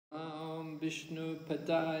Vishnu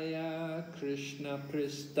Padaya Krishna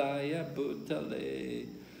Pristaya Bhutale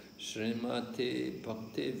Srimati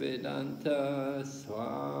Bhaktivedanta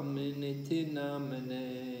Swaminiti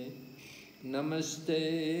Namane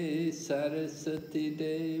Namaste Saraswati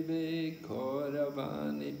Deve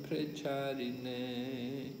Kauravani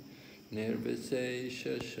Pracharine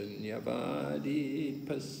Nirvisesha Shunyavadi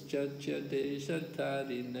Paschatya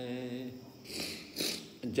Deshatarine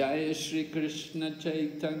Jaya Shri Krishna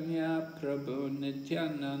Chaitanya Prabhu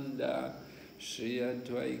Nityananda Shri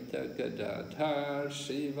Advaita Gadadhar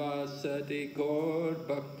Srivasadi Gaur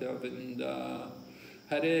Bhaktavinda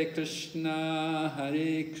Hare Krishna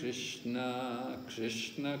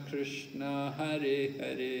Krishna Krishna Hare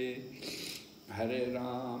Hare Hare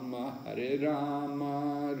Rama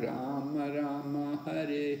Rama Rama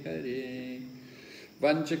Hare Hare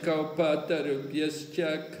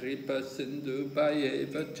Vanchakalpatarubhyascha kripa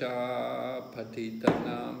sindhubhayeva cha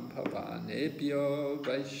patitanam pavanebhyo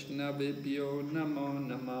vaishnavibhyo namo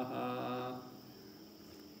namaha.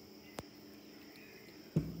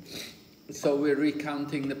 So we're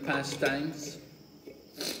recounting the pastimes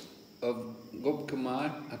of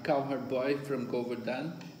Gopkumar, a cowherd boy from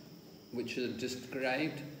Govardhan, which is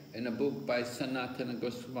described in a book by Sanatana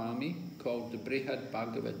Goswami called the Brhad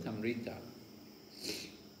Bhagavatamrta.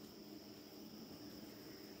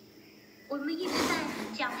 我们一直在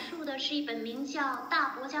讲述的是一本名叫《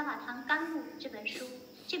大博伽法堂甘露》这本书。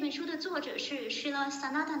这本书的作者是 Srila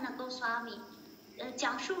Sanatana Goswami，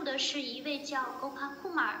 讲述的是一位叫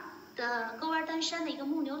Gopakumar 的勾儿丹山的一个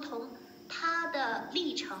牧牛童，他的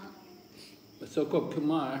历程。So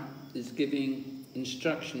Gopakumar is giving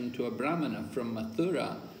instruction to a Brahmana from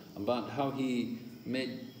Mathura about how he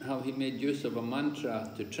made use of a mantra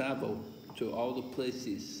to travel to all the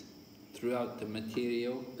places throughout the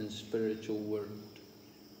material and spiritual world.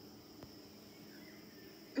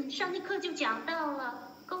 上节课就讲到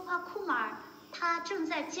了 Gopakumar， 他正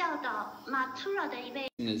在教导 Mathura 的一位。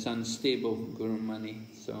It's unstable, Guru Mani,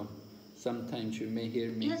 so sometimes you may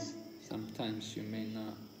hear me, Yes. sometimes you may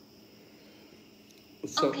not.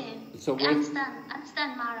 So, Okay, so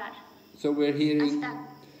understand, Maharaj. So we're hearing, Understand.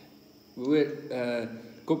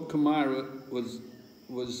 Gopkumar was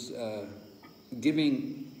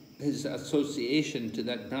giving his association to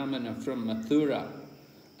that Brahmana from Mathura,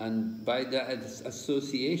 and by that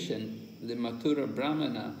association, the Mathura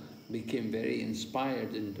Brahmana became very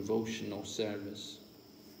inspired in devotional service.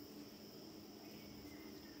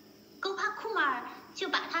 Gopakumar 就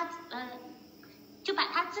把他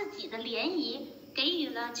自己的联谊给予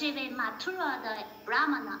了这位 Mathura 的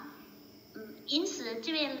Brahmana， 因此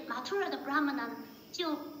这位 Mathura 的 Brahmana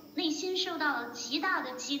就内心受到了极大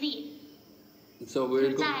的激励。So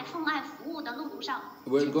we're going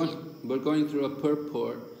through a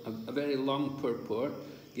purport, a very long purport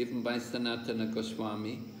given by Sanatana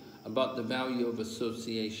Goswami about the value of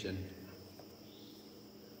association.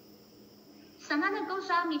 Sanatana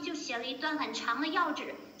Goswami 就写了一段很长的要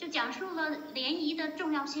旨，就讲述了联谊的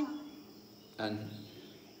重要性。And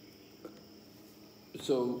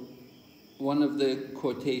so one of the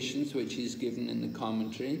quotations which is given in the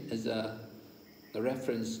commentary is a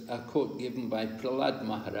quote given by Prahlad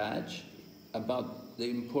Maharaj about the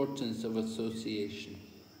importance of association.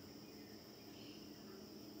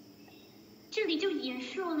 这里就引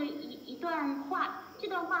述了一段话，这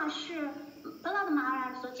段话是 Prahlad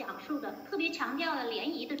Maharaj 所讲述的，特别强调了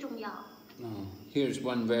联谊的重要。Here's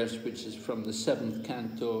one verse which is from the 7th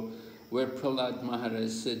canto, where Prahlad Maharaj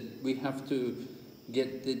said, we have to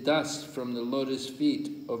get the dust from the lotus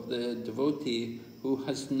feet of the devotee who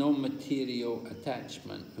has no material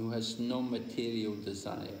attachment, who has no material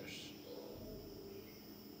desires.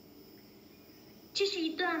 这是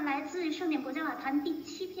一段来自圣典国家法坛第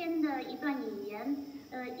7篇的一段引言，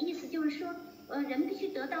意思就是说，人必须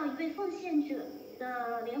得到一位奉献者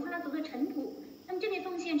的莲花足的尘土，那么这位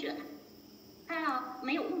奉献者，他要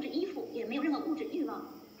没有物质依附，也没有任何物质欲望。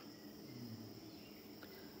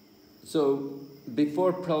So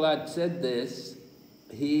before Prahlad said this,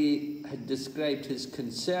 he had described his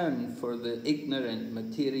concern for the ignorant,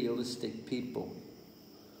 materialistic people.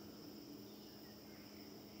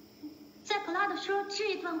 在 Prahlad 说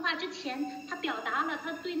这段话之前，他表达了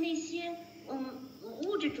他对那些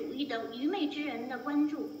物质主义的愚昧之人的关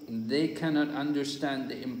注。They cannot understand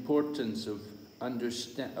the importance of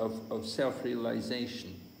self-realization.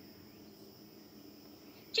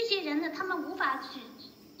 这些人呢，他们无法去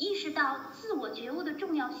意识到自我觉悟的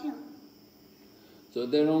重要性。So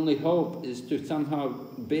their only hope is to somehow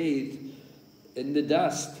bathe in the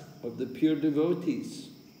dust of the pure devotees.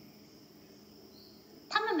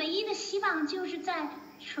 他们唯一的希望就是在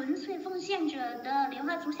纯粹奉献者的莲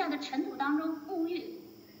花足下的尘土当中沐浴。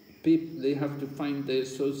They have to find the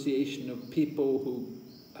association of people who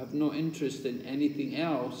have no interest in anything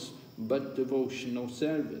else but devotional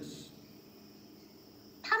service.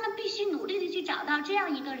 他们必须努力的去找到这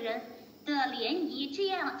样一个人的联谊，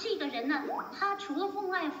这个人呢，他除了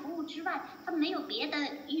奉爱服务之外，他没有别的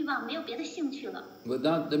欲望，没有别的兴趣了。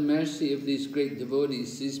Without the mercy of these great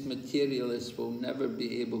devotees, these materialists will never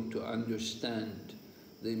be able to understand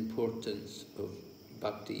the importance of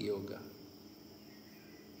bhakti yoga.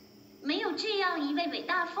 没有这样一位伟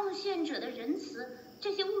大奉献者的仁慈，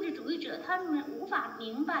这些物质主义者他们无法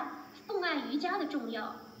明白奉爱瑜伽的重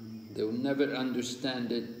要。They will never understand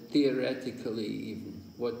it theoretically even,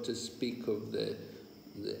 what to speak of the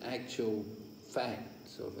actual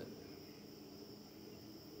facts of it.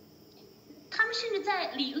 他们甚至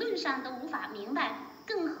在理论上都无法明白，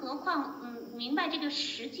更何况明白这个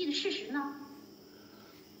实际的事实呢？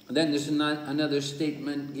 Then there's another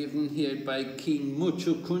statement given here by King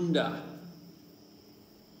Muchukunda.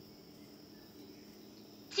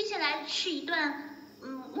 接下来是一段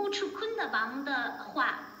木处坤的王的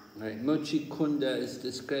话。Right, Muchukunda is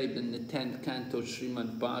described in the 10th canto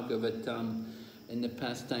Srimad Bhagavatam in the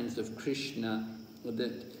pastimes of Krishna,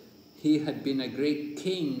 that he had been a great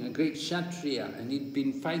king, a great Kshatriya, and he'd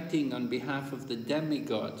been fighting on behalf of the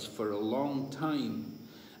demigods for a long time,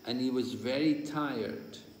 and he was very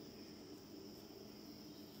tired.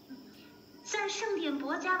 在圣典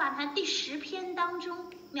博伽瓦坛第10篇当中，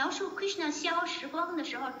描述 Krishna 消时光的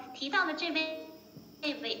时候，提到了这位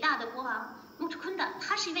伟大的国王木处坤的，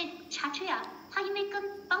他是一位Kshatriya，他因为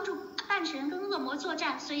帮助半神跟恶魔作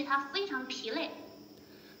战，所以他非常疲累。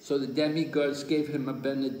So the demigods gave him a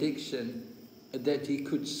benediction that he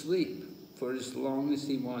could sleep for as long as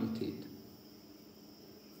he wanted.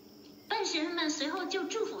 半神们随后就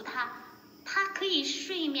祝福他，他可以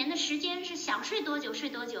睡眠的时间是想睡多久睡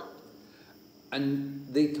多久。And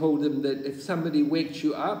they told him that if somebody wakes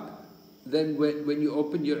you up, then when you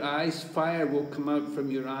open your eyes, fire will come out from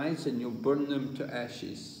your eyes and you'll burn them to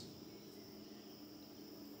ashes.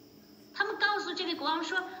 他们告诉这位国王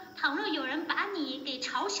说，倘若有人把你给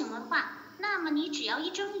吵醒了的话，那么你只要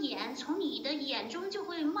一睁眼，从你的眼中就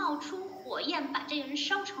会冒出火焰，把这个人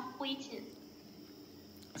烧成灰烬。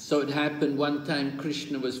So it happened one time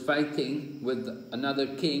Krishna was fighting with another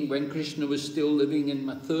king. When Krishna was still living in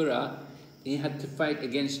Mathura, he had to fight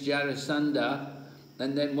against Jarasandha,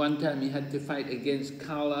 and then one time he had to fight against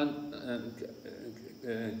Kalanimi.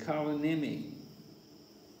 Kalanimi.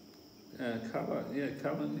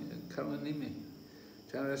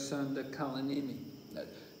 Jarasandha Kalanimi.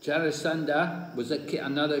 Jarasandha was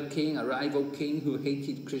another king, a rival king who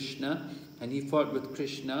hated Krishna, and he fought with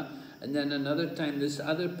Krishna. And then another time this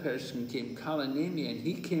other person came, Kalanimi, and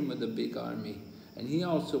he came with a big army, and he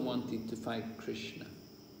also wanted to fight Krishna.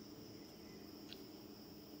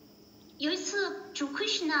 有一次，主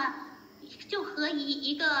Krishna 就和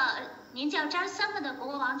一个名叫扎桑的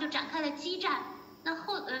国王就展开了激战。那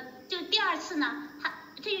就第二次呢，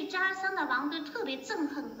这个扎桑的王就特别憎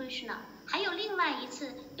恨 Krishna。还有另外一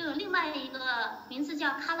次，又有另外一个名字叫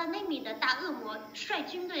Kalanimi 的大恶魔率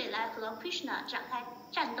军队来和 Krishna 展开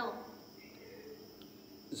战斗。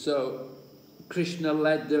So Krishna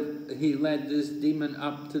led this demon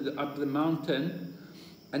up the mountain.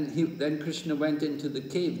 And then Krishna went into the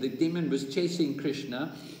cave. The demon was chasing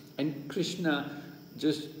Krishna, and Krishna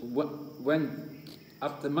just went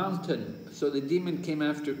up the mountain. So the demon came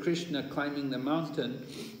after Krishna climbing the mountain,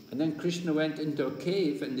 and then Krishna went into a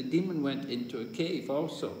cave, and the demon went into a cave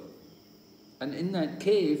also. And in that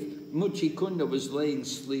cave, Muchikunda was laying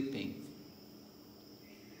sleeping.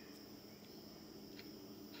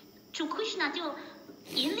 主 Krishna 就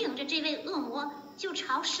引领着这位恶魔。就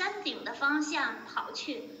朝山顶的方向跑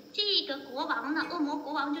去，这个国王呢，恶魔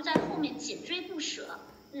国王就在后面紧追不舍，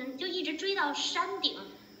就一直追到山顶。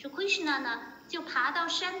这 Krishna 呢，就爬到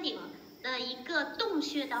山顶的一个洞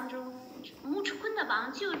穴当中，木处坤的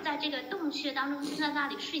王就在这个洞穴当中，就在那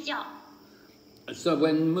里睡觉。So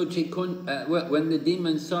when when the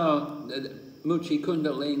demon saw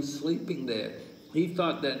Muchikunda laying sleeping there, he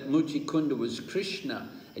thought that Muchikunda was Krishna,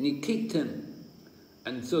 and he kicked him.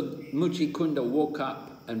 And so Muchikunda woke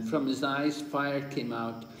up, and from his eyes fire came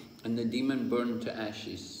out, and the demon burned to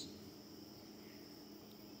ashes.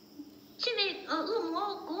 这位恶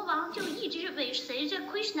魔国王就一直尾随着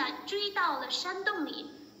Krishna 追到了山洞里，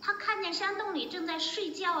他看见山洞里正在睡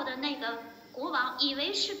觉的那个国王，以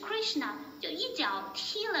为是 Krishna， 就一脚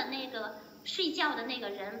踢了那个睡觉的那个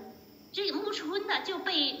人。这个木处坤的就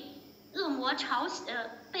被恶魔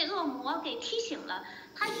给踢醒了，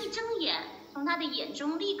他一睁眼从他的眼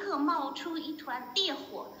中立刻冒出一团烈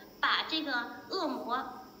火，把这个恶魔，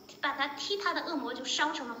把他踢他的恶魔就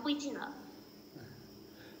烧成了灰烬了。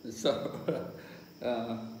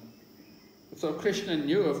So Krishna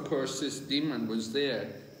knew, of course, this demon was there,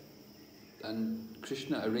 and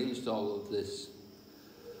Krishna arranged all of this.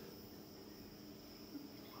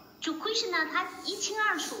 主 Krishna 他一清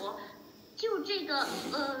二楚，就这个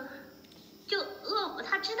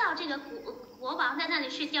他知道这个国王在那里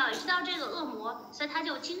睡觉，也知道这个恶魔，所以他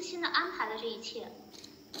就精心的安排了这一切。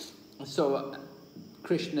So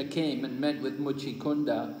Krishna came and met with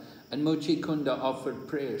Muchikunda, and Muchikunda offered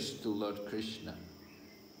prayers to Lord Krishna.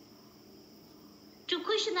 主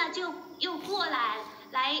Krishna 就又过来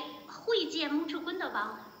会见木处坤的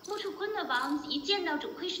王，木处坤的王一见到主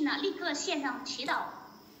Krishna， 立刻献上祈祷。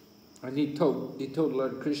And he told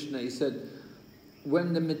Lord Krishna, he said,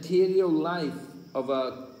 when the material life of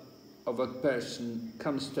a person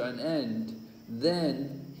comes to an end,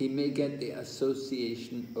 then he may get the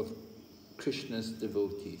association of Krishna's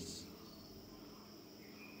devotees.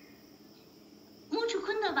 木处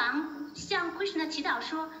坤的王向 Krishna 祈祷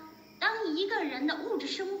说，当一个人的物质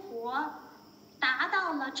生活达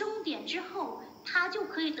到了终点之后，他就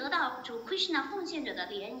可以得到主 Krishna 奉献者的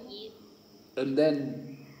联谊。And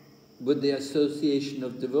then, with the association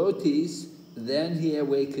of devotees, then he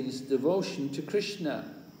awakens devotion to Krishna,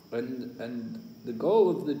 and the goal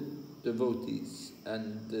of the devotees,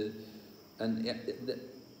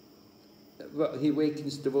 well, he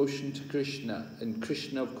awakens devotion to Krishna, and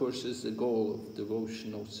Krishna, of course, is the goal of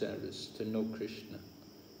devotional service, to know Krishna.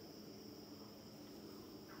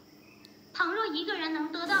 倘若一个人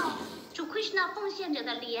能得到主 Krishna 奉献者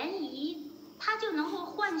的联谊，他就能够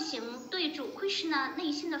唤醒对主 Krishna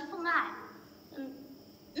内心的奉爱。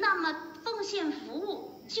那么奉献服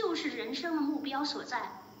务就是人生的目标所在。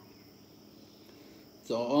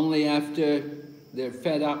So only after they're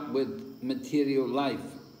fed up with material life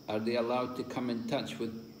are they allowed to come in touch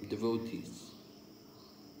with devotees.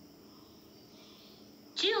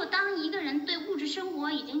 只有当一个人对物质生活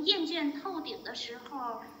已经厌倦透顶的时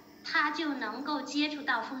候，他就能够接触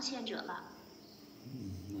到奉献者了。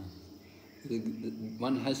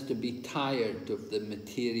One has to be tired of the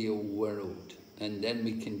material world, and then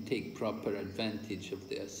we can take proper advantage of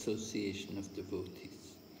the association of devotees.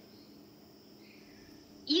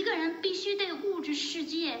 一个人必须对物质世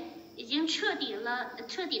界已经彻底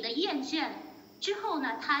的厌倦之后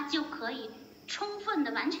呢，他就可以充分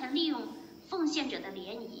的完全利用奉献者的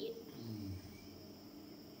联谊。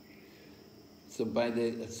So by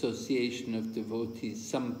the association of devotees,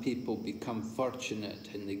 some people become fortunate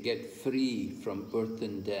and they get free from birth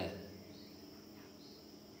and death.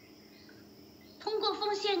 通过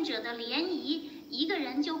奉献者的联谊，一个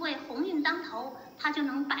人就会鸿运当头，他就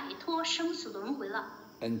能摆脱生死轮回了。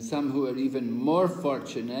And some who are even more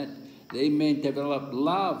fortunate, they may develop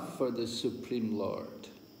love for the Supreme Lord.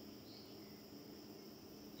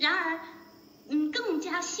 然而，更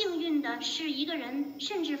加幸运的是，一个人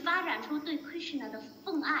甚至发展出对 Krishna 的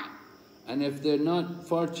奉爱。And if they're not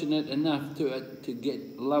fortunate enough to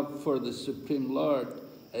get love for the Supreme Lord,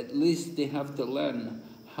 at least they have to learn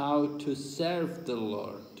how to serve the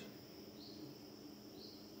Lord.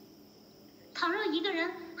 倘若一个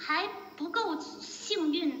人还不够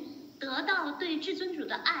幸运得到对至尊主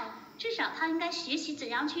的爱，至少他应该学习怎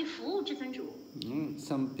样去服务至尊主。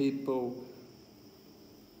Some people,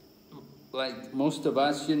 like most of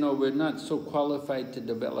us, we're not so qualified to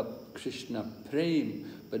develop Krishna Prem,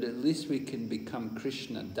 but at least we can become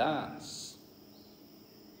Krishna Das.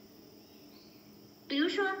 比如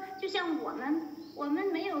说，就像我们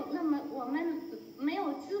没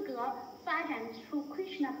有资格发展出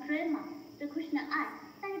Krishna Prema 对 Krishna 爱，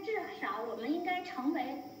但是至少我们应该成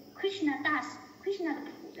为 Krishna Das、Krishna 的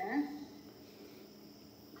仆人。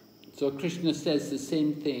So Krishna says the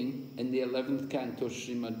same thing in the 11th canto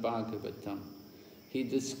Srimad Bhagavatam. He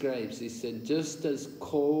describes, he said, just as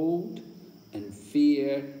cold and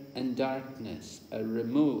fear and darkness are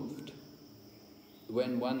removed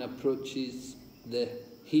when one approaches the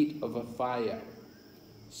heat of a fire.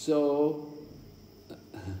 So,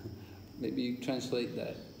 maybe you translate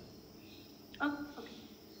that.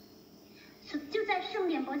 So, 就在圣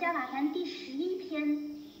典博伽瓦坛第11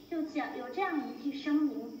篇就讲有这样一句声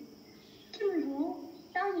明。正如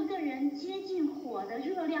当一个人接近火的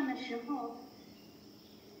热量的时候，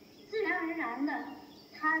自然而然的，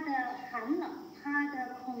他的寒冷、他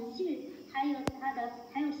的恐惧，还有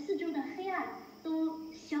四周的黑暗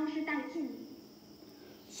都消失殆尽。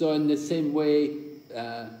So in the same way,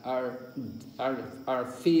 our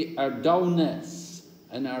dullness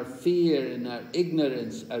and our fear and our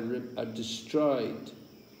ignorance are destroyed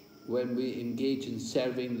when we engage in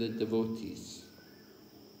serving the devotees.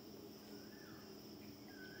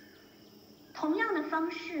 同样的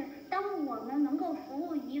方式，当我们能够服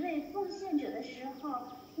务一位奉献者的时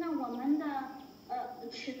候，那我们的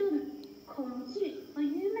迟钝、恐惧和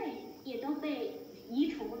愚昧也都被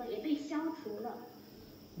移除了，也被消除了。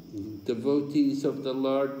Devotees of the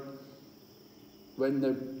Lord, when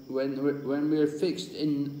we're fixed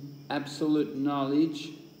in absolute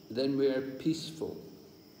knowledge, then we are peaceful.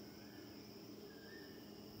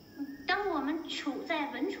 当我们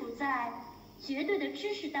稳处在绝对的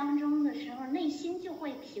知识当中的时候，内心就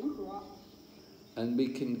会平和。And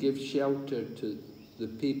we can give shelter to the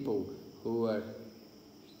people who are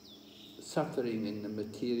suffering in the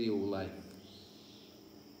material life.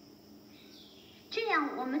 这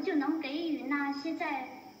样，我们就能给予那些在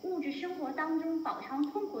物质生活当中饱尝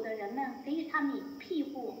痛苦的人们，给予他们以庇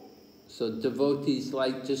护。So devotees,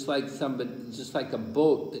 just like a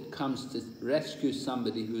boat that comes to rescue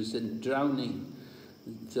somebody who's drowning.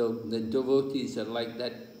 So the devotees are like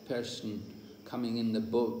that person coming in the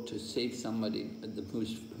boat to save somebody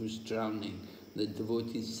who's drowning. The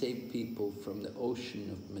devotees save people from the ocean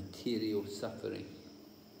of material suffering.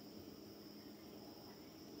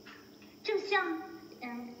 就像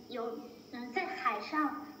在海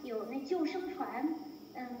上有那救生船，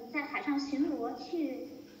在海上巡逻去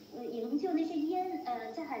营救那些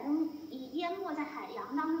在海中淹没在海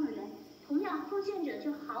洋当中的人。同样，奉献者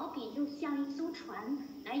就像一艘船，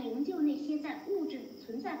来营救那些在物质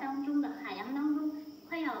存在当中的海洋当中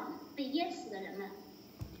快要被淹死的人们。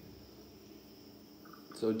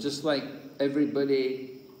So just like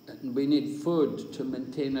everybody, we need food to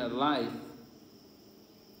maintain our life.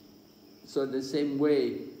 So the same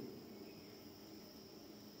way,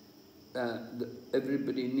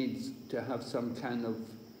 everybody needs to have some kind of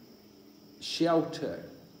shelter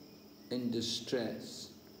in distress.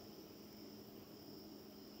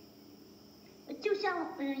 就像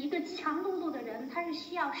一个强度的人，他是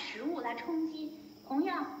需要食物来充饥。同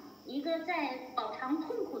样，一个在饱尝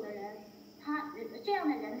痛苦的人，这样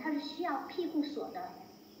的人他是需要庇护所的。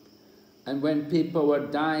And when people are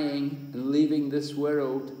dying and leaving this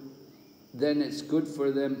world, then it's good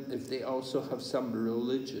for them if they also have some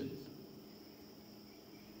religion.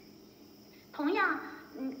 同样，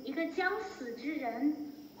一个将死之人，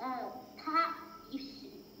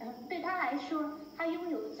对他来说，他拥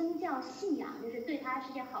有宗教信仰，就是对他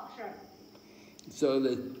是件好事儿。So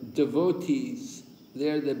the devotees,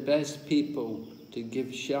 they're the best people to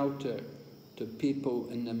give shelter to people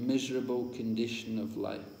in a miserable condition of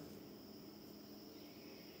life.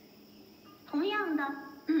 同样的，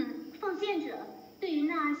奉献者对于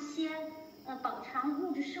那些饱尝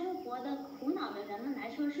物质生活的苦恼的人们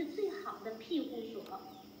来说，是最好的庇护所。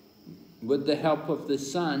With the help of the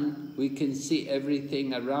sun, we can see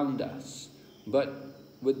everything around us. But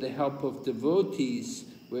with the help of devotees,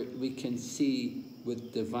 we can see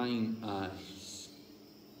with divine eyes.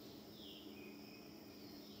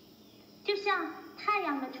 就像太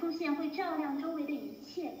阳的出现会照亮周围的一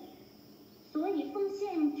切，所以奉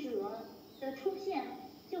献者的出现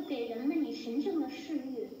就给人们以神圣的视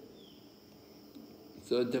域。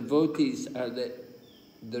So devotees are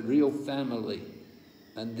the real family,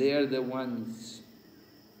 and they're the ones.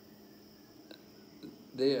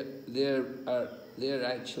 They're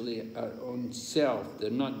actually our own self.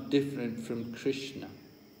 They're not different from Krishna.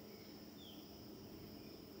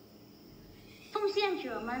 奉献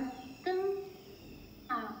者们跟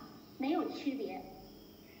没有区别。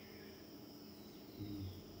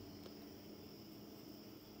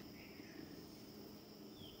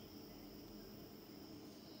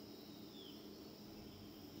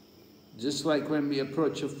Just like when we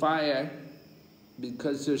approach a fire,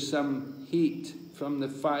 because there's some heat from the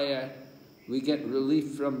fire, we get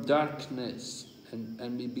relief from darkness, and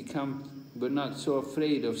we're not so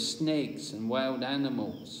afraid of snakes and wild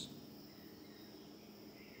animals.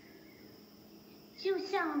 就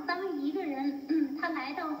像当一个人他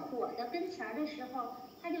来到火的跟前的时候，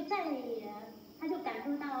他就感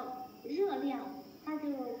受到热量，他的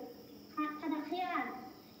黑暗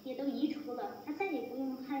也都移除了，他再也不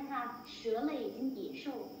用害怕蛇类以及野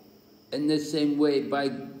兽。In the same way, by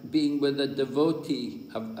being with a devotee,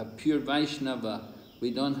 a pure Vaishnava,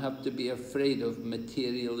 we don't have to be afraid of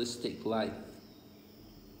materialistic life.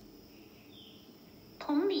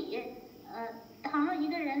 同理，倘若一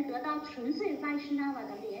个人得到纯粹Vaishnava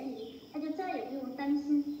的联谊，他就再也不用担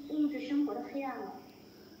心物质生活的黑暗了。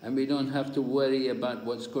And we don't have to worry about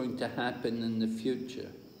what's going to happen in the future.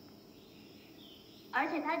 而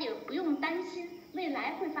且他也不用担心未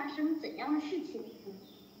来会发生怎样的事情。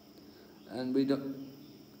And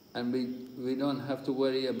and we don't have to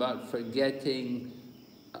worry about forgetting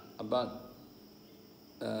about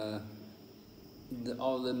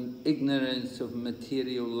all the ignorance of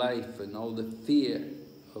material life and all the fear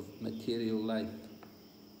of material life.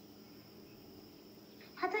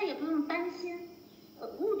 他再也不用担心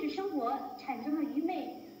物质生活产生的愚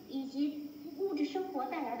昧，以及物质生活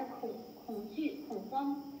带来的恐惧、恐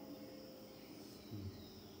慌。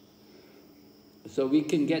So we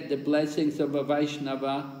can get the blessings of a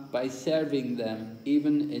Vaishnava by serving them,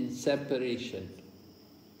 even in separation.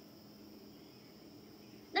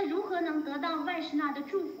 那如何能得到外士那的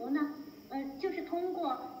祝福呢？就是通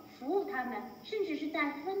过服务他们，甚至是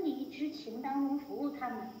在分离之情当中服务他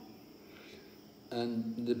们。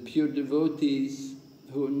And the pure devotees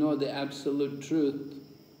who know the absolute truth,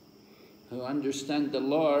 who understand the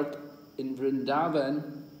Lord in Vrindavan,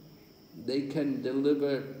 they can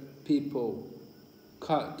deliver people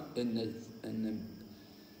caught in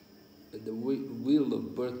the wheel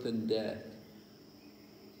of birth and death.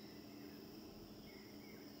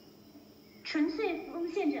 纯粹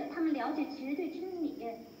奉献者，他们了解绝对真理，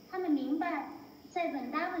他们明白在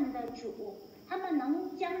稳达文的主，他们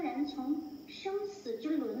能将人从生死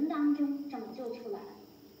之轮当中拯救出来。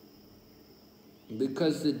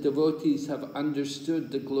Because the devotees have understood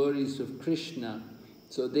the glories of Krishna,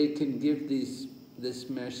 so they can give this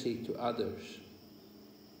mercy to others.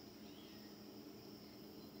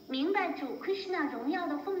 明白主 Krishna 荣耀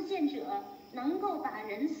的奉献者，能够把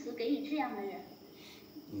仁慈给予这样的人。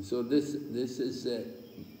And so this is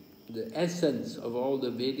the essence of all the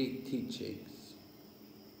Vedic teachings.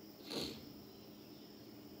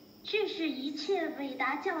 这是一切伟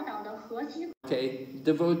大教导的核心。Okay,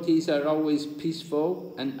 devotees are always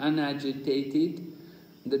peaceful and unagitated.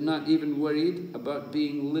 They're not even worried about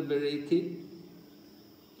being liberated.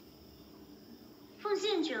 奉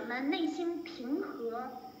献者们内心平和，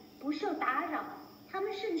不受打扰，他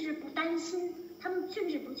们甚至不担心，他们甚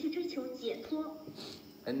至不去追求解脱。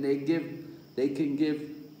And they can give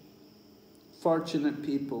fortunate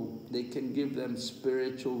people, they can give them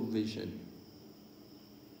spiritual vision.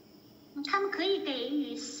 他们可以给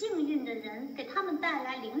予幸运的人，给他们带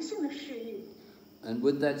来灵性的视域。And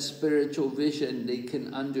with that spiritual vision, they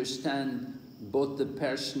can understand both the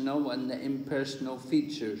personal and the impersonal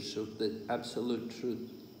features of the absolute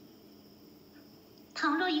truth.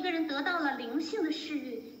 倘若一个人得到了灵性的视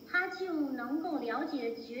域，他就能够了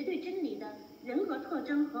解绝对真理的人格特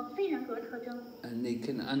征和非人格特征。And they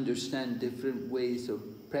can understand different ways of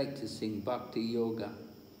practicing bhakti yoga.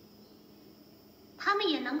 他们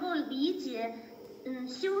也能够理解，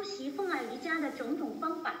修习奉爱瑜伽的种种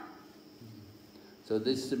方法。So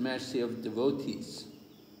this is the mercy of devotees.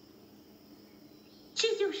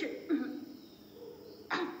 这就是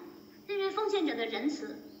这位奉献者的仁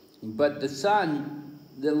慈。But the sun,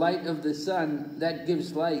 the light of the sun, that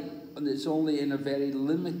gives light, and it's only in a very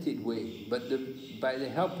limited way. But by the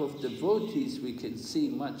help of devotees, we can see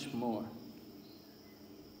much more.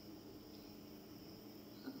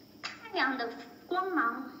 太阳的光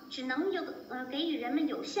芒只能给予人们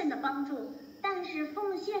有限的帮助，但是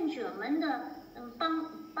奉献者们的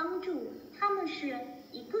帮助，他们是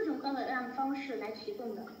以各种各样的方式来提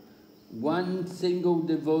供的。One single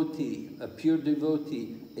devotee, a pure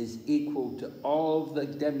devotee, is equal to all the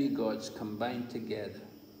demigods combined together.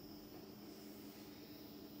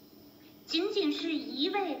 仅仅是一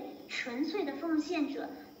位纯粹的奉献者，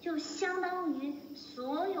就相当于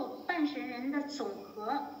所有半神人的总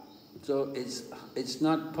和。So it's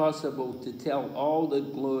not possible to tell all the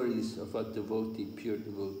glories of a devotee, pure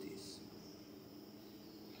devotees.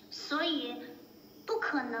 所以不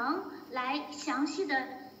可能来详细的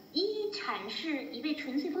一一阐释一位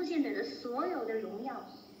纯粹奉献者的所有的荣耀。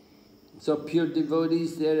So pure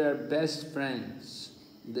devotees, they're our best friends.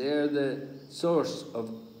 They're the source of,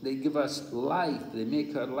 they give us life. They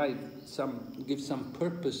make our life, give some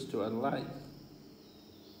purpose to our life.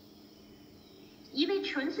 一位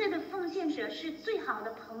纯粹的奉献者是最好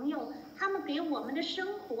的朋友，他们给我们的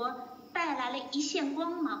生活带来了一线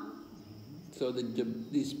光芒。So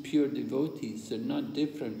these pure devotees are not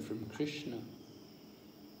different from Krishna.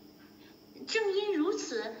 正因如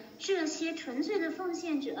此，这些纯粹的奉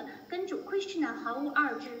献者跟主 Krishna 毫无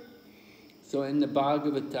二致。So in the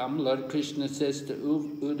Bhagavatam, Lord Krishna says to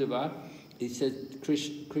Uddhava, he says,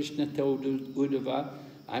 Krishna told Uddhava,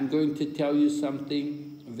 I'm going to tell you something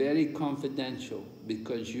very confidential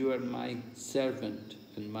because you are my servant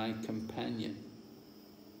and my companion.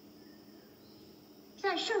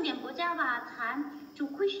 在圣典国家瓦坛，主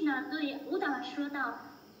Krishna 对乌达瓦说道：“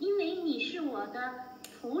因为你是我的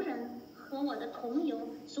仆人和我的同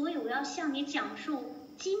游，所以我要向你讲述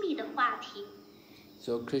机密的话题。”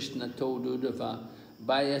 So Krishna told Uddhava,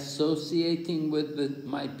 by associating with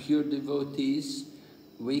my pure devotees,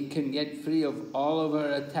 we can get free of all of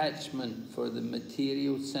our attachment for the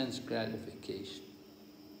material sense gratification.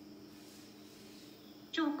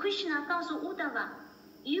 就 Krishna 告诉 Uddhava，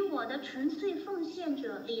 与我的纯粹奉献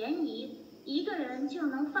者联谊，一个人就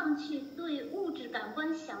能放弃对物质感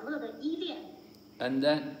官享乐的依恋。And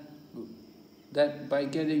that by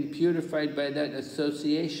getting purified by that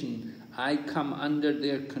association, I come under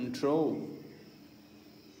their control.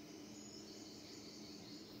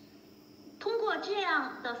 通过这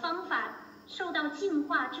样的方法受到净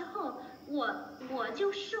化之后，我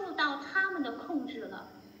就受到他们的控制了。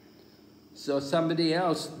So somebody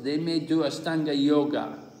else, they may do Ashtanga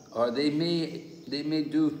yoga, or they may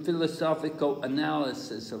do philosophical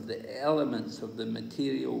analysis of the elements of the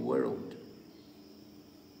material world.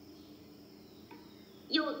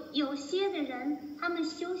 有些的人，他们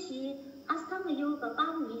修习阿斯汤的 yoga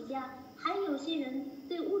八部瑜伽，还有些人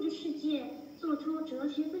对物质世界做出哲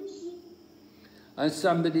学分析。And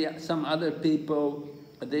some other people,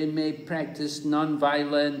 they may practice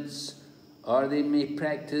non-violence, or they may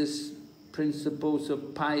practice principles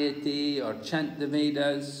of piety, or chant the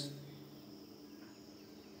Vedas.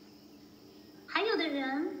 还有的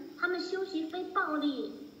人，他们修习非暴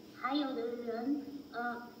力；还有的人，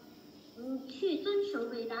去遵守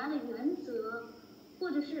伟达的原则，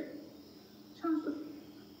或者是唱诵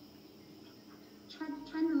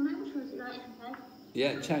chant the mantras, right?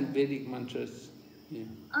 Yeah, chant Vedic mantras. Yeah.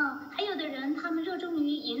 还有的人，他们热衷于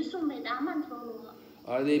吟诵伟达曼陀罗。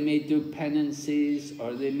Or they may do penances,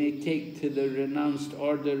 or they may take to the renounced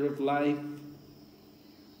order of life.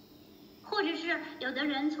 或者是有的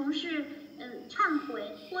人从事忏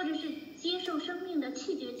悔，或者是接受生命的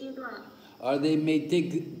气绝阶段。Or they may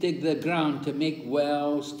dig the ground to make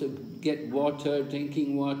wells, to get water,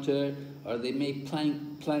 drinking water. Or they may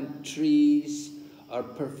plant trees, or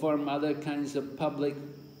perform other kinds of public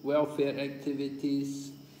welfare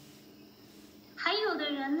activities. 还有的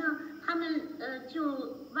人呢，他们就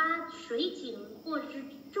挖水井，或者是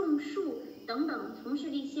种树等等，从事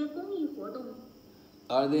一些公益活动。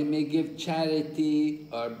Or they may give charity,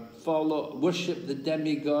 or worship the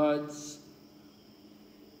demigods.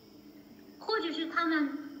 或者是他们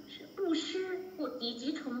布施或以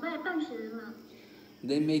及崇拜半神们。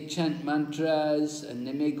They may chant mantras, and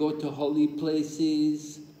they may go to holy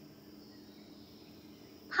places.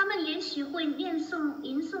 他们也许会吟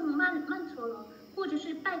诵曼陀罗，或者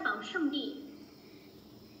是拜访圣地。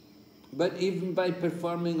But even by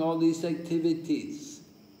performing all these activities,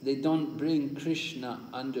 they don't bring Krishna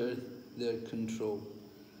under their control.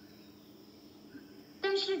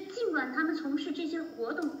 但是尽管他们从事这些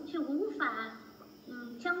活动，却无法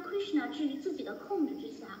将 Krishna 置于自己的控制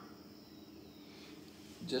之下。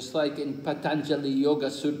Just like in Patanjali Yoga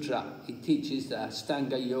Sutra, he teaches the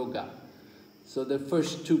Ashtanga Yoga. So the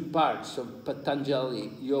first two parts of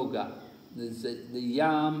Patanjali Yoga, there's the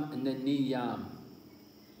Yam and the Niyam.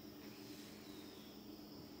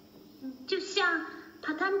 就像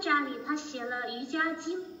Patanjali 他写了瑜伽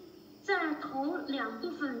经，在头两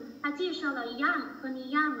部分他介绍了 Yam 和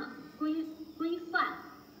Niyama 规范。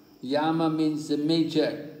Yama means the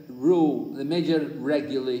major rule, the major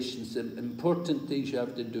regulations, the important things you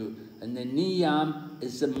have to do. And the Niyam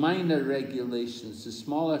is the minor regulations, the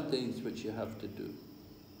smaller things which you have to do.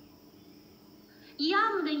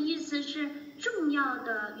 Yam 的意思是重要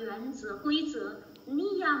的原则规则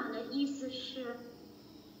 ，Niyam 的意思是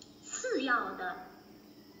次要的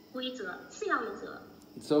规则、次要原则。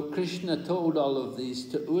So Krishna told all of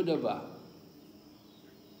these to Uddhava.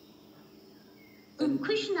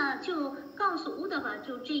 Krishna 就告诉 Uddhava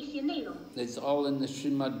就这些内容。It's all in the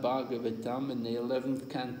Srimad Bhagavatam in the 11th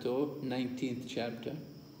canto, 19th chapter.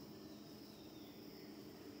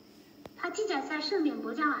 它记载在圣典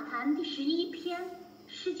博伽瓦坛第11篇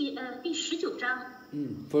第19章。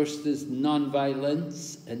First is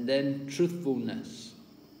non-violence, and then truthfulness.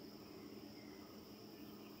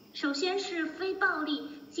 首先是非暴力，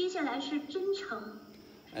接下来是真诚。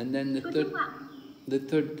And then the 说真话。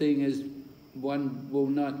third thing is one will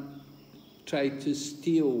not try to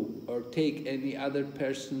steal or take any other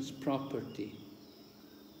person's property.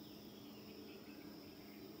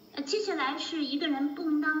 接下来是一个人不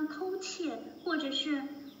应当偷窃，或者是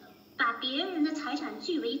把别人的财产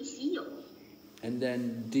据为己有。And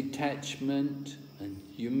then detachment and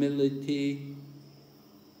humility.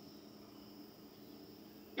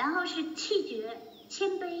 然后是气绝、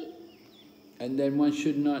谦卑。And then one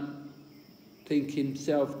should not think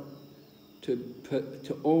himself to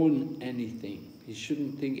own anything. He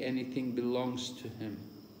shouldn't think anything belongs to him.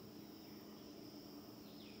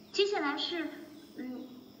 接下来是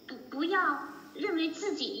不要认为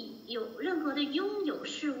自己有任何的拥有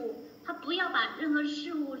事物，他不要把任何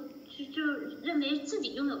事物就认为自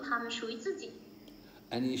己拥有它们，属于自己。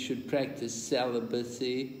And he should practice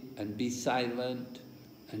celibacy and be silent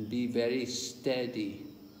and be very steady.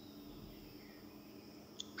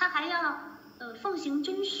 他还要奉行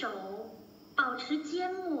真守，保持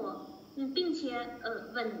缄默，并且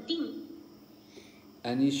稳定。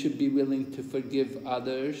And he should be willing to forgive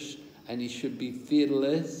others, and he should be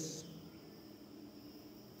fearless.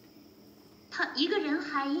 他一个人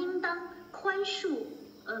还应当宽恕，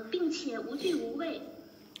并且无惧无畏。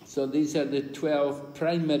So these are the 12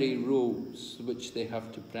 primary rules which they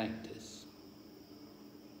have to practice.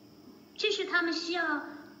 这是他们需要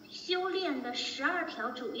修炼的12条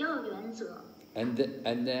主要原则。And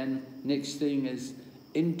then next thing is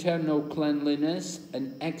internal cleanliness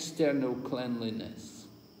and external cleanliness.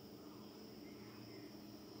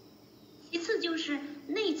 其次就是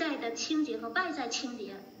内在的清洁和外在清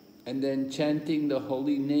洁。And then chanting the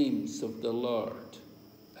holy names of the Lord,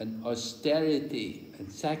 and austerity and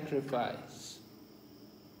sacrifice.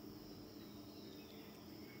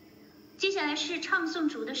 接下来是唱诵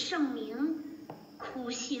主的圣名、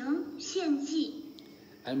苦行、献祭。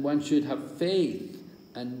And one should have faith,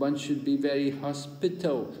 and one should be very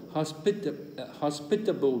hospitable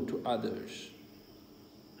to others.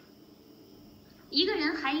 一个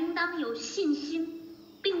人还应当有信心，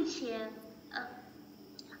并且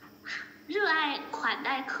热爱款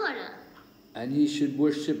待客人。And he should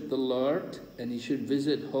worship the Lord, and he should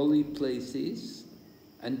visit holy places,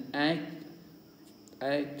 and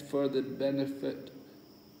act for the benefit,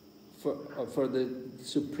 for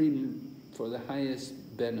the highest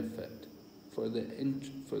benefit, for the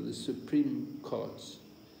supreme cause.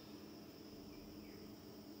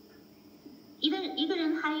 一个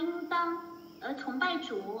人还应当崇拜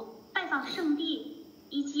主，拜访圣地，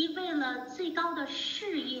以及为了最高的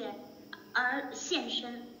事业而献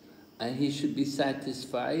身。And he should be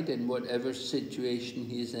satisfied in whatever situation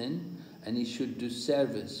he is in, and he should do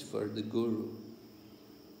service for the Guru.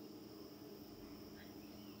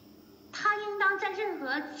 他应当在任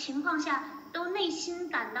何情况下都内心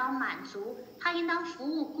感到满足，他应当服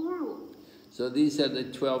务 Guru。So these are the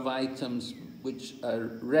 12 items which are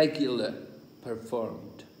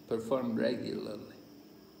performed regularly.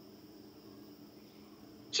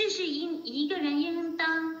 这是一个人应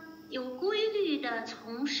当有规律的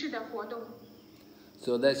从事的活动。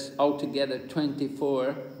So that's altogether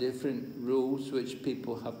 24 different rules which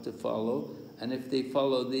people have to follow, and if they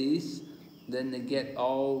follow these, then they get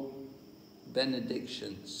all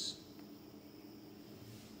benedictions.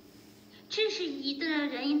 这是一个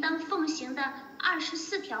人应当奉行的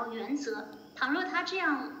24条原则。倘若他这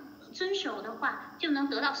样遵守的话，就能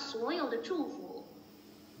得到所有的祝福。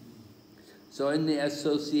So in the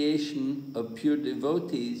association of pure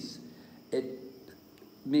devotees, it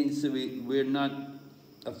means that we're not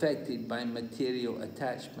affected by material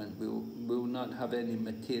attachment. We will not have any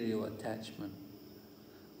material attachment.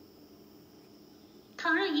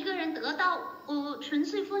 倘若一个人得到纯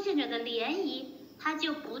粹奉献者的联谊，他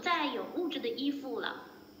就不再有物质的依附了。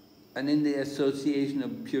And in the association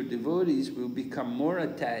of pure devotees, we'll become more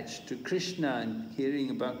attached to Krishna and hearing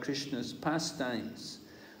about Krishna's pastimes.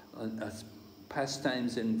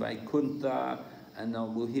 Pastimes in Vaikuntha, and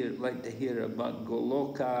we'll like to hear about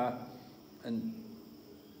Goloka, and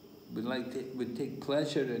we take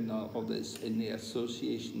pleasure in all this in the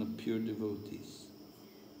association of pure devotees.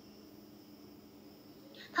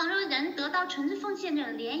 倘若人得到纯粹奉献者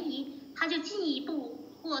的联谊，他就进一步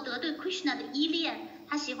获得对 Krishna 的依恋。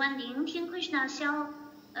他喜欢聆听 Krishna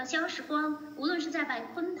消时光，无论是在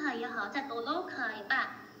Vaikuntha 也好，在 Goloka 也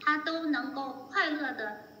罢，他都能够快乐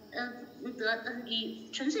的与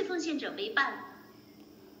纯粹奉献者为伴。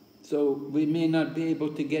So we may not be able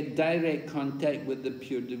to get direct contact with the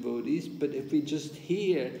pure devotees, but if we just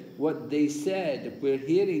hear what they said, if we're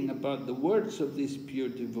hearing about the words of these pure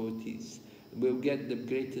devotees, we'll get the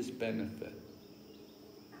greatest benefit.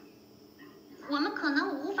 我们可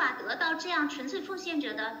能无法得到这样纯粹奉献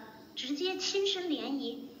者的直接亲身联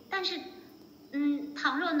谊，但是，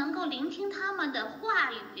倘若能够聆听他们的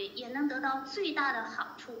话语，也能得到最大的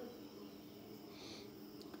好处。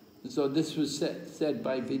So this was said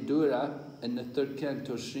by Vidura in the 3rd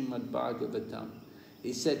canto Srimad Bhagavatam.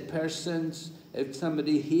 He said, if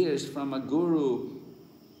somebody hears from a guru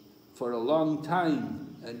for a long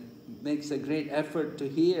time and makes a great effort to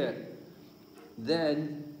hear,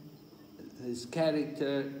 then his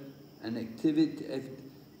character and activity,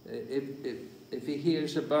 if he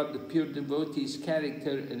hears about the pure devotee's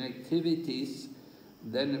character and activities,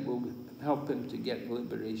 then it will help him to get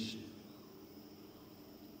liberation.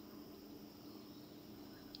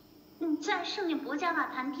 在圣典博伽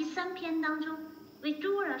瓦坛第3篇当中，为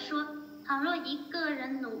诸儿说，倘若一个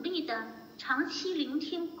人努力的长期聆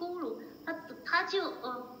听咕噜，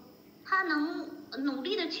他能努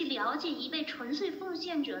力的去了解一位纯粹奉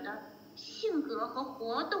献者的性格和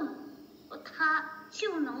活动，他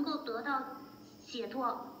就能够得到解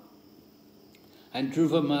脱。And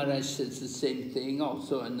Dhruva Maharaj says the same thing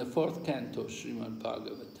also in the 4th canto, Srimad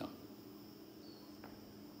Bhagavatam.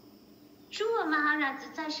 诸尔玛哈拉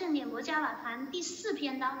在圣典博伽瓦坛第4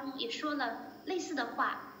篇当中也说了类似的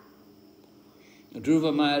话。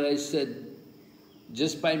Dhruva Maharaj said,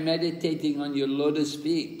 just by meditating on your lotus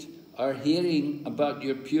feet or hearing about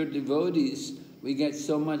your pure devotees, we get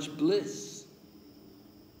so much bliss.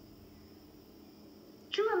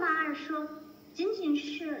 诸尔玛哈说，仅仅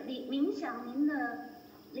是冥想您的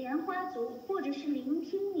莲花足，或者是聆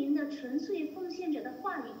听您的纯粹奉献者的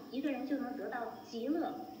话语，一个人就能得到极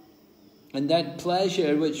乐。And that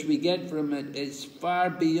pleasure which we get from it is far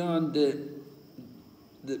beyond the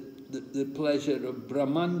pleasure of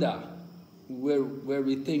Brahmanda, where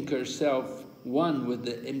we think ourselves one with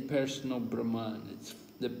the impersonal Brahman. It's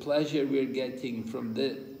the pleasure we're getting from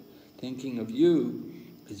thinking of you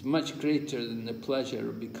is much greater than the pleasure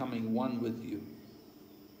of becoming one with you.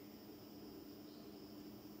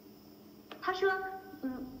 他说，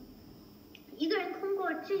一个人通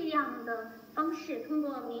过这样的方式，通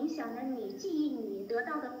过冥想的你记忆你得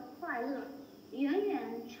到的快乐，远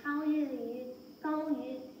远超越于高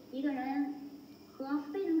于一个人和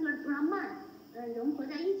非人格 Brahman 融合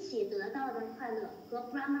在一起得到的快乐，和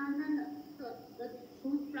Brahmananda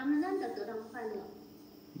从 Brahmananda 得到快乐。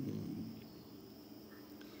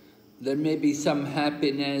There may be some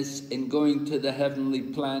happiness in going to the heavenly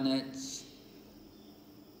planets,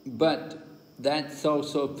 but that's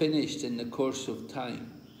also finished in the course of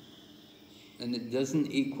time. And it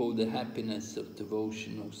doesn't equal the happiness of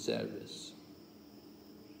devotional service.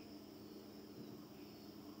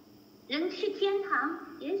 人去天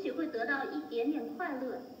堂也许会得到一点点快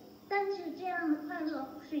乐，但是这样的快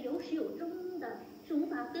乐是有始有终的，是无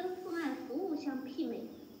法跟奉爱服务相媲美。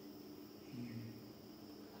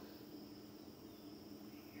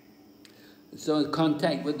So in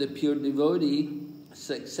contact with the pure devotee,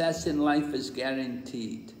 success in life is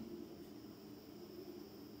guaranteed.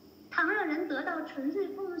 倘若人得到纯粹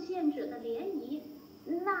奉献者的联谊，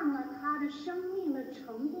那么他的生命的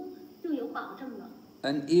成功就有保证了。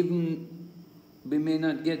And even we may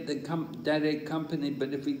not get the direct company, but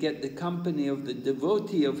if we get the company of the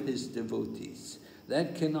devotee of his devotees,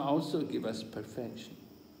 that can also give us perfection.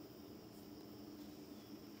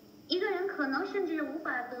 一个人可能甚至无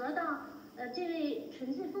法得到这位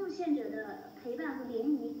纯粹奉献者的陪伴和联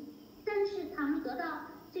谊，但是倘若得到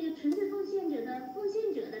这个纯粹奉献者的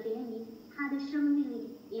联谊，他的生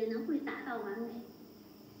命也能会达到完美。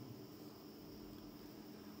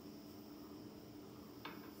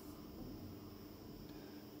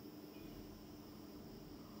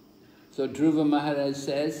So Dhruva Maharaj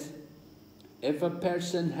says, if a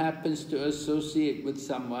person happens to associate with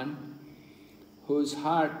someone whose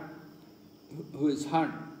heart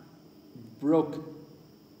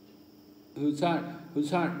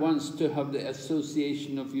wants to have the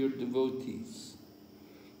association of your devotees,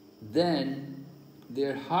 then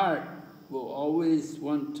their heart will always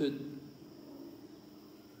want to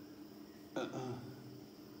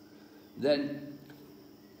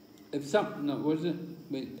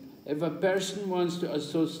if a person wants to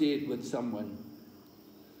associate with someone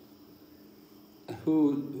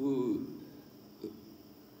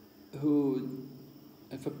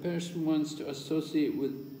if a person wants to associate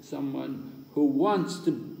with someone who wants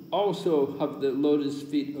to also have the lotus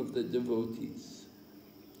feet of the devotees,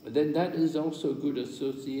 then that is also good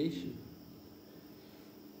association.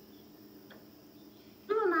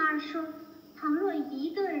 若马尔说，倘若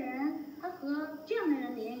一个人他和这样的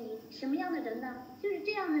人联谊，什么样的人呢？就是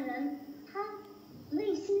这样的人，他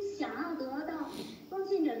内心想要得到奉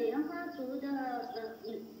献者莲花族的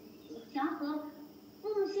想要和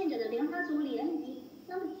奉献者的莲花族联谊，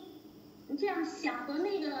那么这样想和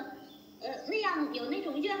那样有那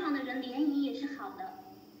种愿望的人联谊也是好的。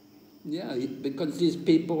Yeah, because these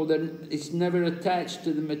people, it's never attached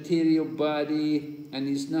to the material body, and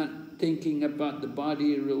he's not thinking about the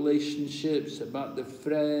body relationships, about the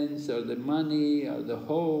friends, or the money, or the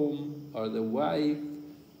home, or the wife.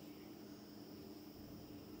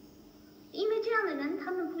 因为这样的人，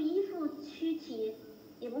他们不依附躯体，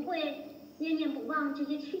也不会念念不忘这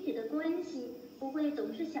些躯体的关系，不会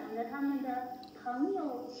总是想着他们的朋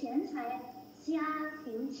友、钱财、家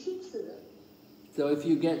庭、妻子。So if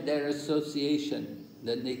you get their association,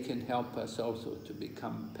 then they can help us also to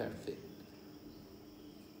become perfect.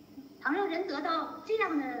 倘若人得到这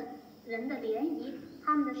样的人的联谊，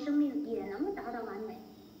他们的生命也能够达到完美。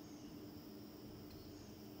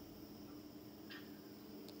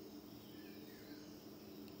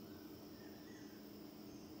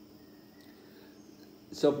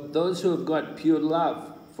So those who have got pure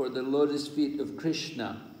love for the lotus feet of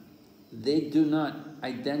Krishna, they do not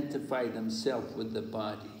identify themselves with the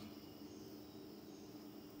body.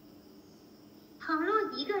 倘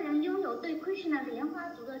若一个人拥有对 Krishna 莲花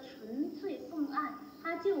族的纯粹奉爱，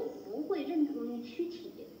他就不会认同于躯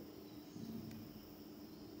体。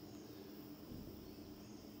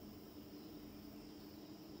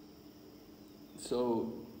So,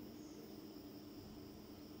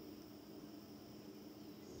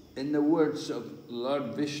 in the words of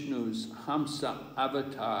Lord Vishnu's Hamsa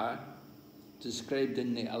avatar, described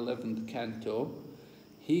in the 11th canto,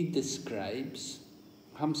 he describes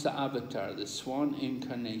Hamsa avatar, the swan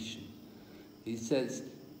incarnation. He says,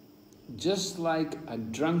 just like a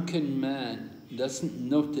drunken man doesn't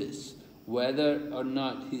notice whether or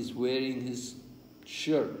not he's wearing his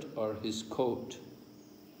shirt or his coat.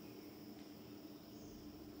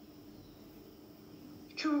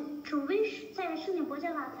 主威在圣典国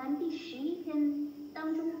教法坛第11篇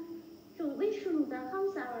当中，主威数的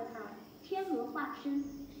Hamsa avatar 天鹅化身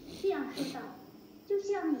这样说道：就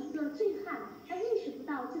像一个醉汉，他意识不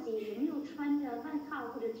到自己有没有穿着外套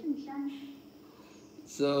或者衬衫。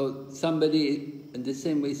So somebody, in the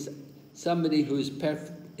same way, somebody who is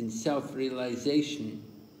perfect in self-realization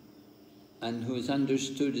and who has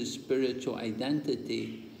understood his spiritual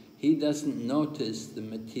identity, he doesn't notice the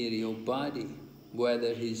material body,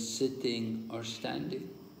 whether he's sitting or standing.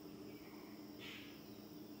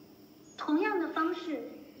 同样的方式，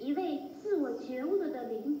一位自我觉悟了的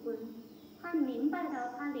灵魂，他明白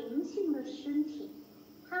到他灵性的身体，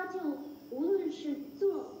他就无论是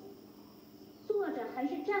坐着还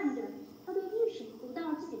是站着，他都意识不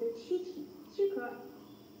到自己的躯壳。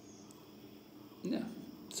Yeah.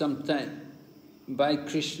 Sometimes, by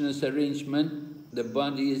Krishna's arrangement, the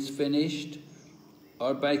body is finished,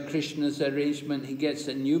 or by Krishna's arrangement, he gets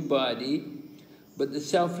a new body, but the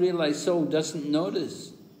self-realized soul doesn't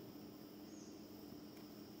notice.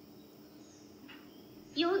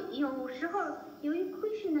 有时候，由于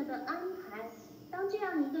Krishna 的安排，当这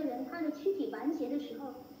样一个人他的躯体完结的时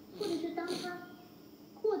候，或者是当他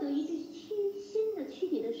获得一具新的躯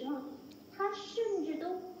体的时候，他甚至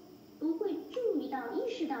都不会意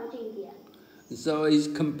识到这一点。So he's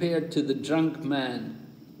compared to the drunk man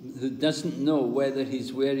who doesn't know whether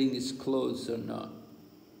he's wearing his clothes or not.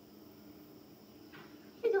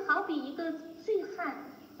 这就好比一个醉汉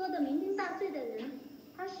喝得酩酊大醉的人，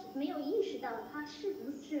他是没有意识到他是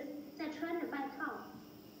不是在穿着外套。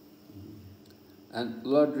And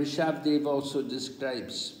Lord Rishabdev also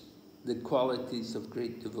describes the qualities of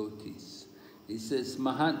great devotees. He says,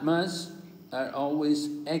 Mahatmas are always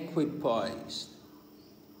equipoised.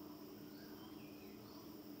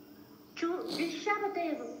 主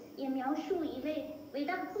Rishabdev 也描述一位伟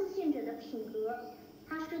大奉献者的品格。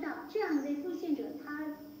他说到，这样一位奉献者，他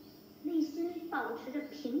内心保持着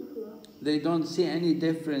平和。They don't see any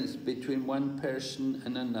difference between one person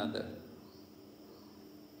and another.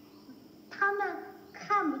 他们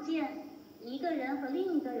看不见一个人和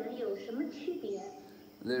另一个人有什么区别。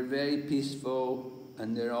They're very peaceful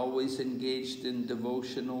and they're always engaged in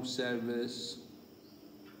devotional service.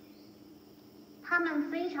 他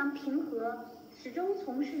们非常平和，始终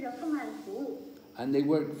从事着奉爱服务。And they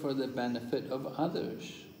work for the benefit of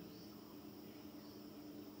others.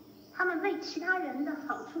 他们为其他人的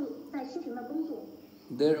好处在辛勤的工作。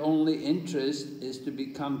Their only interest is to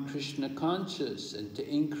become Krishna conscious and to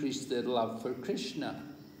increase their love for Krishna.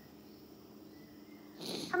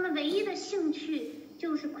 他们唯一的兴趣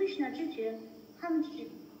就是 Krishna 知觉，他们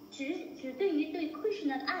只对于对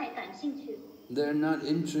Krishna 的爱感兴趣。They're not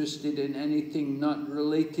interested in anything not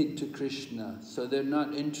related to Krishna, so they're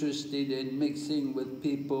not interested in mixing with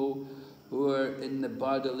people who are in the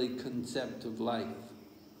bodily concept of life.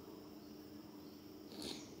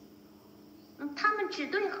 他们只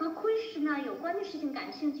对和 Krishna 有关的事情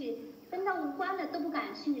感兴趣，跟他无关的都不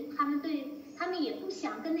感兴趣。他们也不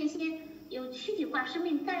想跟那些有躯体化生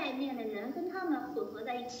命概念的人跟他们混合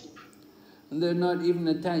在一起。And they're not even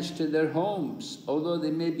attached to their homes. Although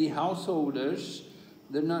they may be householders,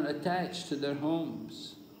 they're not attached to their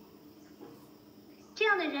homes. 这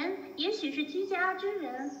样的人也许是居家之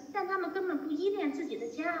人，但他们根本不依恋自己的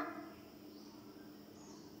家。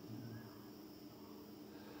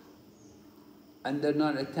And they're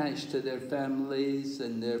not attached to their families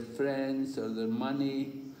and their friends or their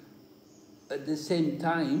money. At the same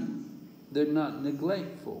time, they're not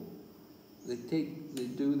neglectful. They take they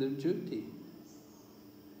do their duty.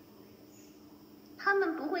 他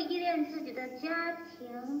们不会依恋自己的家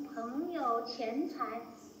庭、朋友、钱财，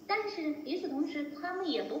但是与此同时，他们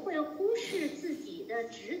也不会忽视自己的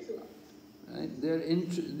职责。Right? Their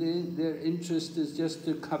interest is just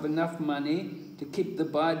to have enough money to keep the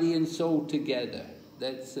body and soul together.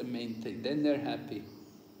 That's the main thing. Then they're happy.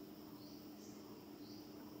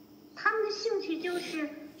 他们的兴趣就是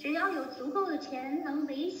只要有足够的钱能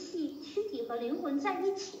维系躯体和灵魂在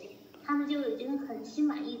一起，他们就已经很心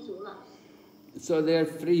满意足了。So they're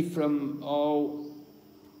free from all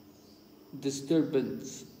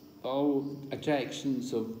disturbance, all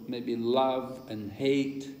attractions of maybe love and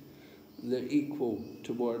hate. They're equal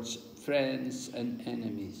towards friends and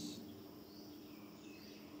enemies.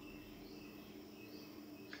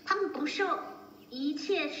 他们不受一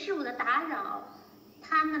切事物的打扰，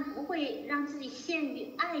他们不会让自己陷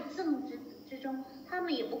于爱憎之中，他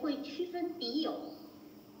们也不会区分敌友。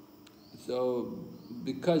So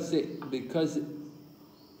because they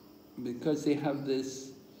have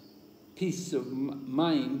this peace of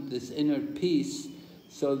mind, this inner peace,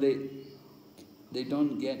 so they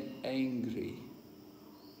don't get angry,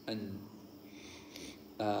 and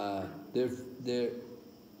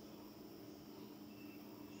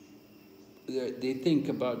they think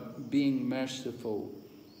about being merciful,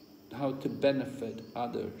 how to benefit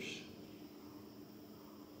others.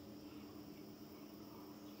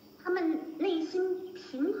 他们内心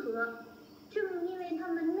平和，正因为他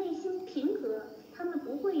们内心平和，他们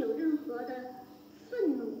不会有任何的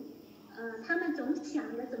愤怒，他们总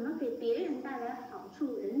想着怎么给别人带来好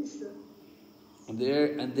处、仁慈。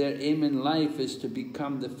Their aim in life is to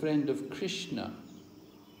become the friend of Krishna.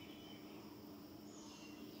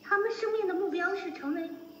 他们生命的目标是成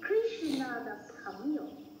为 Krishna 的朋友。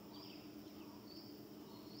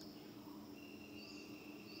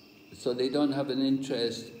So they don't have an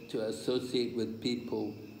interest to associate with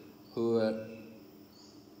people who are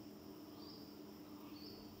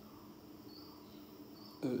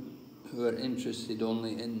interested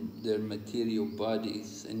only in their material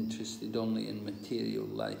bodies, interested only in material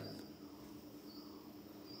life.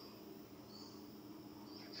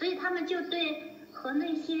 所以他们就对和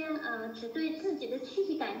那些只对自己的躯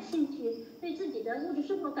体感兴趣、对自己的物质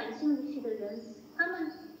生活感兴趣的人，他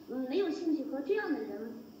们没有兴趣和这样的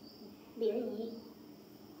人联谊。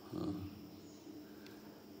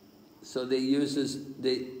So the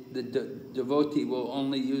devotee will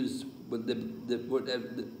only use with the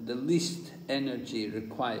least energy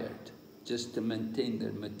required just to maintain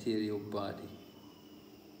their material body.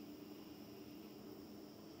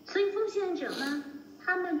 所以奉献者们，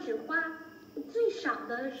他们只花最少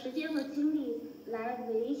的时间和精力来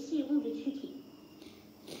维系物质躯体。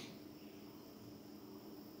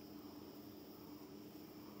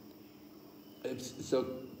So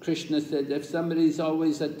Krishna said, if somebody is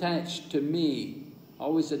always attached to me,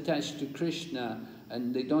 always attached to Krishna,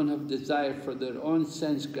 and they don't have desire for their own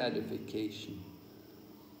sense gratification,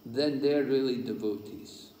 then they're really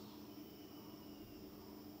devotees.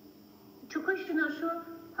 就 Krishna 说，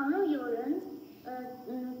倘若有人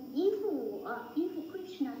依附我，依附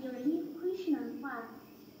Krishna， 有人依附 Krishna 的话，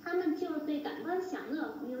他们就对感官享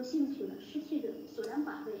乐没有兴趣了，失去了所然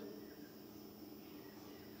法味。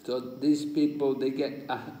So these people, they get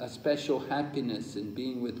a special happiness in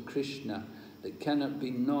being with Krishna that cannot be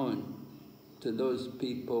known to those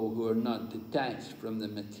people who are not detached from the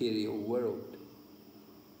material world.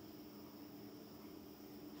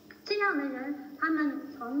 这样的人，他们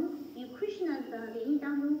从与 Krishna 的联谊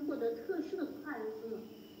当中获得特殊的快乐。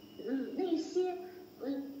那些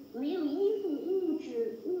没有依附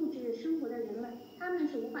物质生活的人们，他们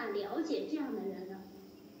是无法了解这样的人的。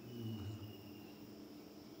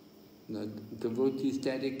The devotee is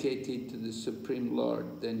dedicated to the Supreme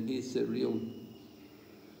Lord, then he's the real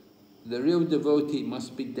devotee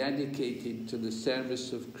must be dedicated to the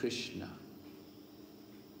service of Krishna.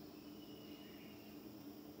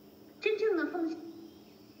 真正的奉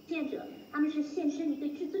献者，他们是献身于对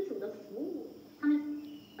至尊主的服务，他们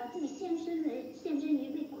把自己献身于为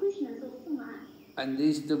Krishna 所奉爱。And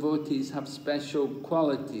these devotees have special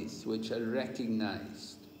qualities which are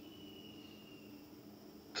recognized.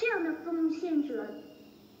 这样的奉献者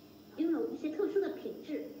拥有一些特殊的品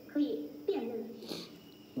质，可以辨认。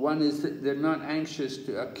One is that they're not anxious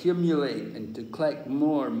to accumulate and to collect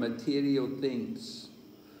more material things.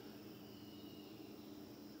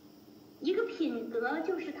 一个品德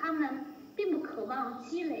就是他们并不渴望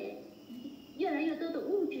积累越来越多的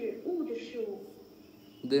物质事物。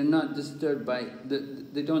They're not disturbed by,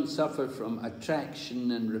 they don't suffer from attraction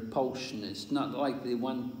and repulsion. It's not like they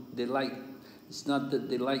It's not that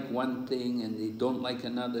they like one thing and they don't like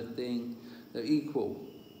another thing. They're equal.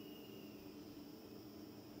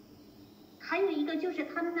 还有一个就是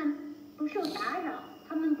他们不受打扰，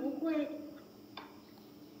他们不会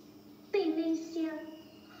被那些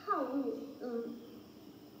好恶，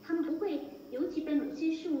他们不会尤其被某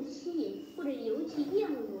些事物吸引，或者尤其厌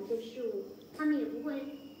恶某些事物，他们也不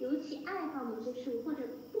会尤其爱好某些事物，或者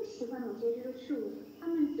不喜欢某些事物，他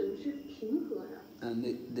们总是平和的。And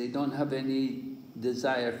they don't have any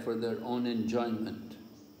desire for their own enjoyment.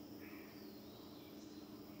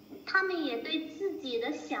 他们也对自己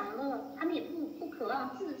的享乐，他们也不渴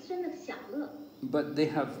望自身的享乐。But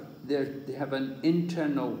they have an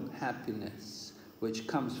internal happiness which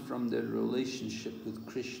comes from their relationship with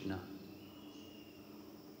Krishna.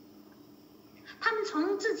 他们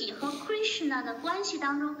从自己和 Krishna 的关系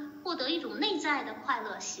当中获得一种内在的快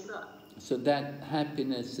乐喜乐。So that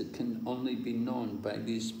happiness it can only be known by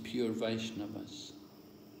these pure Vaishnavas.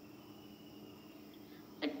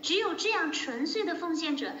 只有这样纯粹的奉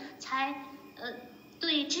献者才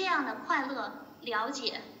对这样的快乐了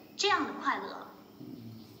解，这样的快乐。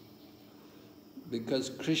Because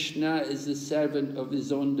Krishna is the servant of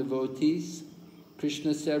his own devotees.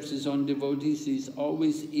 Krishna serves his own devotees. He's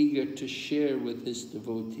always eager to share with his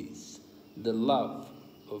devotees the love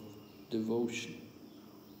of devotion.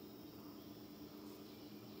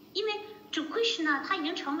 因为主 Krishna 他已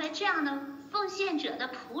经成为这样的奉献者的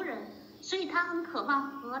仆人，所以他很渴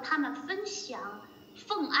望和他们分享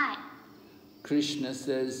奉爱。Krishna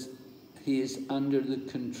says he is under the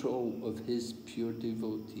control of his pure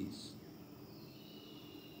devotees.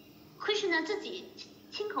 Krishna 自己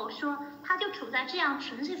亲口说，他就处在这样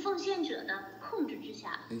纯粹奉献者的控制之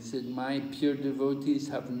下。He said, "My pure devotees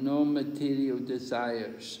have no material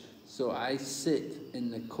desires, so I sit in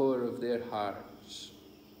the core of their hearts."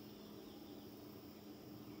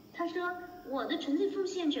 他说，我的纯粹奉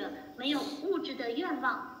献者没有物质的愿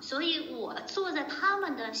望，所以我坐在他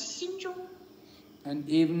们的心中。And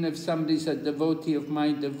even if somebody's a devotee of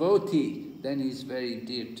my devotee, then he's very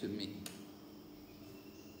dear to me.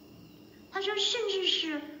 他说，甚至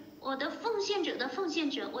是我的奉献者的奉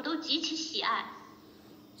献者，我都极其喜爱。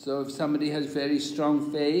So if somebody has very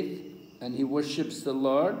strong faith and he worships the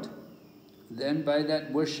Lord, then by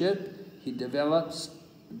that worship he develops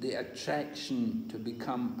the attraction to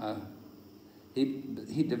become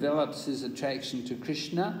he develops his attraction to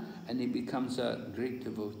Krishna and he becomes a great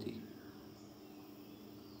devotee.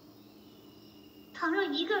 倘若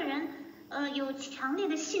一个人有强烈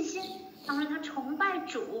的信心，倘若他崇拜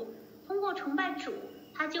主，通过崇拜主，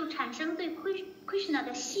他就产生对 Krishna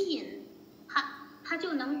的吸引，他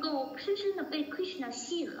就能够深深的被 Krishna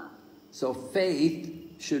吸引了。So faith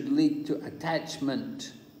should lead to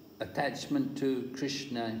attachment to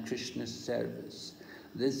Krishna and Krishna's service.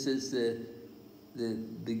 This is the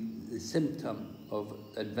symptom of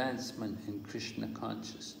advancement in Krishna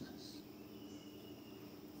consciousness.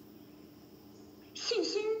 信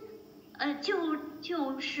心，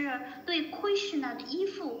就是对 Krishna 的依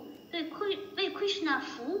附，为 Krishna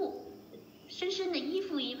服务，深深的依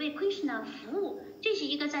附于为 Krishna 服务，这是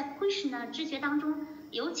一个在 Krishna 知觉当中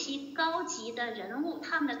尤其高级的人物，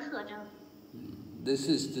他们的特征。This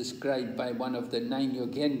is described by one of the 9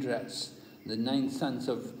 Yogendras, the 9 sons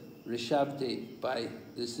of Rishabdev.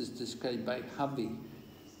 This is described by Havi.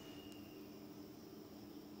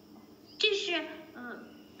 这是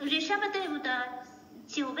Rishabdev 的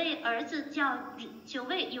9位儿子，叫9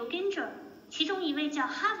位 Yogendra， 其中一位叫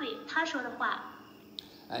Havi， 他说的话。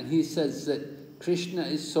And he says that Krishna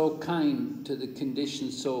is so kind to the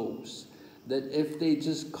conditioned souls that if they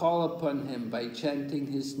just call upon him by chanting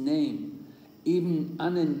his name, even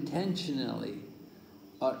unintentionally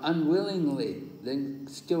or unwillingly, then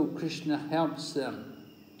still Krishna helps them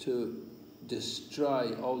to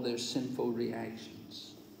destroy all their sinful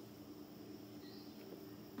reactions.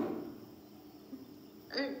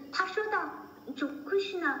 他说到主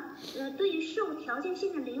Krishna 对于受条件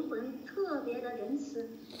性的灵魂特别的仁慈，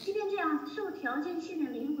即便这样受条件性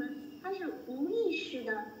的灵魂，他是无意识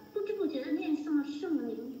的、不知不觉的念诵了圣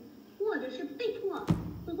名，或者是被迫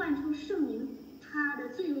呼唤出圣名，他的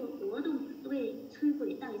罪恶活动都被摧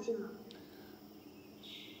毁殆尽了。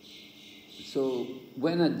So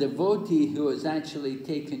when a devotee who has actually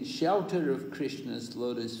taken shelter of Krishna's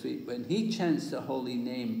lotus feet, when he chants the holy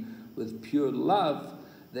name with pure love,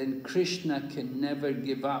 then Krishna can never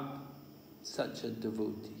give up such a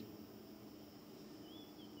devotee.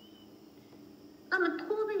 那么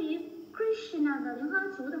托位于 Krishna 的莲花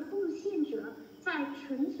族的奉献者，在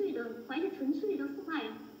怀着纯粹的父爱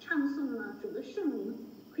唱诵了主的圣名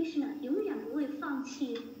 ，Krishna 永远不会放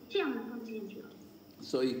弃这样的奉献者。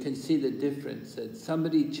So you can see the difference, that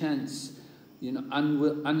somebody chants, you know,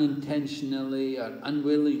 unintentionally or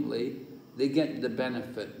unwillingly, they get the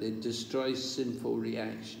benefit, they destroy sinful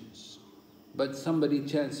reactions. But somebody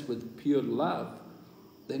chants with pure love,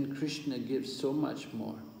 then Krishna gives so much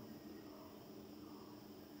more.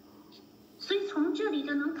 所以从这里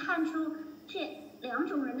就能看出这两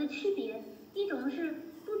种人的区别，一种是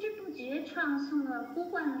不知不觉唱诵了呼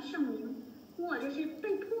唤了圣名，或者是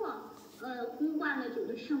被迫呼唤了主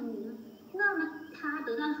的圣名，那么他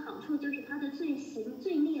得到的好处就是他的罪行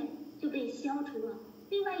罪孽就被消除了。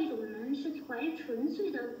另外一种人是怀着纯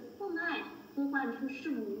粹的奉爱呼唤出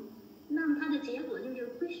圣名，那么他的结果就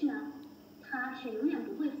是 Krishna 他是永远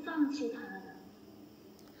不会放弃他的。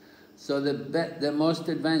So the most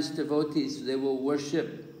advanced devotees, they will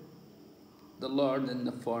worship the Lord in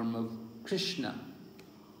the form of Krishna.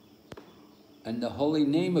 And the holy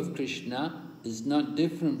name of Krishna is not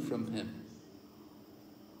different from him.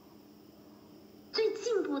 最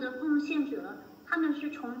进步的奉献者，他们是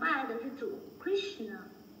崇拜的是主 Krishna，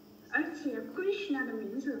 而且 Krishna 的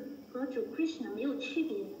名字和主 Krishna 没有区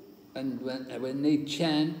别。And when they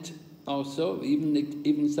chant, also,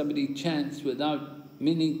 even somebody chants without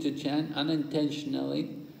meaning to chant,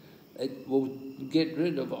 unintentionally, it will get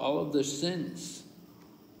rid of all of their sins.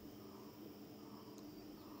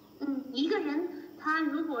 一个人他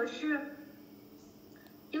如果是，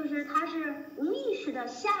就是他是无意识的、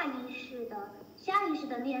下意识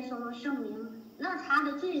的念诵了圣名，那他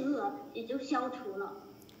的罪恶也就消除了。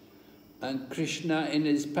And Krishna, in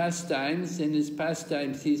his pastimes,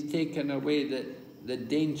 he's taken away the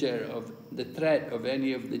danger of the threat of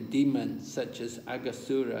any of the demons, such as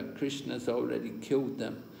Aghasura. Krishna's already killed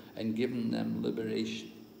them and given them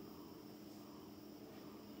liberation.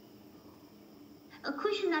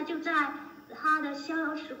 Krishna 就在他的逍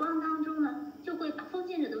遥时光当中呢，就会把封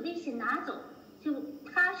建者的威胁拿走，就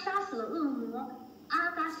他杀死了恶魔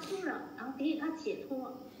阿嘎苏拉，然后给予他解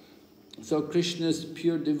脱。So Krishna's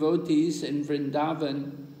pure devotees in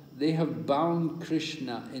Vrindavan, they have bound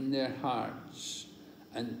Krishna in their hearts,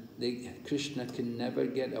 and Krishna can never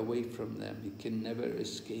get away from them. He can never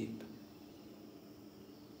escape.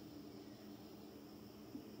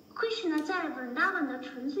 Krishna 在 Vrindavan 的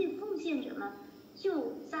纯粹奉献者们，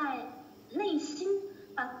就在内心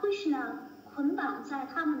把 Krishna 捆绑在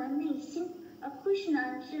他们的内心，而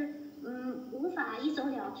Krishna 是无法一走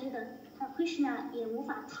了之的，他 Krishna 也无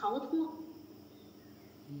法逃脱。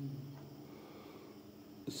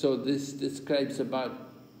So this describes about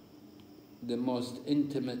the most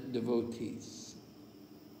intimate devotees,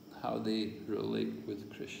 how they relate with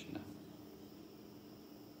Krishna.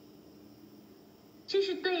 这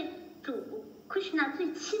是对主 Krishna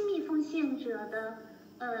最亲密奉献者的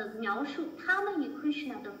描述，他们与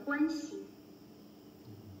Krishna 的关系。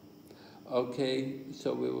Okay,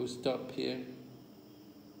 so we will stop here.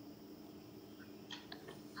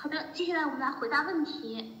 好的，接下来我们来回答问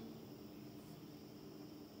题。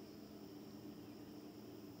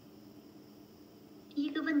第一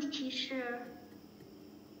个问题是，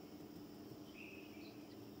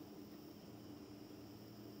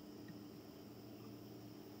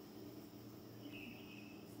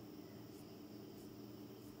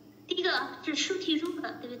第一个是出题如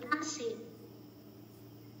何对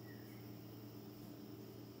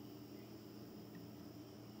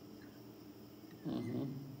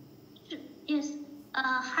Darcy。Yes，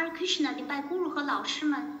 Hare Krishna 礼拜 Guru 和老师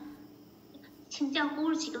们请教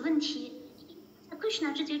Guru 几个问题。在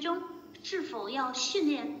Krishna 之节中，是否要训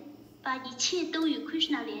练把一切都与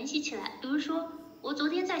Krishna 联系起来？比如说，我昨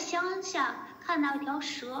天在乡下看到一条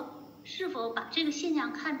蛇，是否把这个现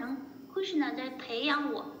象看成 Krishna 在培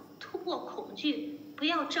养我突破恐惧，不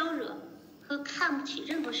要招惹和看不起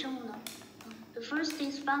任何生物呢？ The first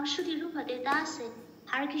is from Shruti Rupa Devdasi.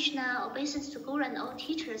 Hare Krishna obeisance to Guru and all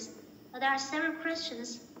teachers. There are several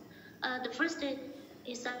questions. The first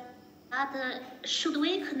is that should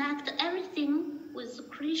we connect everything with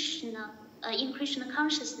Krishna in Krishna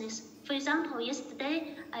consciousness? For example,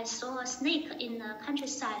 yesterday I saw a snake in the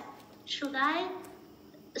countryside. Should I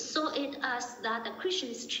saw it as that Krishna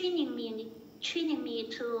is training me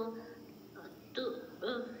to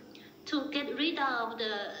get rid of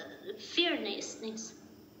the fearlessness?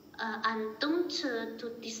 And don't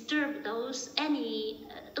disturb any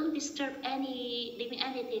living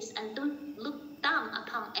entities, and don't look down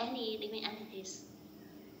upon any living entities.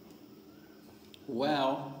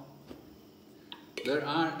 Well, there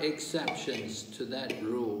are exceptions to that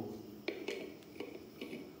rule.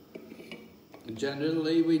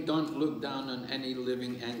 Generally, we don't look down on any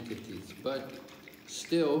living entities, but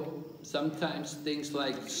still, sometimes things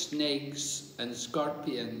like snakes and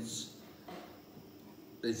scorpions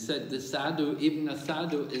they said the sadhu, even a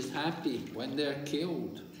sadhu is happy when they're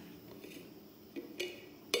killed.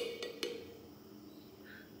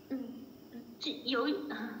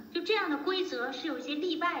 就这样的规则是有一些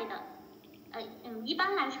例外的。一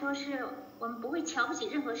般来说是我们不会瞧不起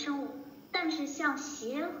任何生物，但是像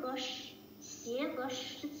蝎和蝎子、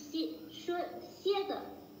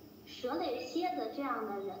蛇类蝎子这样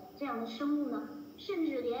的人，这样的生物呢，甚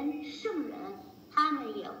至连圣人他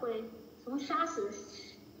们也会从杀死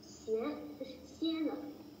蝎子、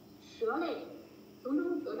蛇类从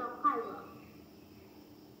中得到快乐。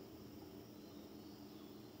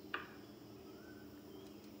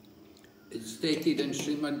It's stated in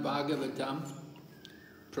Srimad Bhagavatam,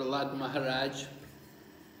 Brhad Maharaj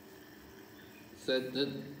said that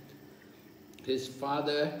his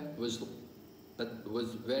father was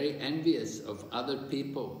very envious of other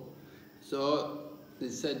people. So they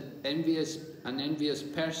said an envious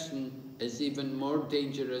person is even more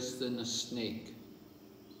dangerous than a snake.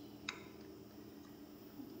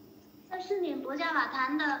 在圣典博伽瓦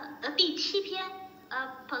坛的第7篇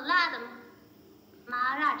，Brhad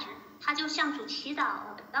Maharaj 他就向主祈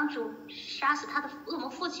祷，当主杀死他的恶魔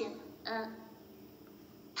父亲。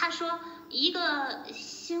他说，一个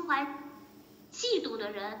心怀嫉妒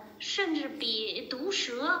的人，甚至比毒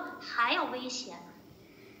蛇还要危险。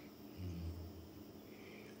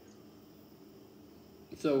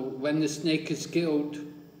So when the snake is killed,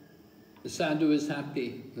 the sadhu is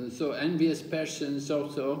happy. And so envious persons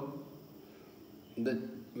also, that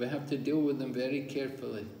we have to deal with them very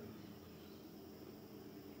carefully.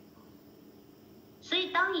 所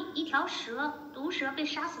以，当一条毒蛇被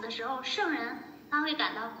杀死的时候，圣人他会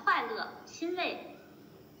感到快乐、欣慰。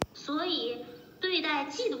所以，对待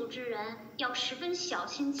嫉妒之人要十分小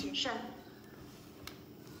心谨慎。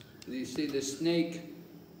You see, the snake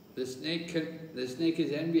is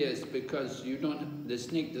envious because the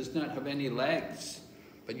snake does not have any legs,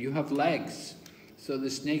 but you have legs. So the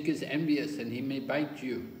snake is envious and he may bite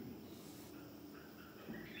you.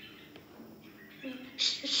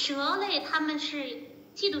 蛇类它们是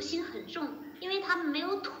嫉妒心很重，因为它们没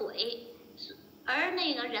有腿，而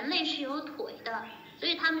那个人类是有腿的，所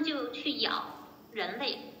以它们就去咬人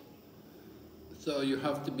类。So you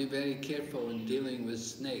have to be very careful in dealing with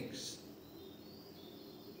snakes.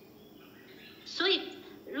 所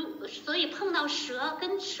以碰到蛇，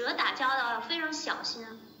跟蛇打交道要非常小心。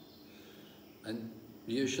And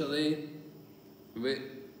usually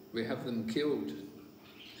we have them killed.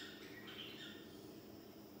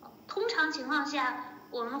 通常情况下，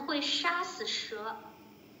我们会杀死蛇。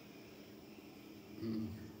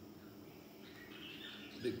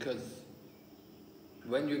Because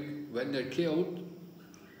when they're killed,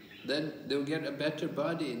 then they'll get a better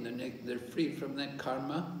body in the next. They're free from that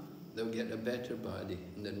karma. They'll get a better body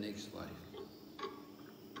in their next life.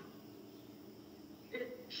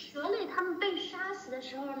 蛇类他们被杀死的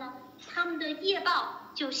时候呢，他们的业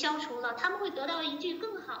报就消除了，他们会得到一具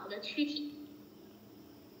更好的躯体。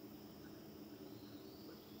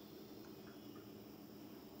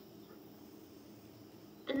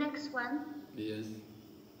The next one. Yes.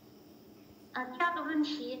 第二个问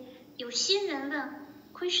题，有新人问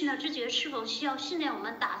Krishna 知觉是否需要训练我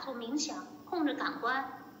们打坐冥想，控制感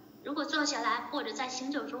官？如果坐下来或者在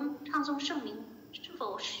行走中唱诵圣名，是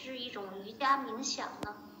否是一种瑜伽冥想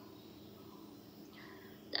呢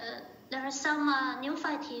？There are some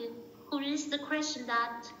neophytes who raise the question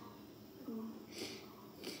that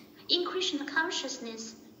in Krishna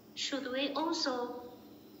consciousness, should we also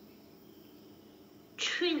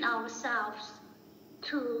train ourselves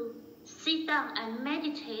to sit down and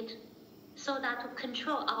meditate so that to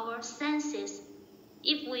control our senses?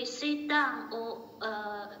 If we sit down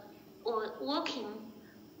or walking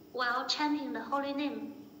while chanting the holy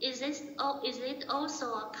name, is it also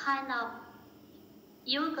a kind of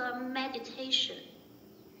yoga meditation?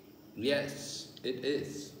 Yes, it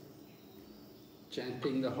is.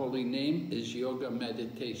 Chanting the holy name is yoga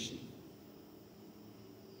meditation.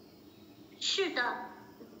 是的，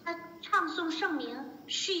它唱诵圣名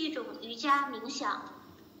是一种瑜伽冥想。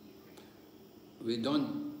We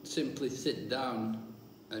don't simply sit down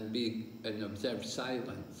and observe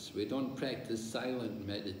silence. We don't practice silent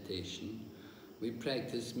meditation. We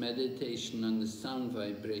practice meditation on the sound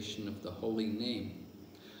vibration of the holy name.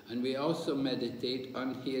 And we also meditate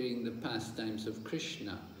on hearing the pastimes of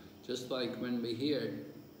Krishna. Just like when we hear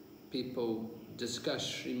people discuss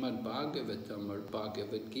Srimad Bhagavatam or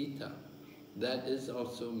Bhagavad Gita, that is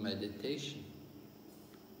also meditation.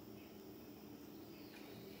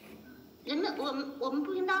 我们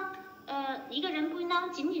不应当，一个人不应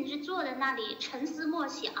当仅仅是坐在那里沉思默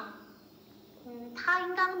想。他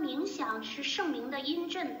应当冥想是圣名的音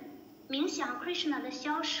证，冥想 Krishna 的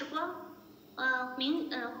消时光，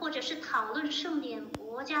或者是讨论圣典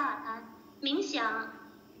博伽尔谈，冥想，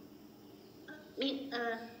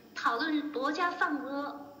讨论博伽梵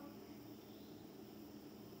歌。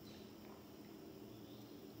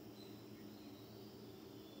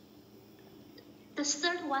The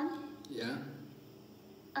third one. Yeah.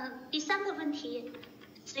 第三个问题，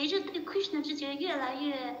随着对 Krishna 知觉越来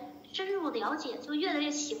越深入了解，就越来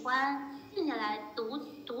越喜欢静下来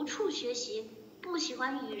独处学习，不喜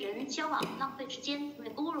欢与人交往，浪费时间。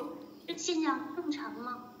Guru， 这现象正常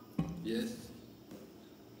吗 ？Yes.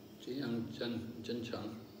 这样正常。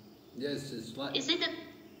Yes, it's like. Is it?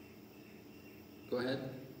 Go ahead.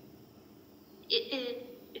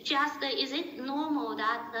 Just is it normal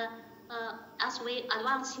that as we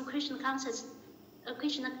advance in Krishna consciousness,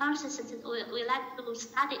 we like to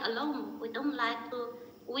study alone. We don't like to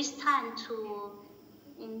waste time to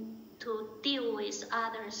deal with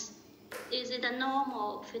others. Is it a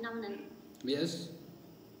normal phenomenon? Yes.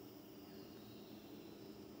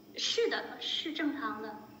 是的，是正常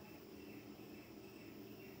的。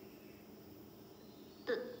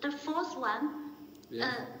The fourth one.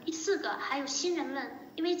 第四个，还有新人问，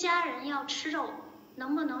因为家人要吃肉，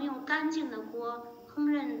能不能用干净的锅烹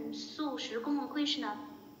饪素食供奉 Krishna？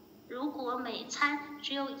 如果每餐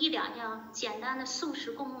只有1、2样简单的素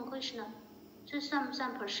食供奉 Krishna， 这算不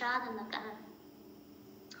算 prasad 呢？感恩。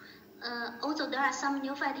Also, there are some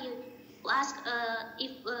neophytes who ask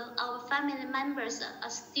if our family members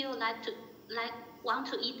still want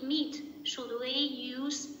to eat meat. Should we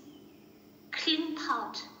use clean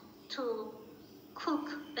pot to cook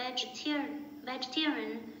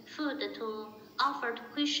vegetarian food to offer to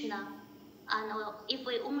Krishna, and if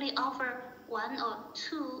we only offer 1 or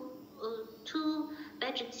 2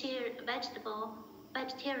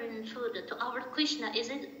 vegetarian food to offer to Krishna, is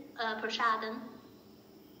it prasadam?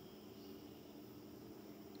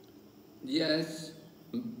 Yes,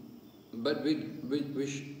 but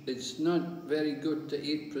it's not very good to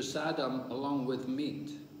eat prasadam along with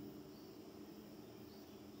meat.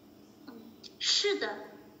 是的，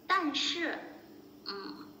但是，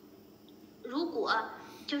如果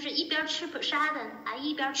就是一边吃 prasadam 还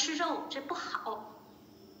一边吃肉，这不好。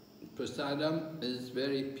Prasadam is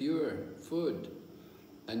very pure food,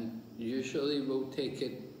 and usually we'll take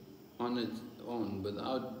it on its own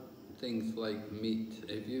without things like meat.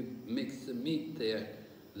 If you mix the meat there,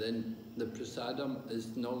 then the prasadam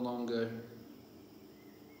is no longer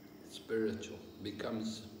spiritual,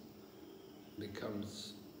 becomes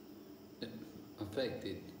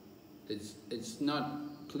affected. It's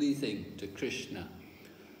not pleasing to Krishna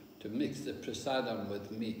to mix the prasadam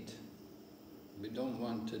with meat. We don't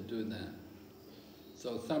want to do that.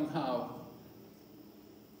 So somehow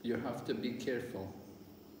you have to be careful.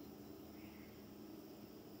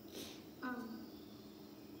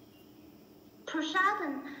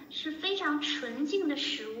 Prasadam 是非常纯净的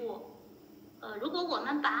食物。如果我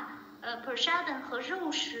们把prasadam 和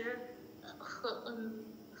肉食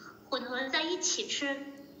混合在一起吃，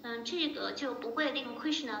这个就不会令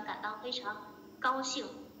Krishna 感到非常高兴。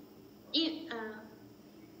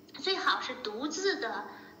最好是独自的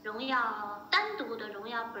荣耀，单独的荣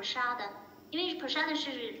耀 prasadam， 因为 prasadam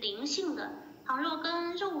是灵性的，倘若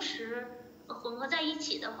跟肉食混合在一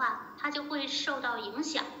起的话，它就会受到影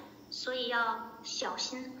响，所以要小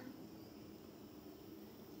心。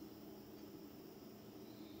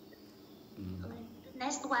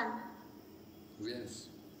Next one. Yes.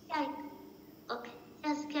 下一个 ，OK，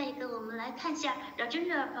 下一个我们来看一下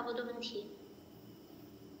Rajendra Prabhu的问题。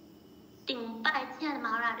顶拜，亲爱的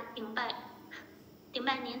马拉，顶拜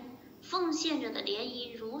您，奉献者的联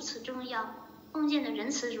谊如此重要，奉献的仁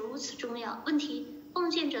慈如此重要。问题：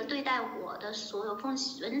奉献者对待我的所有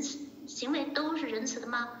行为都是仁慈的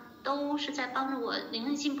吗？都是在帮助我灵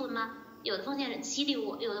性进步的吗？有的奉献者激励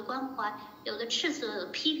我，有的关怀，有的斥责，有的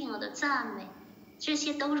批评，有的赞美，这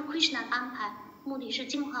些都是 Krishna 的安排，目的是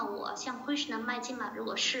净化我，向 Krishna 迈进吗？如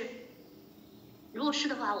果是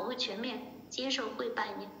的话，我会全面接受跪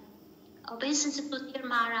拜您。Obeisance to dear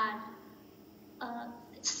Maharaj.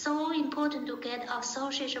 It's so important to get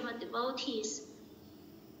association with devotees,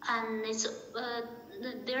 and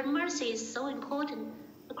their mercy is so important.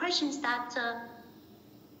 The question is that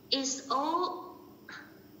is all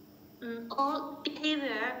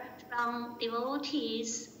behavior from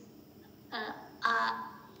devotees,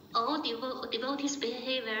 all devotees'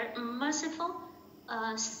 behavior merciful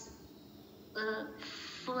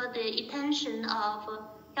for the intention of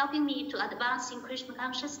helping me to advance in Krishna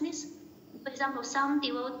consciousness. For example, some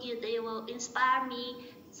devotees, they will inspire me,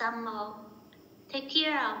 some take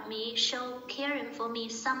care of me, show caring for me.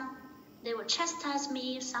 Some they will chastise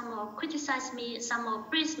me, some will criticize me, some will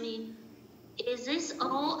praise me. Is this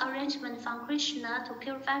all arrangement from Krishna to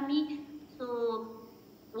purify me, to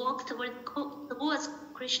walk towards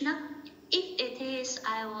Krishna? If it is,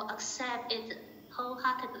 I will accept it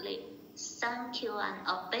wholeheartedly. Thank you and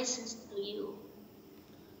obeisance to you.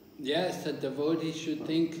 Yes, a devotee should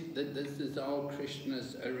think that this is all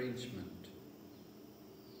Krishna's arrangement.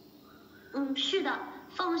 是的，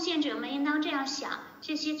奉献者们应当这样想，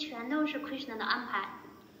这些全都是 Krishna 的安排。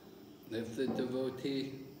If the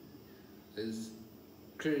devotee is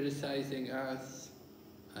criticizing us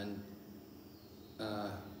and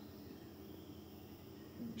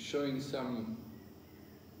showing some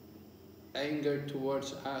anger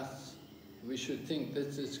towards us, we should think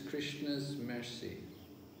this is Krishna's mercy.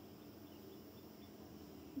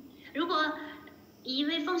 如果一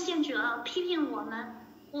位奉献者批评我们，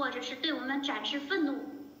或者是对我们展示愤怒，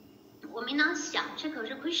我们应当想，这可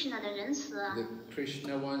是 Krishna 的仁慈。That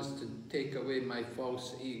Krishna wants to take away my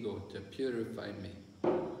false ego to purify me.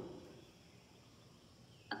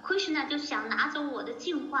 Krishna 就想拿走我的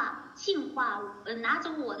净化，拿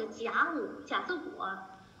走我的假自我。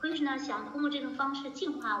Krishna 想通过这种方式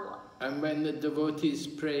净化我。And when the devotee is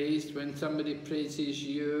praised, when somebody praises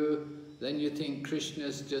you, then you think Krishna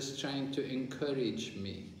is just trying to encourage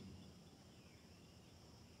me.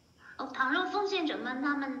 倘若奉献者们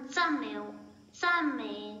他们赞美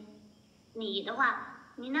你的话，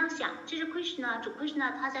你那样想，这是 Krishna 主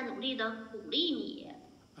Krishna 他在努力的鼓励你。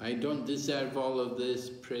I don't deserve all of this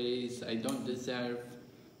praise. I don't deserve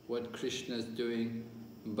what Krishna is doing,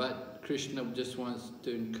 but Krishna just wants to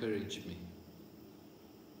encourage me.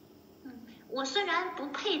 我虽然不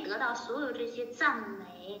配得到所有这些赞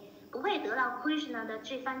美，不配得到 Krishna 的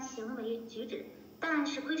这番行为举止，但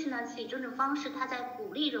是 Krishna 以这种方式他在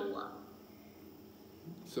鼓励着我。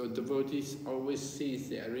So devotees always sees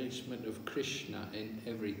the arrangement of Krishna in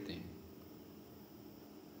everything.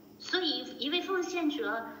 所以一位奉献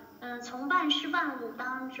者，从万事万物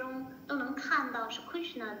当中都能看到是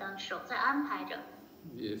Krishna 的手在安排着。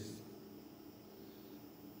Yes.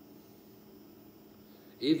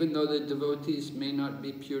 Even though the devotees may not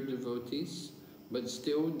be pure devotees, but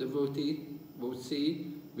still devotee will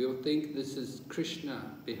think this is Krishna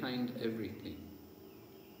behind everything.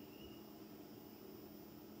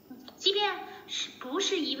 即便不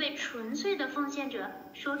是一位纯粹的奉献者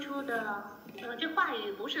说出的，这话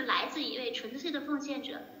语不是来自一位纯粹的奉献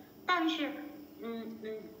者，但是，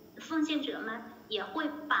奉献者们也会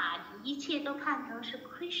把一切都看成是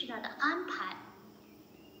Krishna 的安排。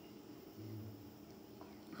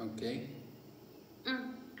Okay.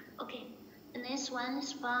 Okay. The next one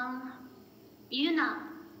is from Yuna.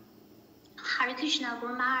 Hare Krishna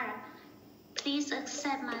Guru Maharaj. Please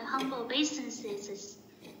accept my humble obeisances.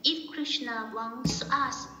 If Krishna wants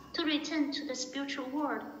us to return to the spiritual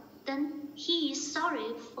world, then he is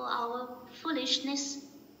sorry for our foolishness.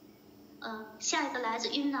 下一个来自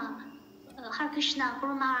Yuna. Hare Krishna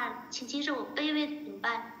Guru Maharaj. 请接受我卑微的顶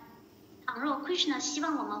拜。倘若 Krishna 希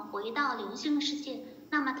望我们回到灵性世界，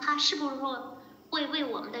那么他是不是会为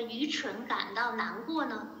我们的愚蠢感到难过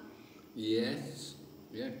呢？ Yes.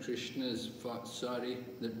 Yeah, Krishna is sorry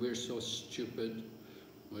that we're so stupid,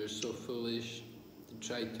 we're so foolish to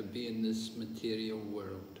try to be in this material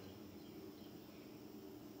world.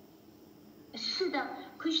 是的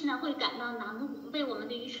 ，Krishna 会感到为我们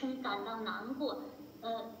的愚蠢感到难过。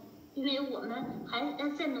因为我们还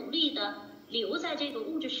在努力的留在这个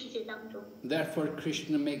物质世界当中。Therefore,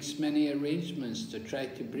 Krishna makes many arrangements to try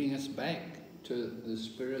to bring us back to the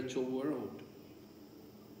spiritual world.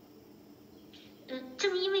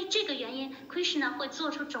 正因为这个原因 ，Krishna 会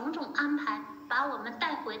做出种种安排，把我们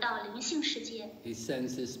带回到灵性世界。He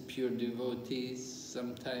sends his pure devotees.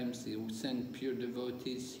 Sometimes he will send pure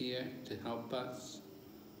devotees here to help us,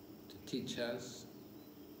 to teach us.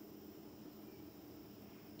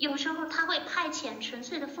 有时候他会派遣纯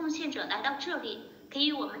粹的奉献者来到这里，给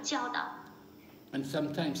予我们教导。And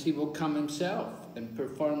sometimes he will come himself and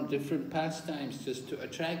perform different pastimes just to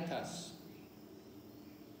attract us.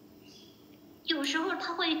 有时候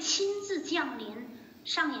他会亲自降临，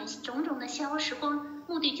上演种种的逍遥时光，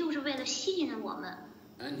目的就是为了吸引我们。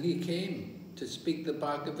And he came to speak the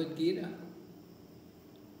Bhagavatamrta.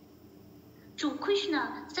 主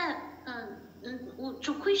Krishna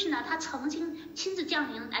主 Krishna 他曾经亲自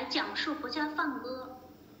降临来讲述佛家梵歌。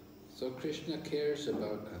So Krishna cares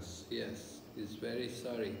about us. Yes, he's very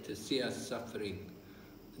sorry to see us suffering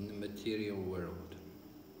in the material world.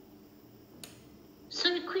 所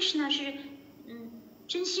以 Krishna 是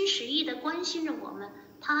真心实意的关心着我们，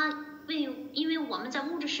他因为我们在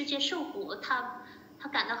物质世界受苦，他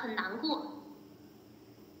感到很难过。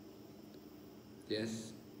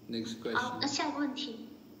Yes, next question. 好，那下一个问题。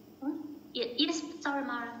Yes, sorry,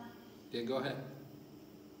 Mara. Yeah, go ahead.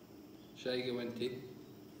 下一个问题。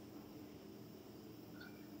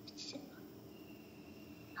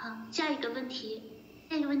好，下一个问题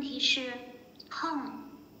是 Hare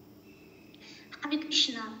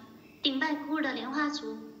Krishna 顶拜孤儿的莲花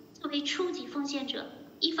族，作为初级奉献者，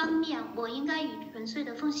一方面我应该与纯粹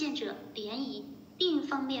的奉献者联谊，另一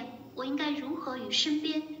方面我应该如何与身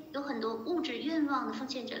边有很多物质愿望的奉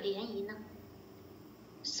献者联谊呢？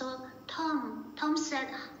 So Tom said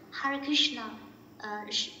Hare Krishna,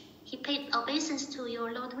 he paid obeisance to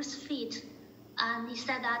your lotus feet, and he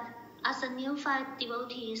said that as a neophyte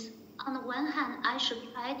devotees, on the one hand, I should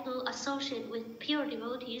try to associate with pure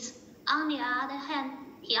devotees. On the other hand,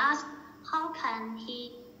 he asked how can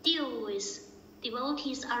he deal with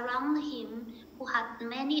devotees around him who had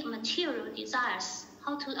many material desires,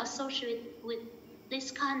 how to associate with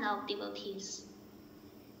this kind of devotees.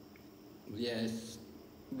 Yes,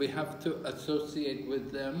 we have to associate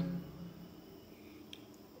with them,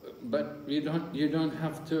 but you don't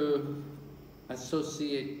have to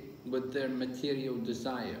associate with their material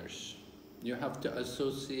desires. You have to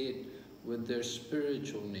associate with their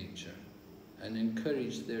spiritual nature and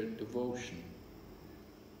encourage their devotion.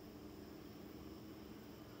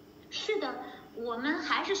 是的，我们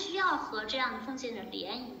还是需要和这样的奉献者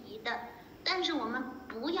联谊的，但是我们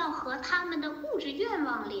不要和他们的物质愿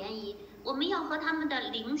望联谊，我们要和他们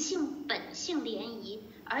的灵性本性联谊，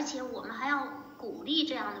而且我们还要鼓励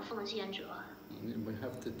这样的奉献者。We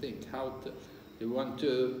have to think how they want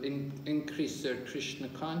to increase their Krishna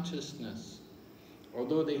consciousness.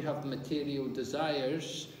 Although they have material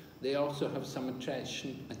desires, they also have some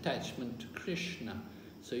attachment to Krishna.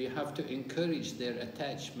 So you have to encourage their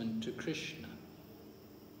attachment to Krishna.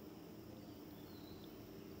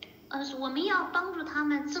 我们要帮助他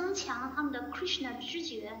们增强他们的 Krishna 知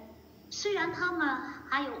觉。虽然他们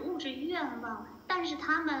还有物质愿望，但是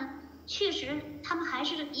他们还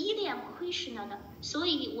是依恋 Krishna 的，所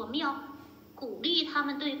以我们要鼓励他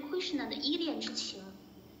们对 Krishna 的依恋之情。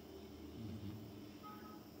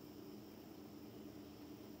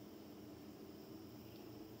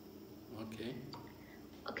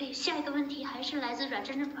OK， 下一个问题还是来自阮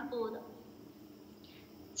真真Prabhu的。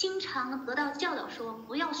经常得到教导说，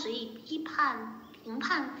不要随意评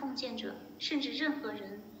判奉献者，甚至任何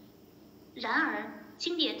人。然而，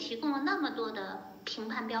经典提供了那么多的评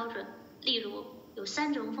判标准，例如有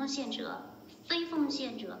3种奉献者、非奉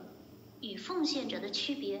献者、与奉献者的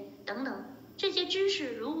区别等等。这些知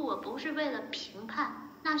识如果不是为了评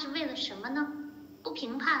判，那是为了什么呢？不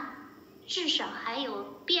评判，至少还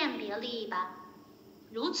有辨别力吧。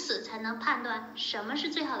如此才能判断什么是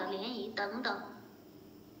最好的联谊等等。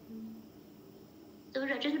The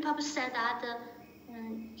Rajendra Prabhu said that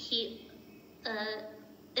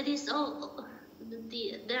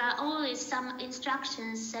there are always some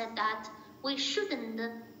instructions said that we shouldn't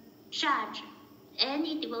judge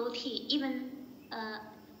any devotee, even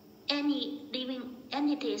any living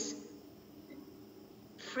entities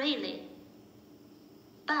freely.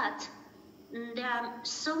 But there are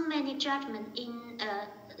so many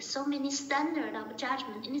so many standard of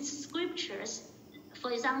judgment in the scriptures.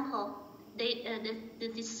 For example,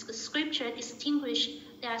 this scripture distinguish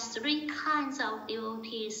there are 3 kinds of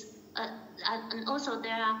devotees, and also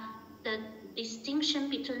there are the distinction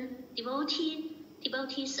between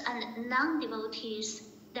devotees and non-devotees.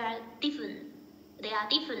 They are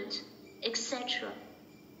different, etc.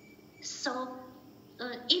 So,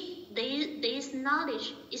 if this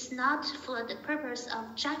knowledge is not for the purpose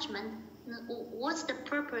of judgment, what's the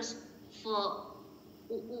purpose for?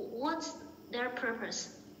 What's their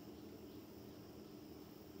purpose?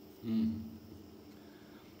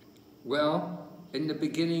 Well, in the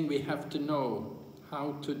beginning we have to know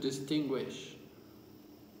how to distinguish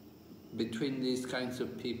between these kinds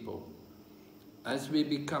of people. As we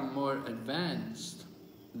become more advanced,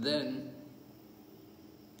 then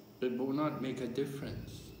it will not make a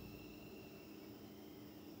difference.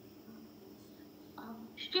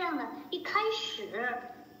 是这样的，一开始，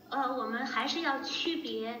我们还是要区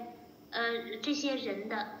别，这些人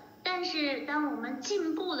的。但是当我们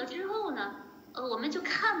进步了之后呢，我们就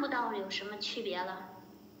看不到有什么区别了。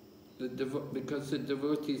Because the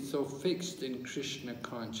devotee is so fixed in Krishna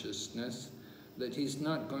consciousness that he's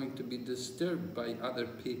not going to be disturbed by other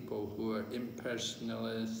people who are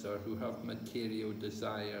impersonalists or who have material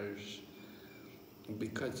desires.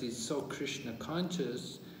 Because he's so Krishna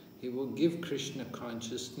conscious, he will give Krishna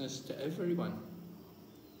consciousness to everyone.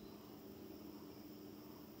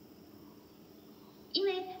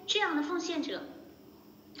 这样的奉献者，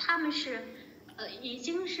他们是已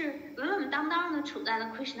经是稳稳当当的处在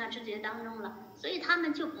了 Krishna 知觉当中了，所以他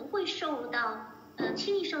们就不会受到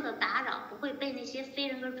轻易受到打扰，不会被那些非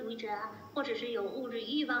人格主义者啊，或者是有物质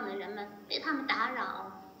欲望的人们被他们打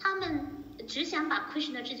扰。他们只想把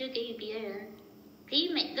Krishna 知觉给予别人，给予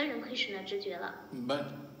每个人 Krishna 知觉了。But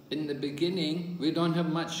in the beginning, we don't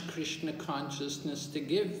have much Krishna consciousness to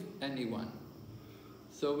give anyone,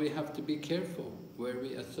 so we have to be careful where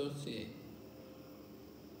we associate.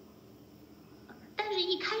 但是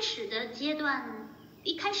一开始的阶段，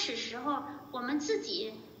一开始时候，我们自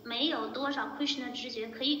己没有多少 Krishna 知觉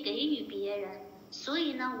可以给予别人，所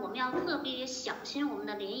以呢，我们要特别小心我们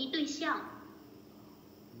的联谊对象。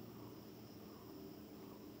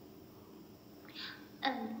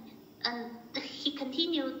And he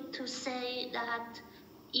continued to say that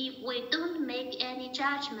if we don't make any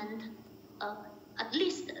judgment, at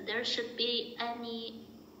least there should be any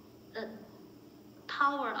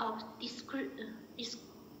power of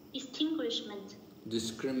distinguishment.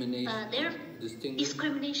 Discrimination.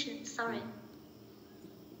 Discrimination. Sorry.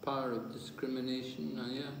 Power of discrimination.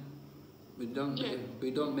 Yeah. We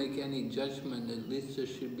don't make any judgment. At least there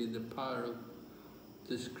should be the power of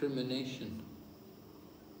discrimination.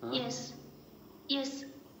 Huh? Yes. Yes.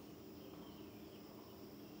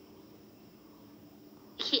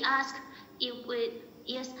 He asked if we,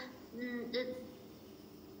 yes,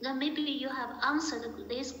 then maybe you have answered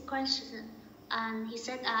this question, and he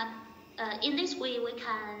said that in this way we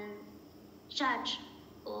can judge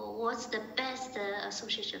what's the best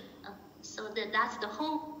association. So that's the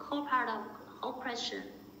whole part of the whole question.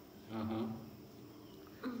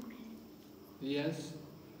 Yes.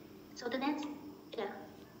 So the next, yeah.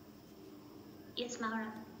 Yes,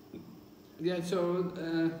 Mara. Yeah. So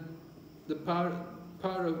the power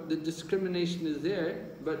of the discrimination is there,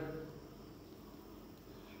 but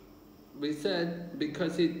we said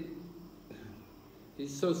because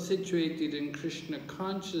he's so situated in Krishna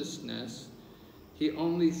consciousness, he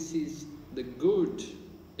only sees the good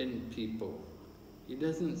in people. He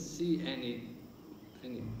doesn't see any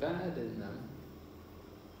bad in them.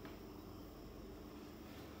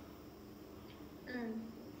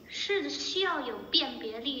 是需要有辨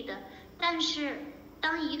别力的，但是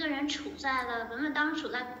当一个人处在了稳稳当中处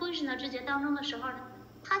在 Krishna 知觉当中的时候呢，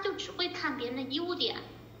他就只会看别人的优点，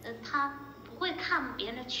他不会看别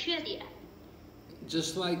人的缺点。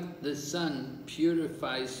Just like the sun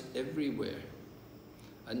purifies everywhere,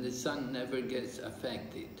 and the sun never gets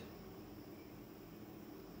affected.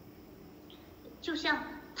 就像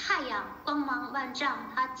太阳光芒万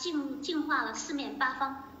丈，它净化了四面八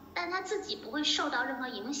方，但它自己不会受到任何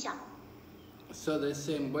影响。So the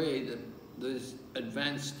same way, those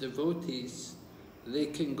advanced devotees,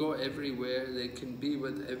 they can go everywhere, they can be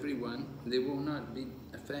with everyone, they will not be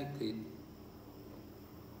affected.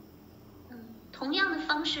 同样的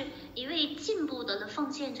方式，一位进步的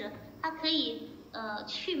奉献者，他可以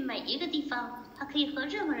去每一个地方，他可以和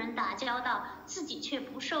任何人打交道，自己却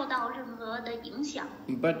不受到任何的影响。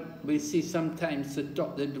But we see sometimes the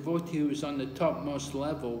devotee who's on the topmost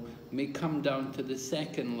level may come down to the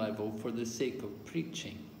second level for the sake of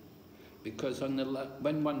preaching. Because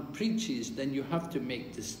when one preaches, then you have to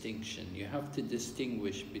make distinction. You have to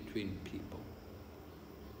distinguish between people.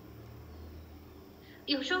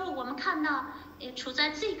 有时候我们看到，处在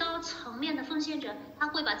最高层面的奉献者，他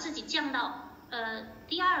会把自己降到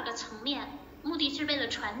第二个层面，目的是为了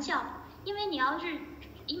传教。因为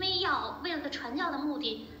为了传教的目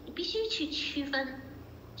的，你必须去区分，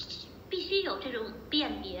必须有这种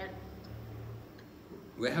辨别。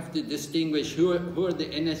We have to distinguish who are the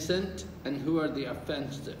innocent and who are the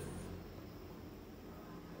offensive.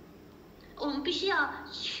 我们必须要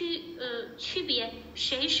区别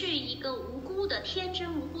谁是一个无辜的、天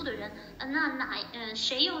真无辜的人，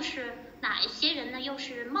谁又是哪一些人呢？又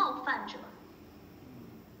是冒犯者。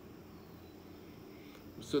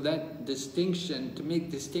So that distinction, to make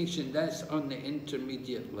distinction, that's on the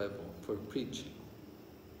intermediate level for preaching.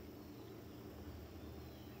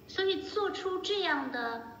 所以做出这样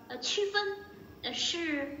的区分，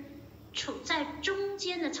是处在中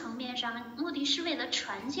间的层面上，目的是为了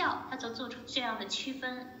传教，他就做出这样的区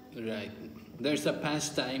分。Right. There's a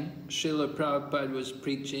pastime. Srila Prabhupada was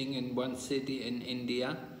preaching in one city in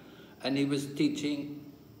India, and he was teaching,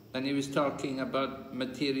 and he was talking about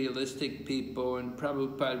materialistic people, and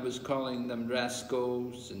Prabhupada was calling them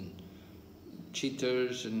rascals and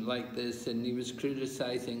cheaters and like this, and he was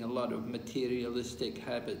criticizing a lot of materialistic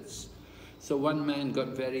habits. So one man got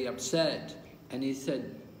very upset, and he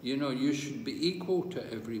said, you know, you should be equal to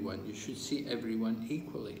everyone. You should see everyone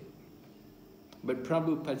equally. But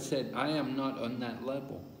Prabhupada said, I am not on that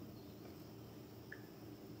level.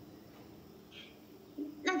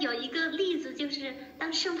 有一个例子，就是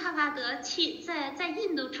当圣帕帕德在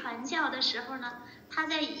印度传教的时候呢，他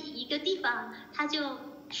在一个地方他就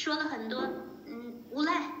说了很多无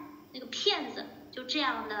赖、那个骗子，就这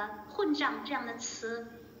样的混账这样的词，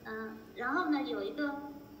然后呢有一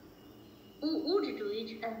个物质主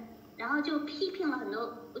义，然后就批评了很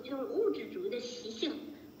多就是物质主义的习性，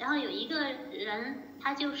然后有一个人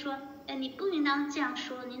他就说，你不应当这样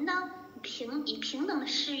说，您当以平等的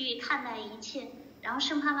视域看待一切。然后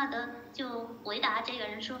圣帕帕德就回答这个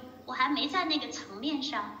人说，我还没在那个层面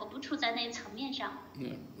上，我不处在那个层面上。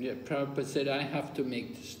Yeah, Prabhupada said, I have to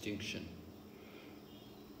make distinction.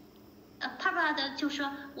 帕帕德就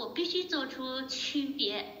说，我必须做出区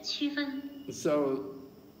别、区分。So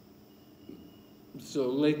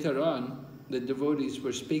later on, the devotees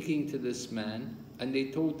were speaking to this man, and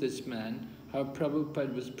they told this man how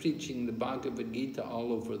Prabhupada was preaching the Bhagavad Gita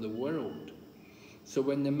all over the world. So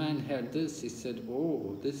when the man heard this, he said,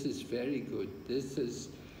 oh, this is very good. This is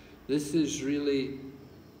really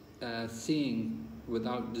seeing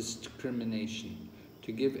without discrimination,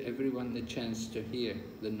 to give everyone the chance to hear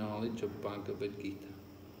the knowledge of Bhagavad Gita.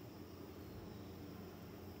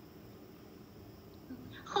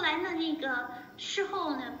 后来呢，那个事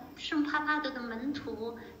后呢，圣帕帕德的门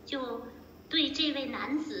徒就对这位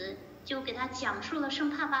男子就给他讲述了圣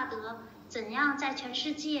帕帕德怎样在全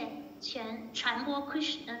世界传播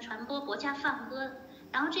国家梵歌。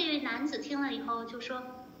然后这位男子听了以后就说，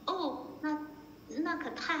哦，那可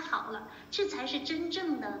太好了，这才是真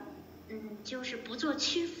正的就是不做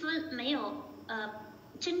区分，没有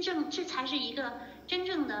这才是一个真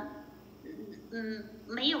正的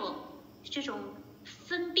没有这种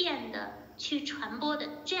分辨的去传播的，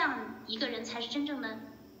这样一个人才是真正的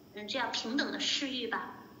这样平等的视域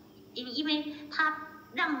吧。因为他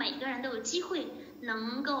让每个人都有机会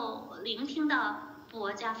能够聆听到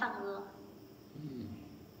国家梵歌。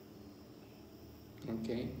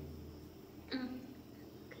OK。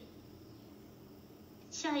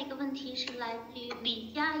下一个问题是来自于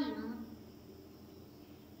李佳莹。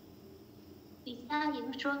李佳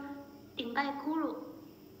莹说：“顶拜咕噜，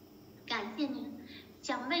感谢您。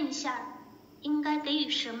想问一下，应该给予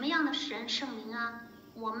什么样的使人圣名啊？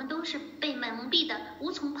我们都是被蒙蔽的，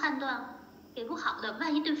无从判断，给不好的，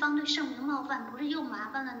万一对方对圣名冒犯，不是又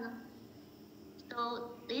麻烦了呢？”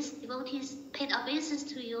 So this devotee paid a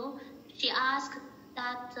visit to you. She asked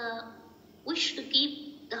that we should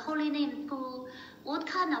give the holy name to what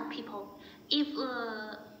kind of people? If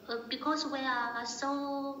because we are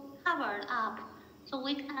so covered up, so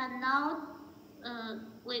we cannot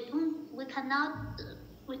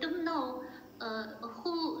we don't know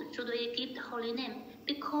who should we give the holy name,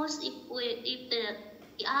 because if the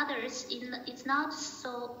others it's not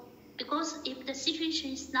so, because if the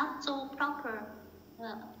situation is not so proper,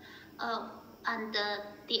 and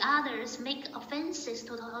the others make offenses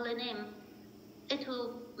to the holy name, it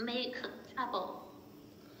will make trouble.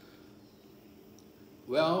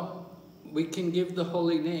 Well, we can give the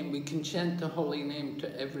holy name, we can chant the holy name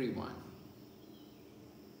to everyone.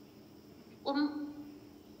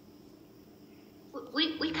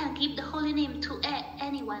 We can give the holy name to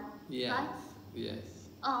anyone, yes, right? Yes.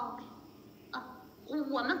 Oh, okay.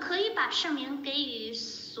 我们可以把圣名给予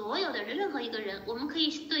所有的人，任何一个人，我们可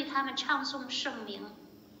以对他们唱诵圣名。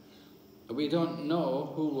We don't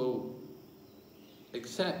know who will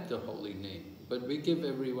accept the holy name, but we give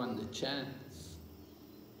everyone the chance.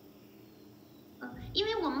 因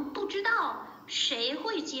为我们不知道谁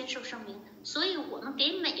会接受圣名，所以我们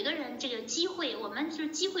给每个人这个机会，我们是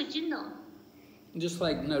机会均等。Just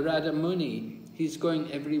like Narada Muni, he's going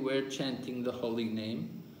everywhere chanting the holy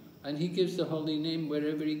name, and he gives the holy name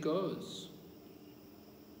wherever he goes.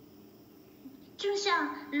 就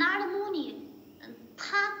像 Narada Muni，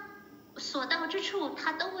他所到之处，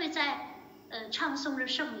他都会在唱诵着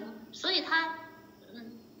圣名，所以他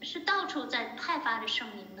是到处在派发着圣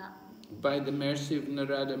名的。By the mercy of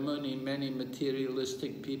Narada Muni, many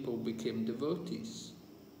materialistic people became devotees.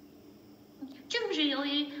 正是由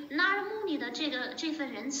于 Narada Muni 的这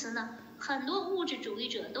份仁慈呢，很多物质主义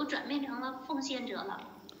者都转变成了奉献者了。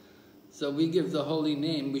So we give the holy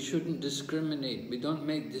name, we shouldn't discriminate. We don't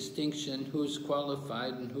make distinction who's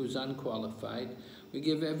qualified and who's unqualified. We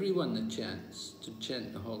give everyone the chance to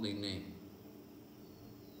chant the holy name.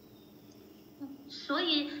 所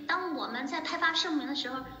以当我们在派发圣名的时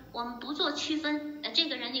候，我们不做区分，这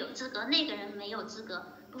个人有资格，那个人没有资格，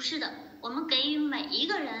不是的，我们给予每一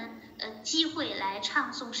个人机会来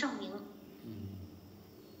唱诵圣名。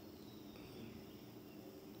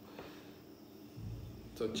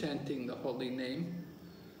So chanting the holy name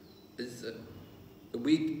is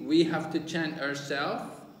we have to chant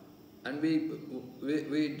ourselves, And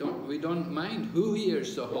we don't mind who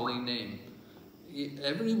hears the holy name.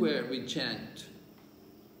 Everywhere we chant,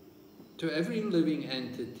 to every living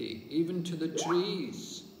entity, even to the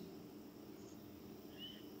trees,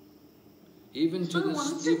 even to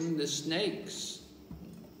even the snakes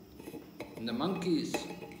and the monkeys.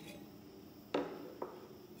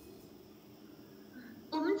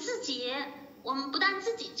 我们不但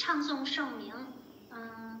自己唱诵圣名，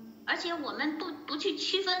而且我们不去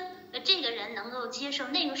区分这个人能够接受，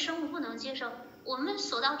那个生物不能接受。我们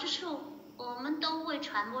所到之处，我们都会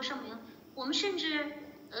传播圣名。我们甚至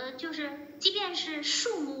就是即便是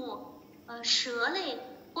树木、蛇类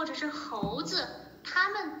或者是猴子，它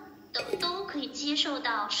们都可以接受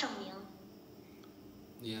到圣名。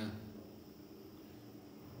Yeah.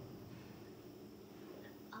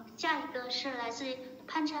 下一个是来自于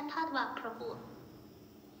Panchatattva Prabhu，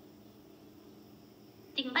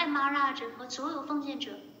 顶拜 Maharaj 和所有奉献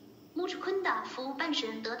者。Muchkunda 服务半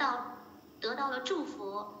神得到了祝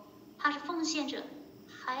福，他是奉献者，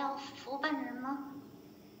还要服务半人吗？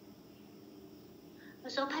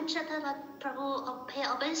 So Panchatattva Prabhu pay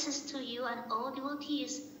obeisance to you and all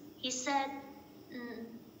devotees. He said,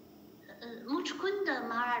 Muchkunda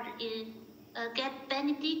Maharaj get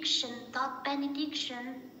benediction, got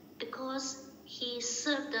benediction because he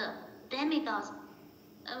served the demigods.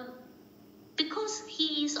 Because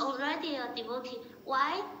he is already a devotee,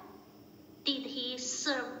 why did he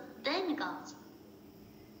serve demigods?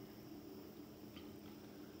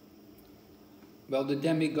 Well, the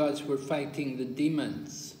demigods were fighting the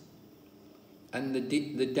demons, and the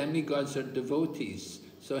demigods are devotees,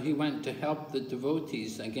 so he went to help the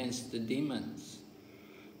devotees against the demons.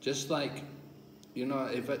 Just like, you know,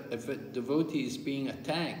 if a devotee is being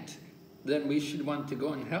attacked, then we should want to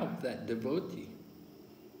go and help that devotee.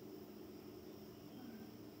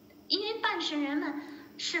 因为半神人们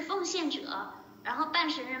是奉献者，然后半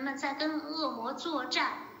神人们在跟恶魔作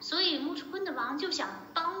战，所以木楚坤的王就想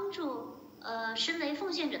帮助身为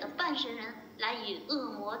奉献者的半神人来与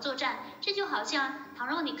恶魔作战。这就好像，倘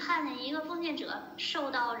若你看见一个奉献者受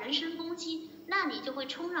到人身攻击，那你就会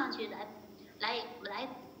冲上去来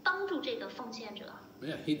帮助这个奉献者。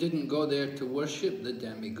Yeah, he didn't go there to worship the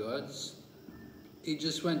demigods. He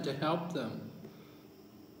just went to help them.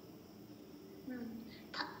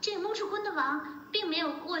 这个木楚坤的王并没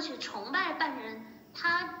有过去崇拜半人，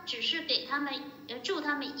他只是给他们助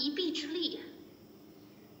他们一臂之力。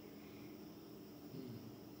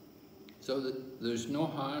So there's no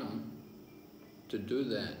harm to do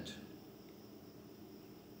that.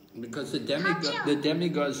 Because the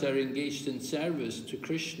demigods are engaged in service to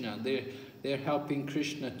Krishna. They're helping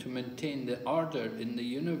Krishna to maintain the order in the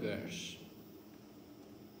universe.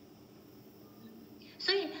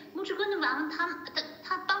 所以木楚坤的王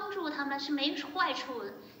他帮助他们是没坏处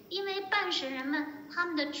的，因为半神人们他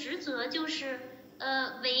们的职责就是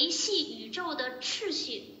维系宇宙的秩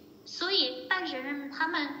序，所以半神人们他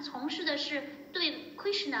们从事的是对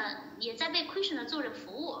Krishna 也在为 Krishna 做着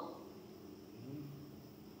服务。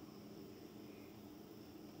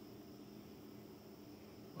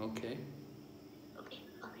Okay.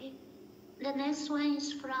 The next one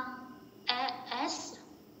is from S.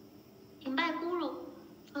 顶拜咕噜，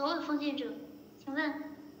所有奉献者，请问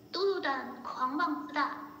都督党狂妄自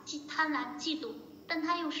大，贪婪嫉妒，但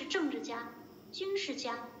他又是政治家、军事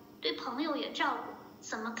家，对朋友也照顾，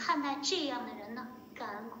怎么看待这样的人呢？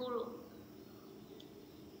感恩咕噜。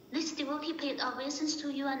This devotee paid obeisance to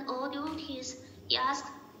you and all devotees. He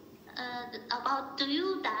asked about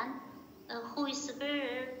Du Dan, who is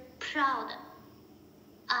very proud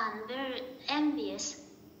and very envious.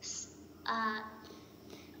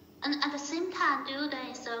 And at the same time, Du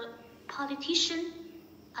Dan is a politician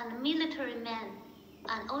and a military man,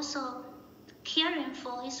 and also caring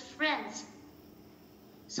for his friends.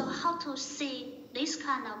 So how to see this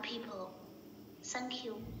kind of people? Thank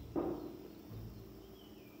you.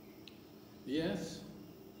 Yes.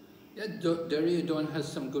 Yeah, Duryodhana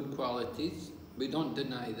has some good qualities. We don't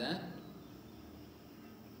deny that.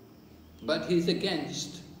 But he's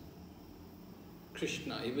against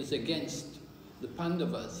Krishna. He was against the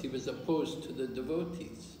Pandavas. He was opposed to the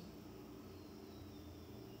devotees.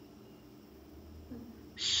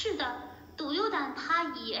 是的，杜优丹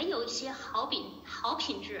他也有一些好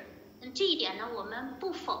品质，这一点呢我们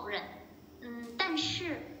不否认。但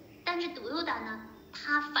是杜优丹呢，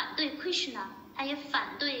他反对 Krishna， 他也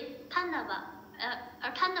反对 Pandava，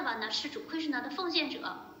 而 Pandava 呢是主 Krishna 的奉献者。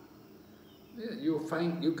Yeah, you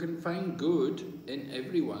can find good in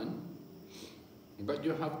everyone, but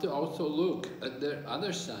you have to also look at their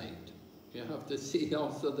other side. You have to see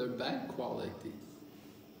also their bad qualities.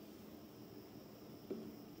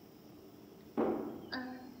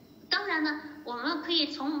 然呢，我们可以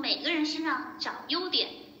从每个人身上找优点，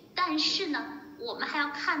但是呢，我们还要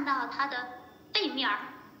看到他的背面，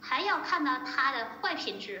还要看到他的坏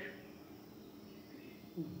品质。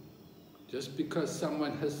Just because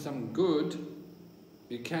someone has some good,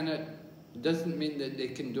 you cannot. It doesn't mean that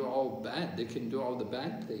they can do all bad. They can do all the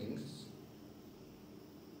bad things.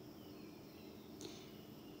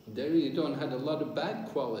 Duryodhana had a lot of bad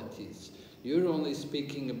qualities. You're only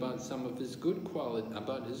speaking about some of his good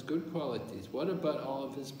qualities. What about all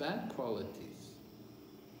of his bad qualities?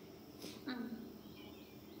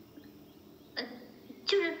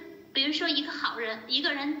 就是比如说一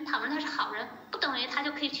个人倘若他是好人，不等于他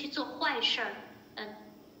就可以去做坏事儿。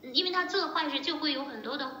因为他做的坏事就会有很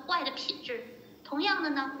多的坏的品质。同样的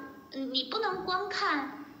呢，你不能光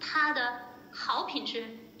看他的好品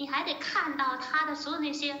质，你还得看到他的所有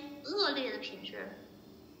那些恶劣的品质。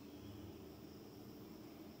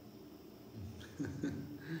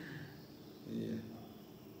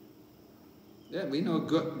Yeah, we know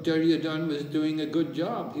Duryodhana was doing a good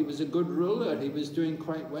job. He was a good ruler. He was doing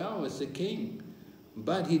quite well as a king.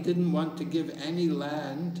 But he didn't want to give any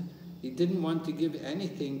land. He didn't want to give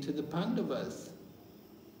anything to the Pandavas.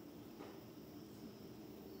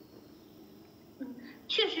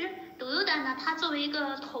 确实，独优丹呢，他作为一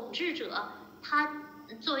个统治者，他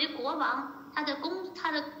作为国王，他的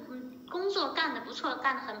工作干得不错，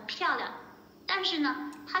干得很漂亮。但是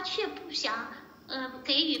呢，他却不想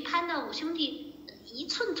给予潘的五兄弟一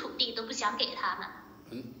寸土地都不想给他们。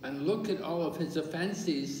And look at all of his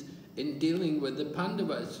offences in dealing with the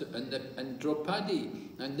Pandavas and Draupadi,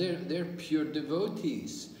 and they're pure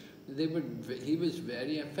devotees. He was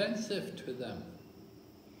very offensive to them.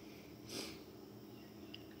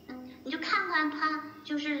 你就看看他，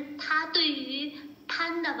就是他对于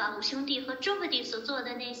潘的吧五兄弟和周贝蒂所做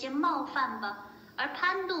的那些冒犯吧。而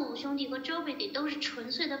潘度五兄弟和周贝蒂都是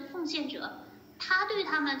纯粹的奉献者，他对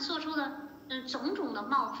他们做出了种种的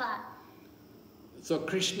冒犯。So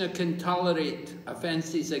Krishna can tolerate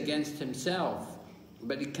offences against himself,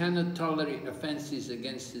 but he cannot tolerate offences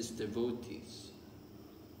against his devotees.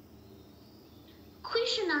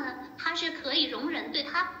 Krishna 呢，他是可以容忍对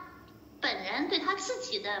他本人对他自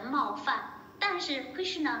己的冒犯，但是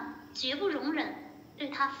Krishna 绝不容忍对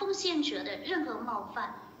他奉献者的任何冒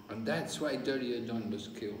犯。And that's why Duryodhana was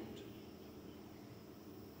killed.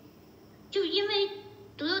 就因为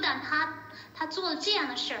独优丹他做了这样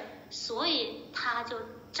的事儿，所以他就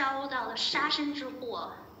遭到了杀身之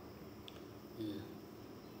祸。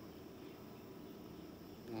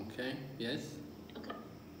Okay. Yes. Okay.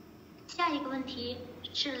 下一个问题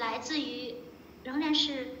是来自于，仍然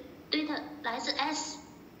是来自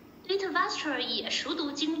S。Dhritarashtra 也熟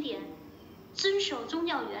读经典，遵守宗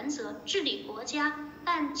教原则，治理国家。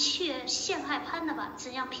但却陷害潘达瓦，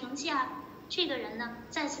怎样评价这个人呢？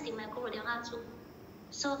再次顶麦给我梁阿祖。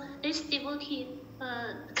So this devotee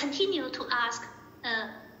continue to ask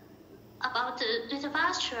about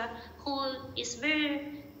Dhritarashtra, who is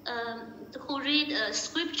very who read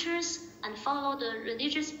scriptures and follow the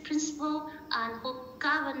religious principle and who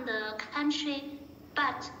govern the country,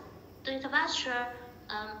 but Dhritarashtra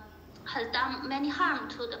has done many harm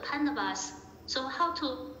to the Pandavas. So how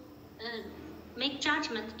to make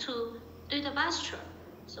judgment to Dhritarashtra.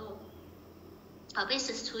 So, this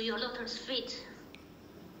is to your lotus feet.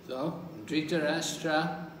 So,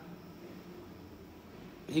 Dhritarashtra,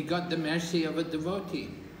 he got the mercy of a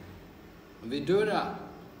devotee. Vidura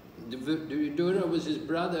was his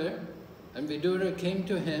brother, and Vidura came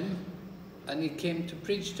to him, and he came to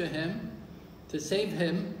preach to him, to save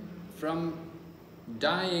him from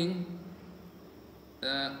dying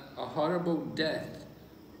a horrible death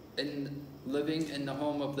living in the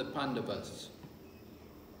home of the Pandavas.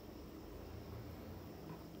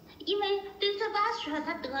 因为Dhritarashtra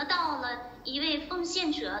他得到了一位奉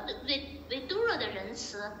献者维都勒的仁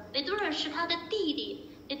慈，维都勒是他的弟弟，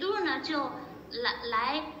维都勒呢就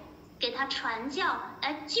来给他传教，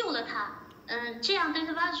来救了他。这样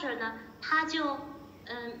Dhritarashtra呢他就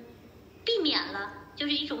避免了就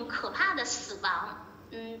是一种可怕的死亡。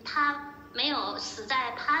他没有死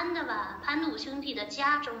在潘度兄弟的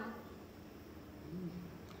家中。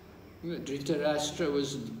Dhritarashtra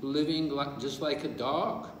was living just like a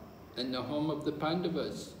dog in the home of the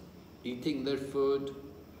Pandavas, eating their food.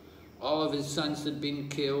 All of his sons had been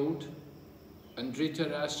killed, and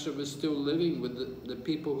Dhritarashtra was still living with the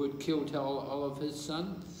people who had killed all of his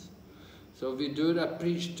sons. So Vidura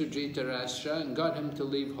preached to Dhritarashtra and got him to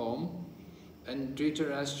leave home, and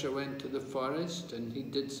Dhritarashtra went to the forest and he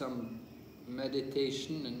did some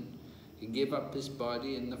meditation and he gave up his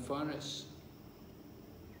body in the forest.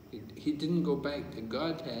 He didn't go back to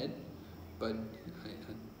Godhead, but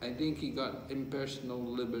I think he got impersonal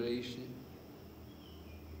liberation.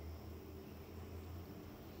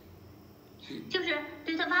 就是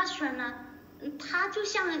Dhritarashtra呢，他就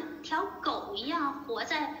像条狗一样活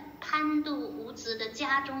在潘度无子的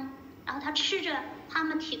家中，然后他吃着他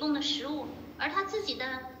们提供的食物，而他自己的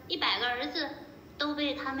100个儿子都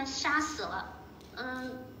被他们杀死了。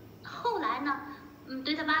后来呢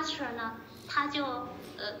，Dhritarashtra呢，他就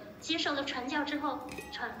接受了传教之后，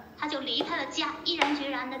他就离开了家，毅然决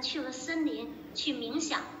然的去了森林去冥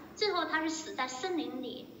想，最后他是死在森林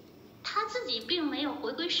里。他自己并没有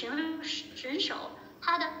回归神手，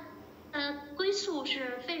他的归宿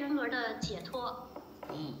是非人格的解脱。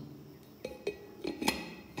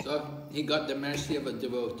So he got the mercy of a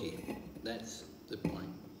devotee. That's the point.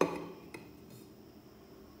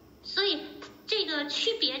 所以这个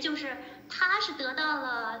区别就是，他是得到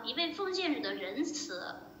了一位奉献者的仁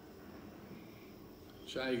慈。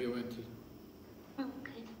下一个问题。可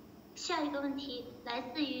以。下一个问题来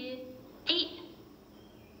自于 A。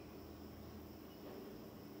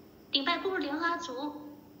顶拜姑日莲花族，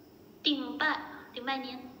顶拜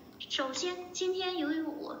您。首先，今天由于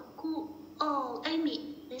我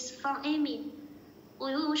Amy，this from Amy， 我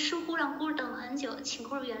由于疏忽让姑日等很久，请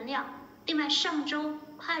姑日原谅。另外，上周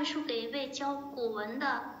派书给一位教古文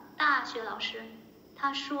的大学老师，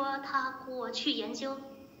他说他过去研究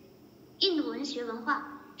印度文学文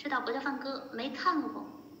化，知道国家梵歌，没看过。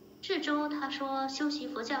这周他说修习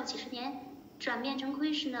佛教几十年，转变成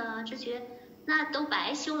Krishna知觉。那都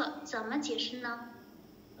白修了，怎么解释呢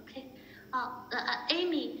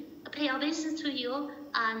 ？Amy pay obeisance to you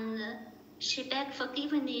and she begged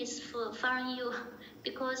forgiveness from you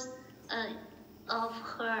because of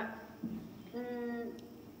her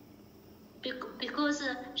because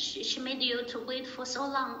she made you to wait for so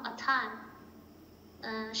long a time.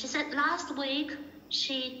 She said last week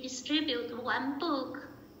she distributed one book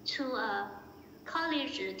to a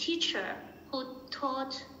college teacher who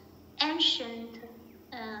taught ancient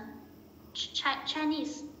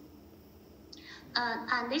Chinese,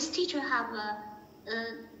 and this teacher have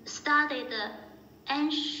studied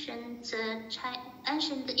ancient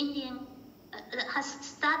Indian, has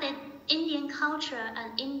studied Indian culture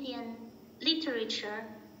and Indian literature,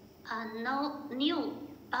 and knew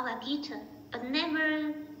Bhagavad Gita, but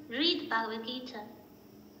never read Bhagavad Gita.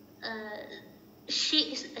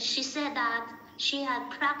 She said that she had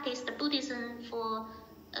practiced Buddhism for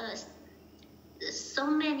so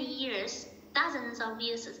many years, dozens of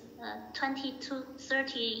years, 20 to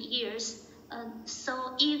 30 years.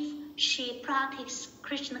 So if she practiced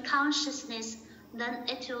Krishna consciousness, then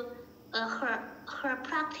it will her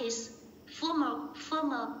practice, former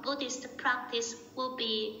Buddhist practice, will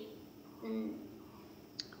be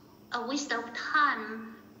a waste of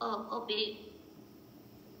time, or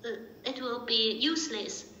it will be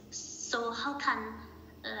useless. So how can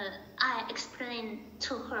I explain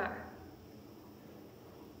to her?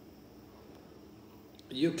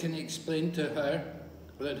 You can explain to her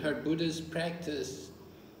that her Buddhist practice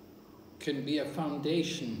can be a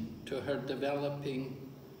foundation to her developing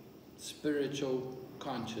spiritual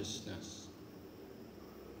consciousness.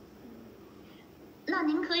 那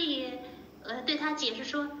您可以对她解释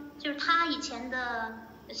说，就是她以前的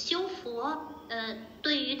修佛，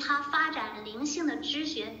对于她发展灵性的知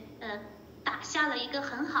觉，打下了一个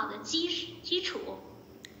很好的基础。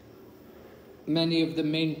Many of the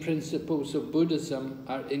main principles of Buddhism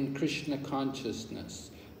are in Krishna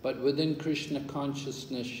consciousness, but within Krishna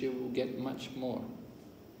consciousness you will get much more.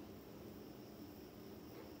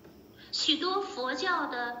 许多佛教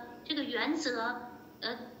的这个原则，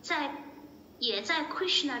也在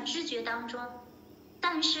Krishna 知觉当中，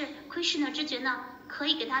但是 Krishna 知觉呢，可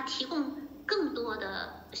以给他提供更多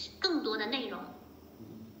的内容。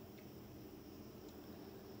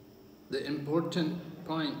The important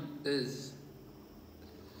point is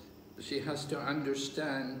she has to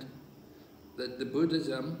understand that the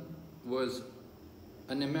Buddhism was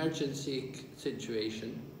an emergency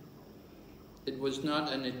situation. It was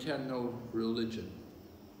not an eternal religion.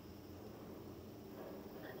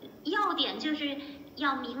 要点就是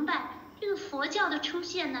要明白，这个佛教的出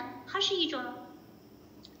现呢，它是一种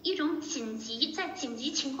在紧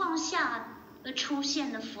急情况下出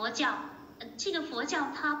现的佛教。这个佛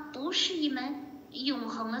教它不是一门永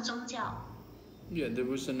恒的宗教。Yeah, there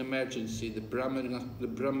was an emergency. The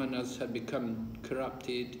Brahmanas had become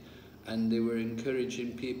corrupted, and they were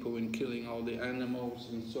encouraging people and killing all the animals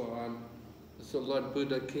and so on. So Lord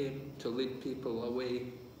Buddha came to lead people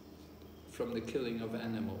away from the killing of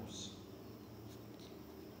animals.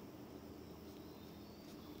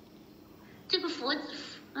 这个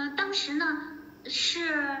当时呢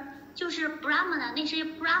是就是 Brahmana 那些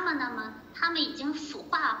Brahmana 们，他们已经腐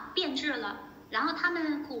化变质了，然后他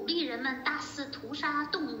们鼓励人们大肆屠杀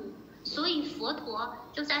动物，所以佛陀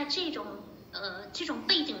就在这种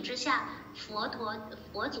背景之下，佛祖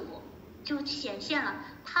就显现了，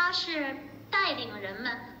他是带领人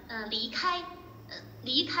们离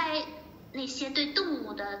开那些对动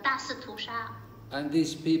物的大肆屠杀。And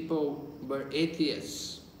these people were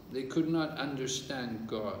atheists. They could not understand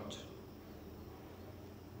God.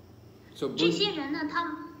 So 这些人呢，他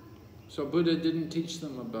们 So Buddha didn't teach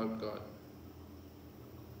them about God.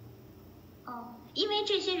 因为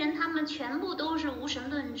这些人他们全部都是无神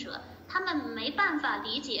论者，他们没办法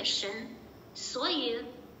理解神，所以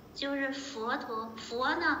就是佛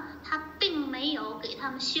呢，他并没有给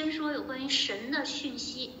他们宣说有关于神的讯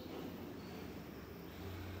息。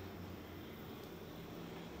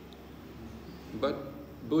But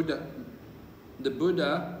the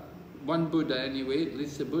Buddha, one Buddha anyway, at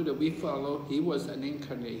least the Buddha we follow, he was an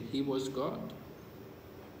incarnate, he was God.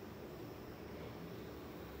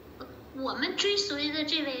 我们追随的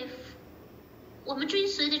这位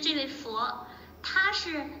佛，他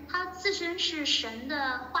自身是神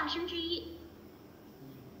的化身之一。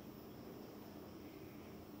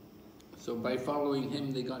So by following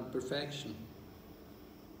him, they got perfection.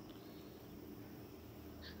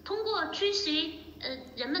 通过追随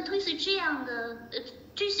人们追随这样的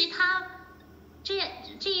追随他这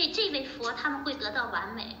位佛，他们会得到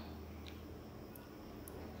完美。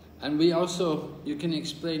And we also, you can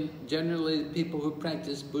explain, generally people who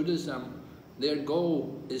practice Buddhism, their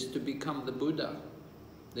goal is to become the Buddha.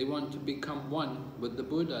 They want to become one with the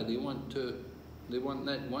Buddha. They want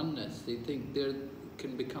that oneness. They think they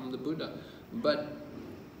can become the Buddha. But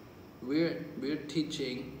we're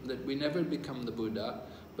teaching that we never become the Buddha,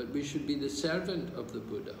 but we should be the servant of the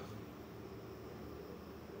Buddha.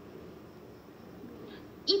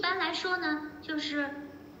 一般来说呢，就是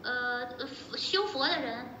修佛的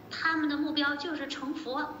人，他们的目标就是成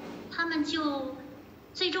佛，他们就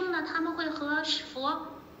最终呢，他们会和佛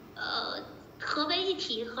合为一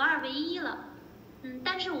体，合二为一了。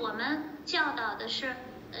但是我们教导的是，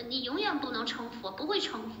你永远不能成佛，不会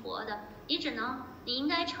成佛的，你应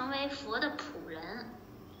该成为佛的仆人。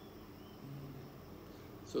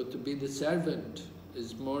So to be the servant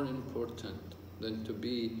is more important than to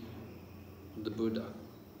be the Buddha.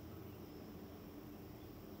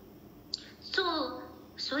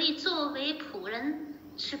 所以作为仆人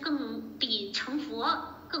是比成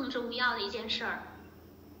佛更重要的一件事儿。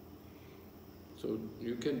So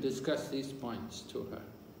you can discuss these points to her.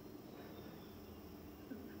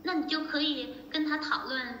 那你就可以跟他讨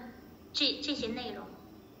论这些内容。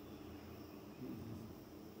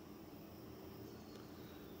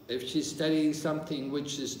If she's studying something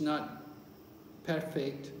which is not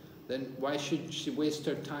perfect, then why should she waste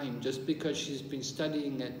her time just because she's been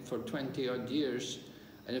studying it for 20 odd years?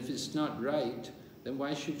 And if it's not right, then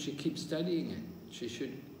why should she keep studying it? She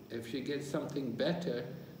should, if she gets something better,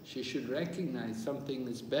 she should recognize something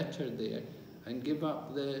is better there and give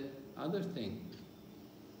up the other thing.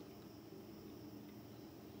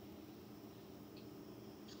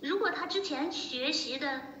 如果他之前学习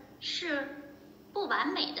的是不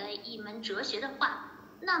完美的一门哲学的话，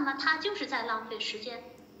那么他就是在浪费时间。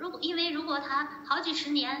因为如果他好几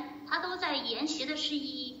十年他都在研习的是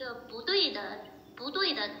一个不对的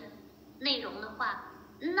内容的话，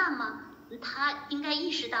那么他应该意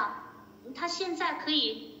识到，他现在可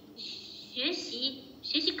以学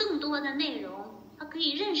习更多的内容，他可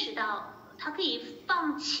以认识到，他可以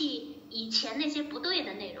放弃以前那些不对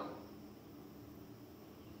的内容。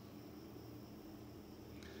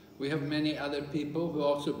We have many other people who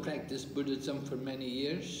also practice Buddhism for many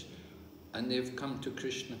years, and they've come to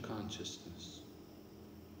Krishna consciousness.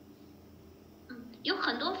 有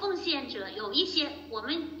很多奉献者，我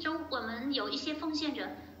们有一些奉献者，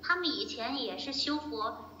他们以前也是修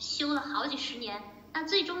佛，修了好几十年，那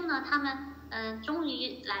最终呢，他们终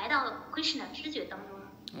于来到了 Krishna 知觉当中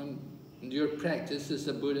了。And your practice as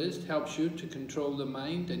a Buddhist helps you to control the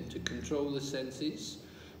mind and to control the senses.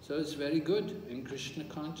 So it's very good in Krishna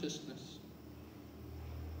consciousness.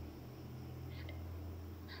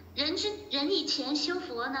 人以前修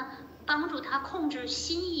佛呢，帮助他控制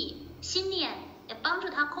心意、心念，也帮助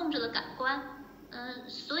他控制了感官。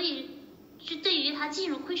所以这对于他进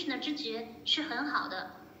入 Krishna 知觉是很好的。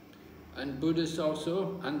And Buddhists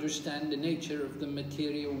also understand the nature of the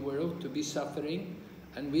material world to be suffering,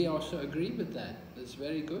 and we also agree with that. That's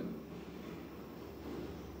very good.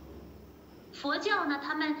 佛教呢，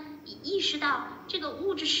他们意识到这个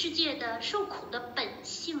物质世界的受苦的本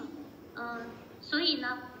性，所以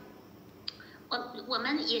呢，我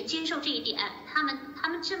们也接受这一点，他们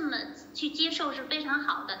这么去接受是非常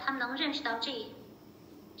好的，他们能认识到这一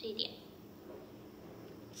点。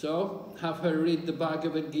So have her read the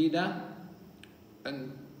Bhagavad Gita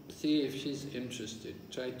and see if she's interested.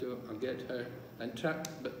 Try to get her. And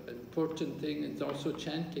but important thing is also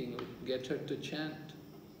chanting. Get her to chant.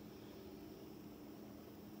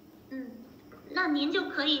 那您就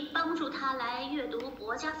可以帮助他来阅读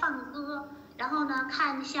佛家梵歌，然后呢，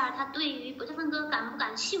看一下他对于佛家梵歌感不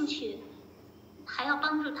感兴趣，还要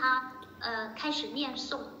帮助他开始念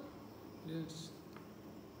诵。Yes.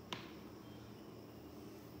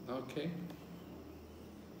 Okay.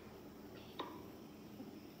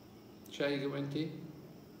 下一个问题。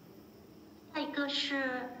下一个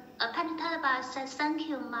是Panitadaba says thank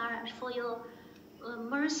you Maharaj for your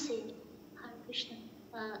mercy. Hare Krishna.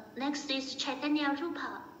 Next is Chaitanya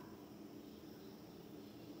Rupa.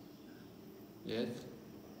 Yes.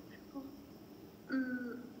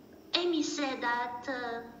 Amy said that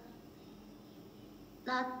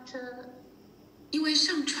因为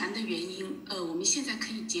上传的原因，我们现在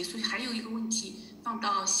可以结束。还有一个问题，放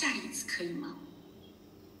到下一次可以吗？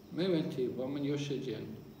没问题，我们有时间。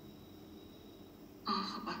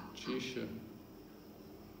好吧。继续。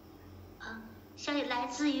下一来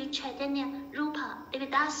自于 Chaitanya Rupa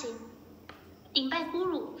Devidasi， 顶拜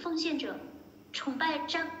Guru 奉献者，崇拜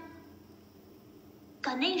张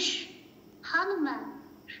Ganesh Hanuman，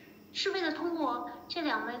 是为了通过这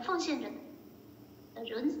两位奉献者的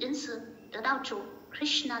仁慈得到主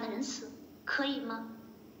Krishna 的仁慈，可以吗？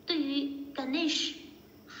对于 Ganesh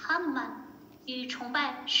Hanuman 与崇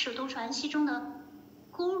拜使徒传系中的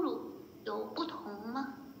Guru 有不同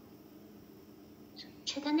吗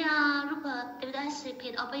？Chaitanya Rupa Devidasi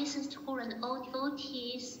paid obeisance to Guru and all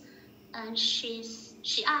devotees, and she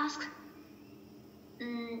asked,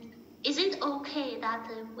 is it okay that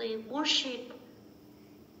we worship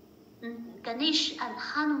Ganesh and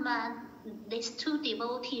Hanuman, these two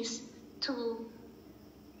devotees,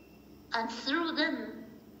 and through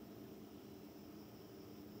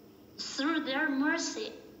their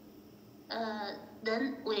mercy,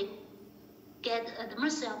 then we get the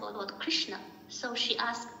mercy of Lord Krishna. So she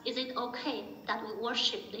asked, is it okay that we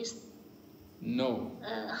worship this? No.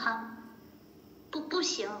 不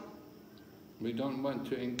行。We don't want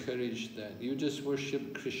to encourage that. You just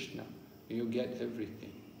worship Krishna. You get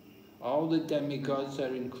everything. All the demigods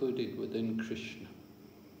are included within Krishna.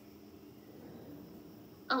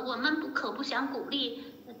 我们可不想鼓励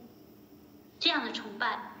这样的崇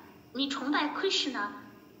拜。你崇拜 Krishna，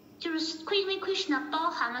 就是因为 Krishna 包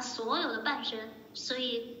含了所有的半神，所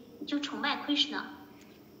以你就崇拜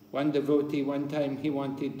Krishna。One devotee, one time he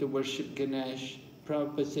wanted to worship Ganesh.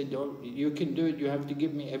 Prabhupada said, oh, you can do it, you have to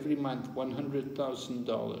give me every month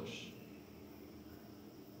 $100,000.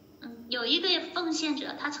 有一个奉献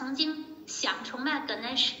者，他曾经想崇拜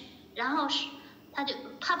Ganesh， 然后他就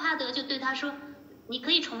帕帕德就对他说，你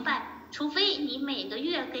可以崇拜，除非你每个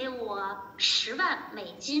月给我10万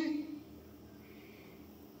美金。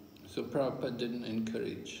So Prabhupada didn't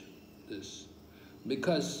encourage this.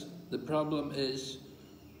 Because the problem is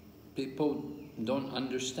people don't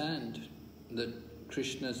understand that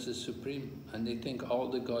Krishna is the supreme and they think all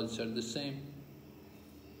the gods are the same.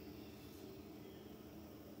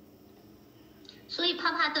 所以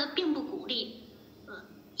帕帕德并不鼓励，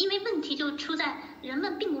因为问题就出在人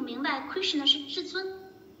们并不明白 Krishna 是至尊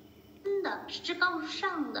的，是至高无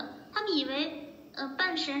上的，他们以为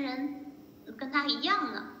半神人跟他一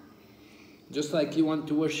样呢。Just like you want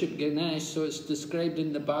to worship Ganesh, so it's described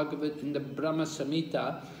in the Bhagavad, in the Brahma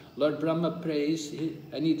Samhita. Lord Brahma prays,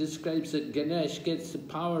 and he describes that Ganesh gets the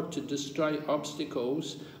power to destroy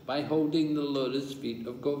obstacles by holding the lotus feet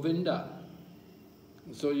of Govinda.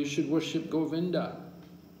 So you should worship Govinda.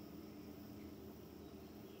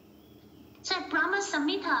 在 Brahma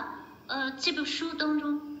Samhita 这部书当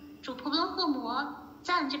中，主婆罗诃摩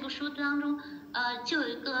赞这部书当中，就有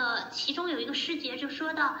一个，其中有一个诗节就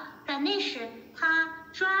说到 Ganesh 他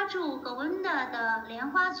抓住 Govinda 的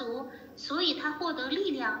莲花足，所以他获得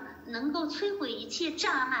力量，能够摧毁一切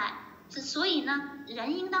障碍。所以呢，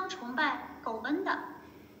人应当崇拜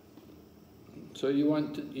Govinda。So you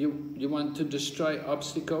want to destroy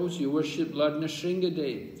obstacles? You worship Lord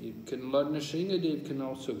Nrsingadev. Lord Nrsingadev can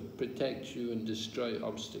also protect you and destroy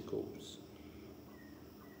obstacles.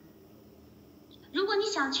 如果你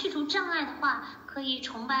想去除障碍的话，可以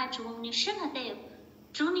崇拜主 Nrsingadev。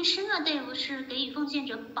主 Nrsingadev 是给予奉献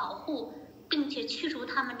者保护，并且去除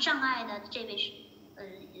他们障碍的这位。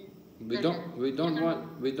We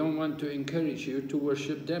don't want to encourage you to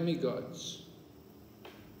worship demigods.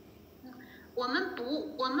 我们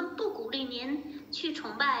不鼓励您去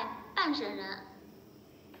崇拜半神人。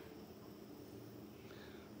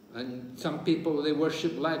And some people, they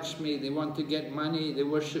worship Lakshmi, they want to get money, they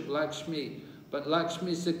worship Lakshmi. But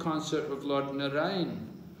Lakshmi is the consort of Lord Narayan.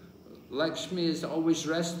 Lakshmi is always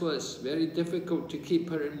restless, very difficult to keep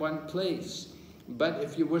her in one place. But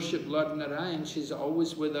if you worship Lord Narayan, she's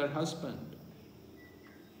always with her husband.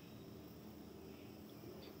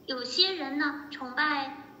 有些人呢崇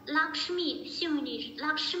拜 Lakshmi 幸运女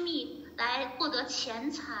Lakshmi 来获得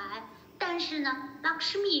钱财，但是呢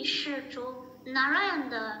Lakshmi 是主 Narayan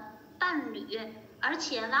的伴侣，而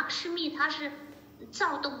且 Lakshmi 她是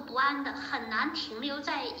躁动不安的，很难停留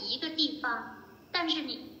在一个地方。但是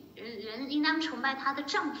人应当崇拜她的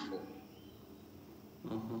丈夫。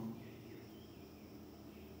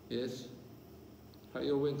Yes. How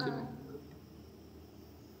you waiting?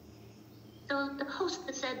 So the host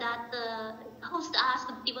said that the host asked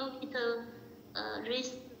the devotee to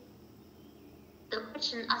raise the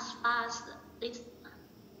question as fast as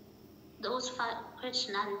those 5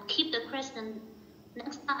 questions and keep the question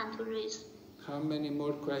next time to raise. How many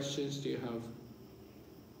more questions do you have?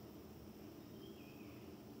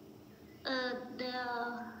 There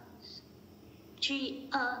are 3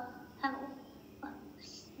 have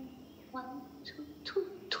 1,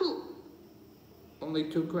 2.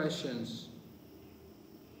 Only 2 questions.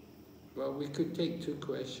 Well, we could take 2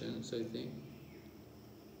 questions, I think.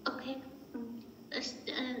 OK，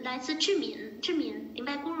 来自志敏，明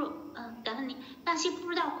白 Guru， 感恩你。那些不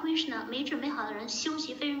知道 Krishna 没准备好的人修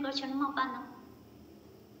习非人格全程冒犯呢？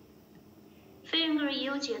非人格也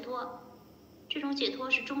有解脱，这种解脱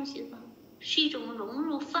是终极的，是一种融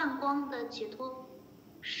入泛光的解脱，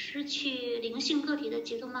失去灵性个体的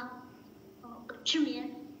解脱吗？志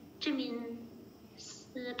敏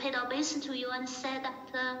paid obeisance to you and said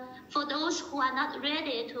that for those who are not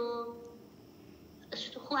ready,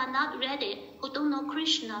 who don't know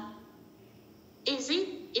Krishna, is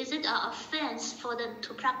it an offense for them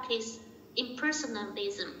to practice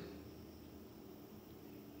impersonalism?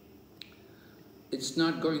 It's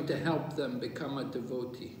not going to help them become a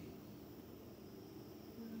devotee.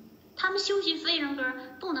 他们修习非人格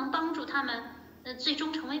不能帮助他们最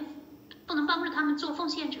终成为，不能帮助他们做奉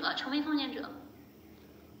献者，成为奉献者。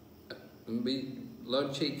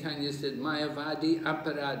Lord Chaitanya said, Mayavadi,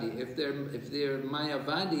 aparadi. If they're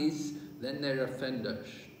Mayavadis, then they're offenders.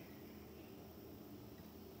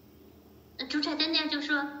 主宰丹殿就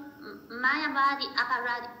说 Mayavadi,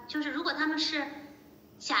 aparadi， 就是如果他们是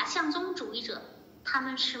假象宗主义者，他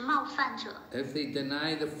们是冒犯者。If they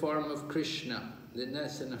deny the form of Krishna, then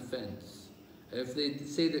that's an offense. If they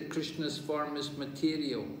say that Krishna's form is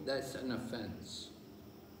material, that's an offense.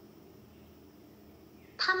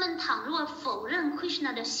 他们倘若否认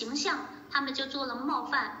Krishna 的形象，他们就做了冒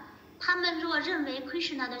犯；他们若认为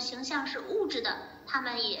Krishna 的形象是物质的，他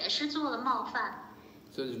们也是做了冒犯。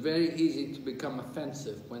So it's very easy to become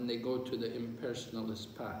offensive when they go to the impersonalist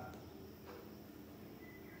path.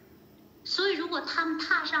 所以，如果他们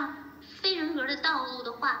踏上非人格的道路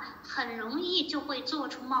的话，很容易就会做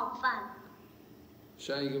出冒犯。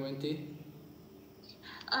Shaigavanti?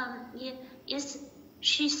 Yes,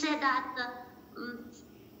 she said that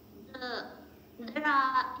there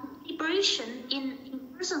are liberation in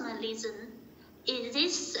impersonalism. Is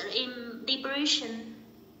this liberation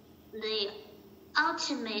the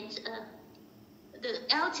ultimate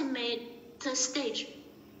stage?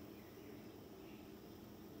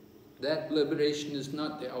 That liberation is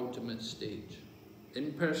not the ultimate stage.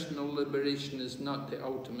 Impersonal liberation is not the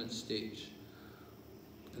ultimate stage.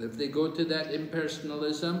 And if they go to that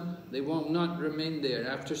impersonalism, they will not remain there.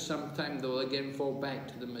 After some time, they'll again fall back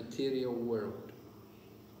to the material world.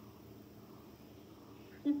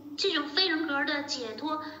 这种非人格的解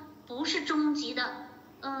脱不是终极的。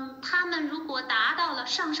他们如果达到了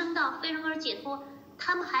上升到非人格解脱，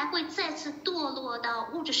他们还会再次堕落到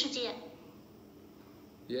物质世界。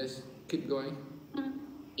Yes, keep going.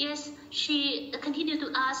 Yes, she continued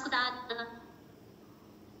to ask that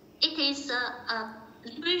it is a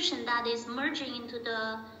liberation that is merging into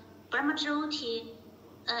the Brahmajyoti.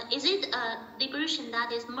 Is it a liberation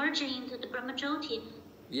that is merging into the Brahmajyoti?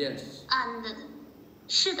 Yes. And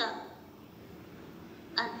是的。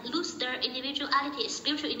Lose their individuality,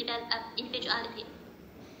 spiritual individuality.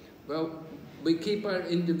 Well, we keep our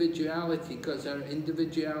individuality because our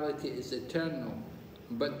individuality is eternal.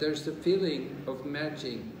 But there's the feeling of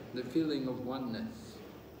merging, the feeling of oneness.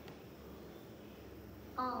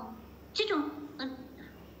 这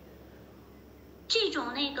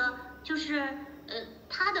种那个就是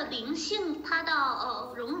他的灵性，他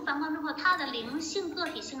到融入梵光之后，他的灵性个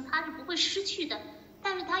体性他是不会失去的，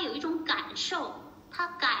但是他有一种感受，他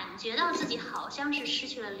感觉到自己好像是失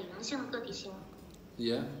去了灵性的个体性。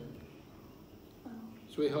Yeah.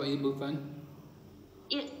 所以可以部分。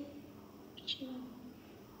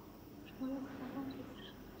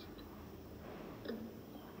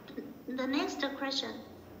The next question.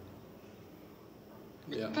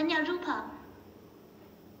 Yeah. Tanya Rupa.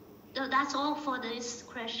 So that's all for this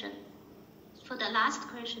question. For the last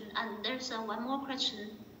question, and there's one more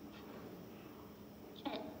question.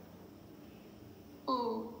 Okay.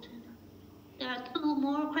 Oh, there are 2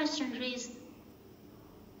 more questions raised.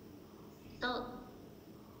 So,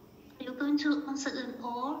 are you going to answer them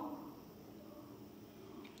all?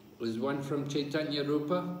 Was one from Chaitanya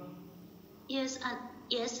Rupa? Yes,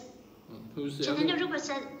 yes. Who's the Chaitanya other? Rupa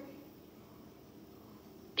said,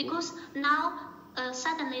 because now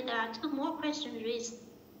suddenly there are 2 more questions raised.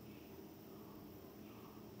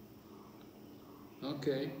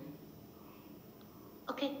 Okay.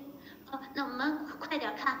 OK， 那我们快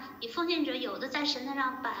点看，以奉献者有的在神坛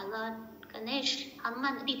上摆了 Ganesh 哈努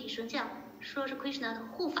曼的立体神像，说是 Krishna 的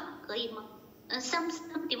护法，可以吗？Some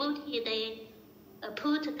devotee they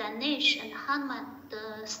put Ganesh and Hanuman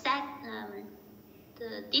the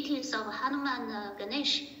deities of Hanuman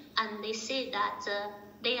Ganesh, and they say that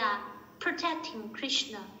they are protecting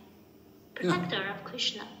Krishna, protector of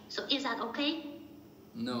Krishna. So is that okay?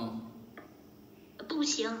 No. 不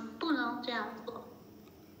行，不能这样做。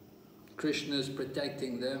Krishna is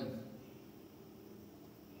protecting them.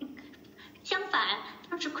 相反，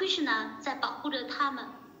正是 Krishna 在保护着他们。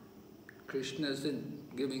Krishna isn't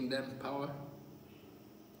giving them power.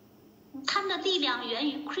 他们的力量源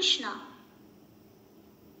于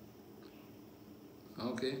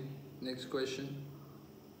Krishna。Okay. Next question.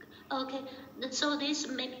 Okay, so this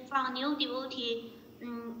may be from new devotee.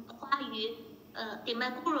 花语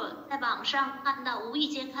Dimaguru 在网上看到，无意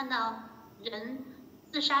间看到人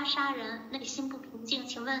自杀人，内心不平静。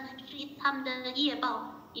请问是他们的业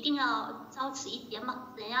报一定要遭此一劫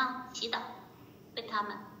吗？怎样祈祷为他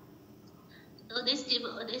们 ？So this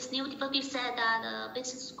new devotee said that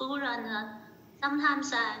business guru and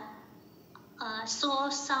sometimes I saw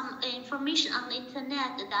some information on the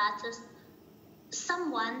internet that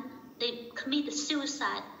someone they commit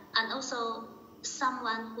suicide and also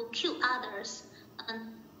someone who kill others,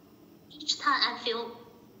 and each time I feel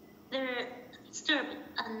very disturbed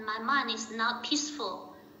and my mind is not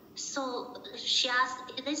peaceful. So she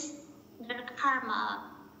asked, is this their karma?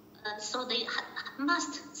 So they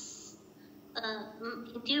must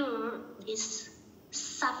endure this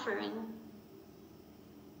suffering.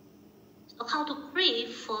 So how to pray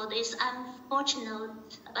for this unfortunate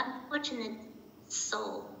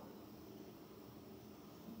soul?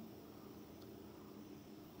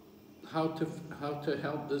 How to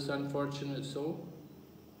help this unfortunate soul?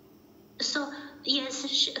 So yes,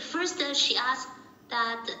 first she asked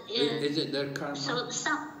that. Is it their karma? So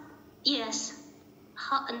yes,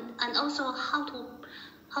 and also how to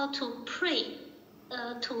pray,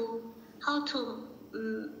 how to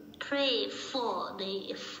pray for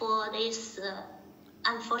these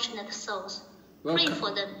unfortunate souls. Well, pray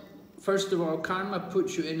for them. First of all, karma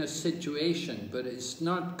puts you in a situation, but it's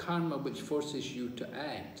not karma which forces you to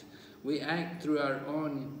act. We act through our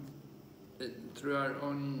own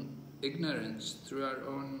ignorance, through our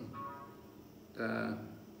own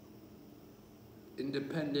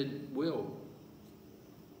independent will.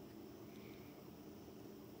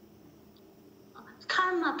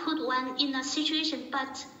 Karma put one in a situation,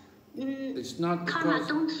 but it's not the karma cause.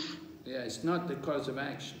 don't. Yeah, it's not the cause of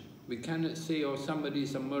action. We cannot say, "Oh,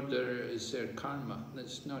 somebody's a murderer; it's their karma."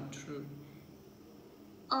 That's not true.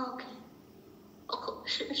 OK，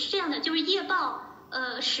 是这样的，就是业报，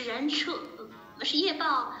使人是业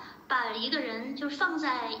报把一个人就是放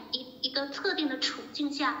在一个特定的处境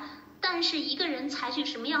下，但是一个人采取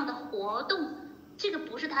什么样的活动，这个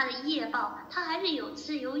不是他的业报，他还是有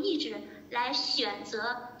自由意志来选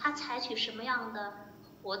择他采取什么样的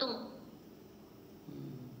活动。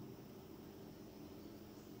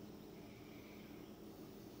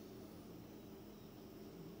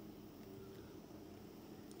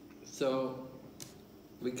So,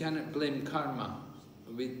 we cannot blame karma,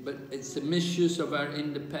 but it's the misuse of our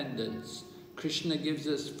independence. Krishna gives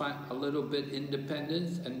us a little bit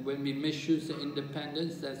independence, and when we misuse the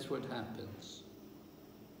independence, that's what happens.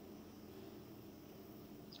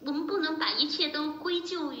 我们不能把一切都归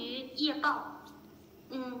咎于业报，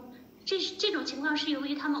这种情况是由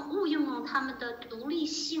于他们误用了他们的独立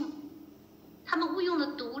性，他们误用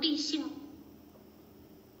了独立性。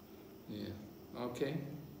Yeah. Okay.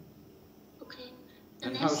 Okay.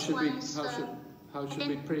 And how should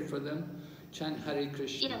we pray for them? Chant Hare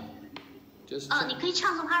Krishna. Yeah. 你可以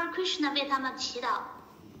唱诵 Hare Krishna 为他们祈祷。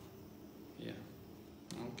Yeah.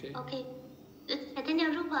 Okay. OK。今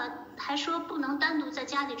天如果还说不能单独在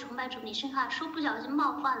家里崇拜主你圣哈，说不小心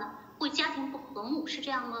冒犯了，会家庭不和睦，是这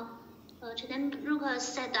样吗？今天如果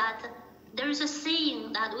said that there is a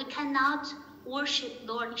saying that we cannot worship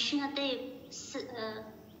Lord Nishingadev.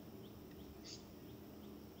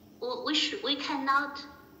 We cannot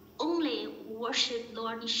only worship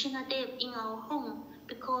Lord Nishingadev in our home,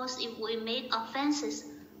 because if we make offenses,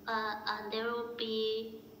 and there will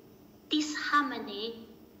be disharmony.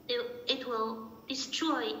 It will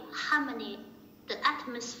destroy harmony, the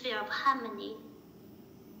atmosphere of harmony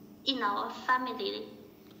in our family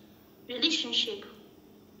relationship.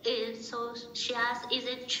 So she asked, is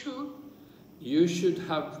it true? You should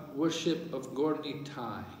have worship of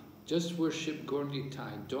Gaur-Nitai. Just worship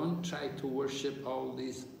Gaur-Nitai. Don't try to worship all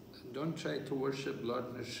these. Don't try to worship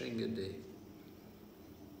Lord Nrsingadev.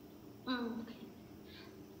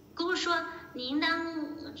 姑说你应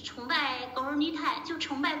当崇拜狗尔尼泰，就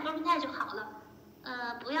崇拜狗尔尼泰就好了，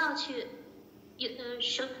不要去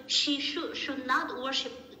she should not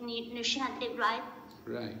worship Nrsingadev, right?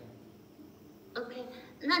 Right. OK，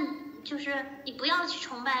 那就是你不要去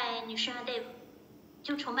崇拜Nrsingadev，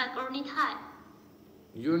就崇拜狗尔尼泰。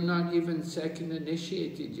You're not even second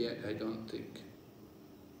initiated yet, I don't think.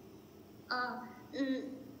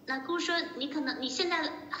 那姑说你现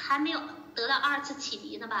在还没有得到2次启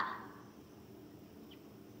迪呢吧？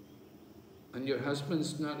 And your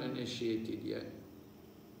husband's not initiated yet.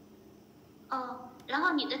 然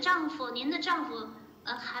后您的丈夫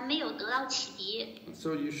还没有得到启迪。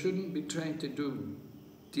So you shouldn't be trying to do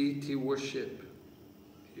deity worship.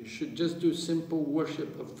 You should just do simple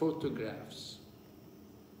worship of photographs.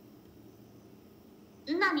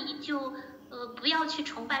 那你就不要去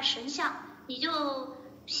崇拜神像，你就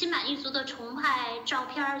心满意足的崇拜照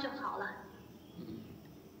片就好了。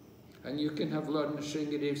And you can have Lord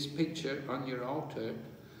Nrsingadev's picture on your altar,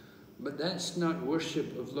 but that's not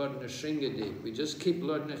worship of Lord Nrsingadev. We just keep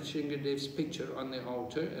Lord Nrsingadev's picture on the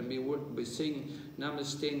altar, and we sing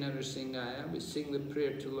Namaste Narasingaya, we sing the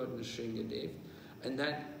prayer to Lord Nrsingadev, and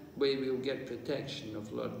that way we'll get protection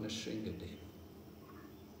of Lord Nrsingadev.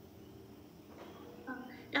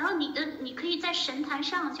 然后你可以在神坛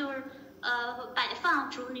上就是摆放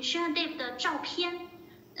主Nrsingadev的照片，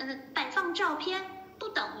摆放照片不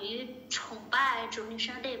等于崇拜主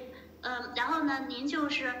Nrsingadev，然后呢，您就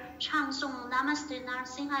是唱诵 Namaste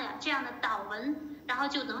Narasingaya 这样的祷文，然后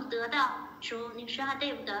就能得到主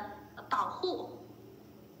Nrsingadev的保護。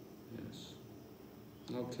Yes.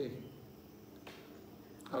 Okay.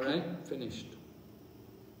 All right. Finished.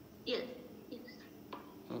 Yes.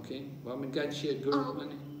 Okay. Vamagachiya Guru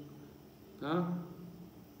Mani. Huh?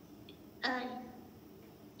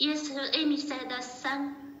 Yes. Amy said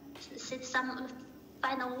some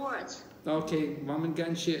final words. Okay, Vaman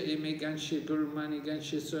Gansha, Eme Gansha, Guru Mani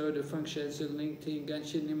Gansha, Soda, Funksha, Zilingti,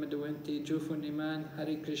 Gansha Nimadawenti, Jufu Niman,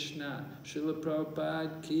 Hare Krishna, Srila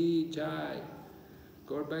Prabhupada Ki Jai,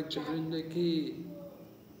 Gorbak Chavrinda Ki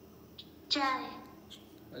Jai.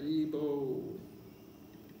 Haribo.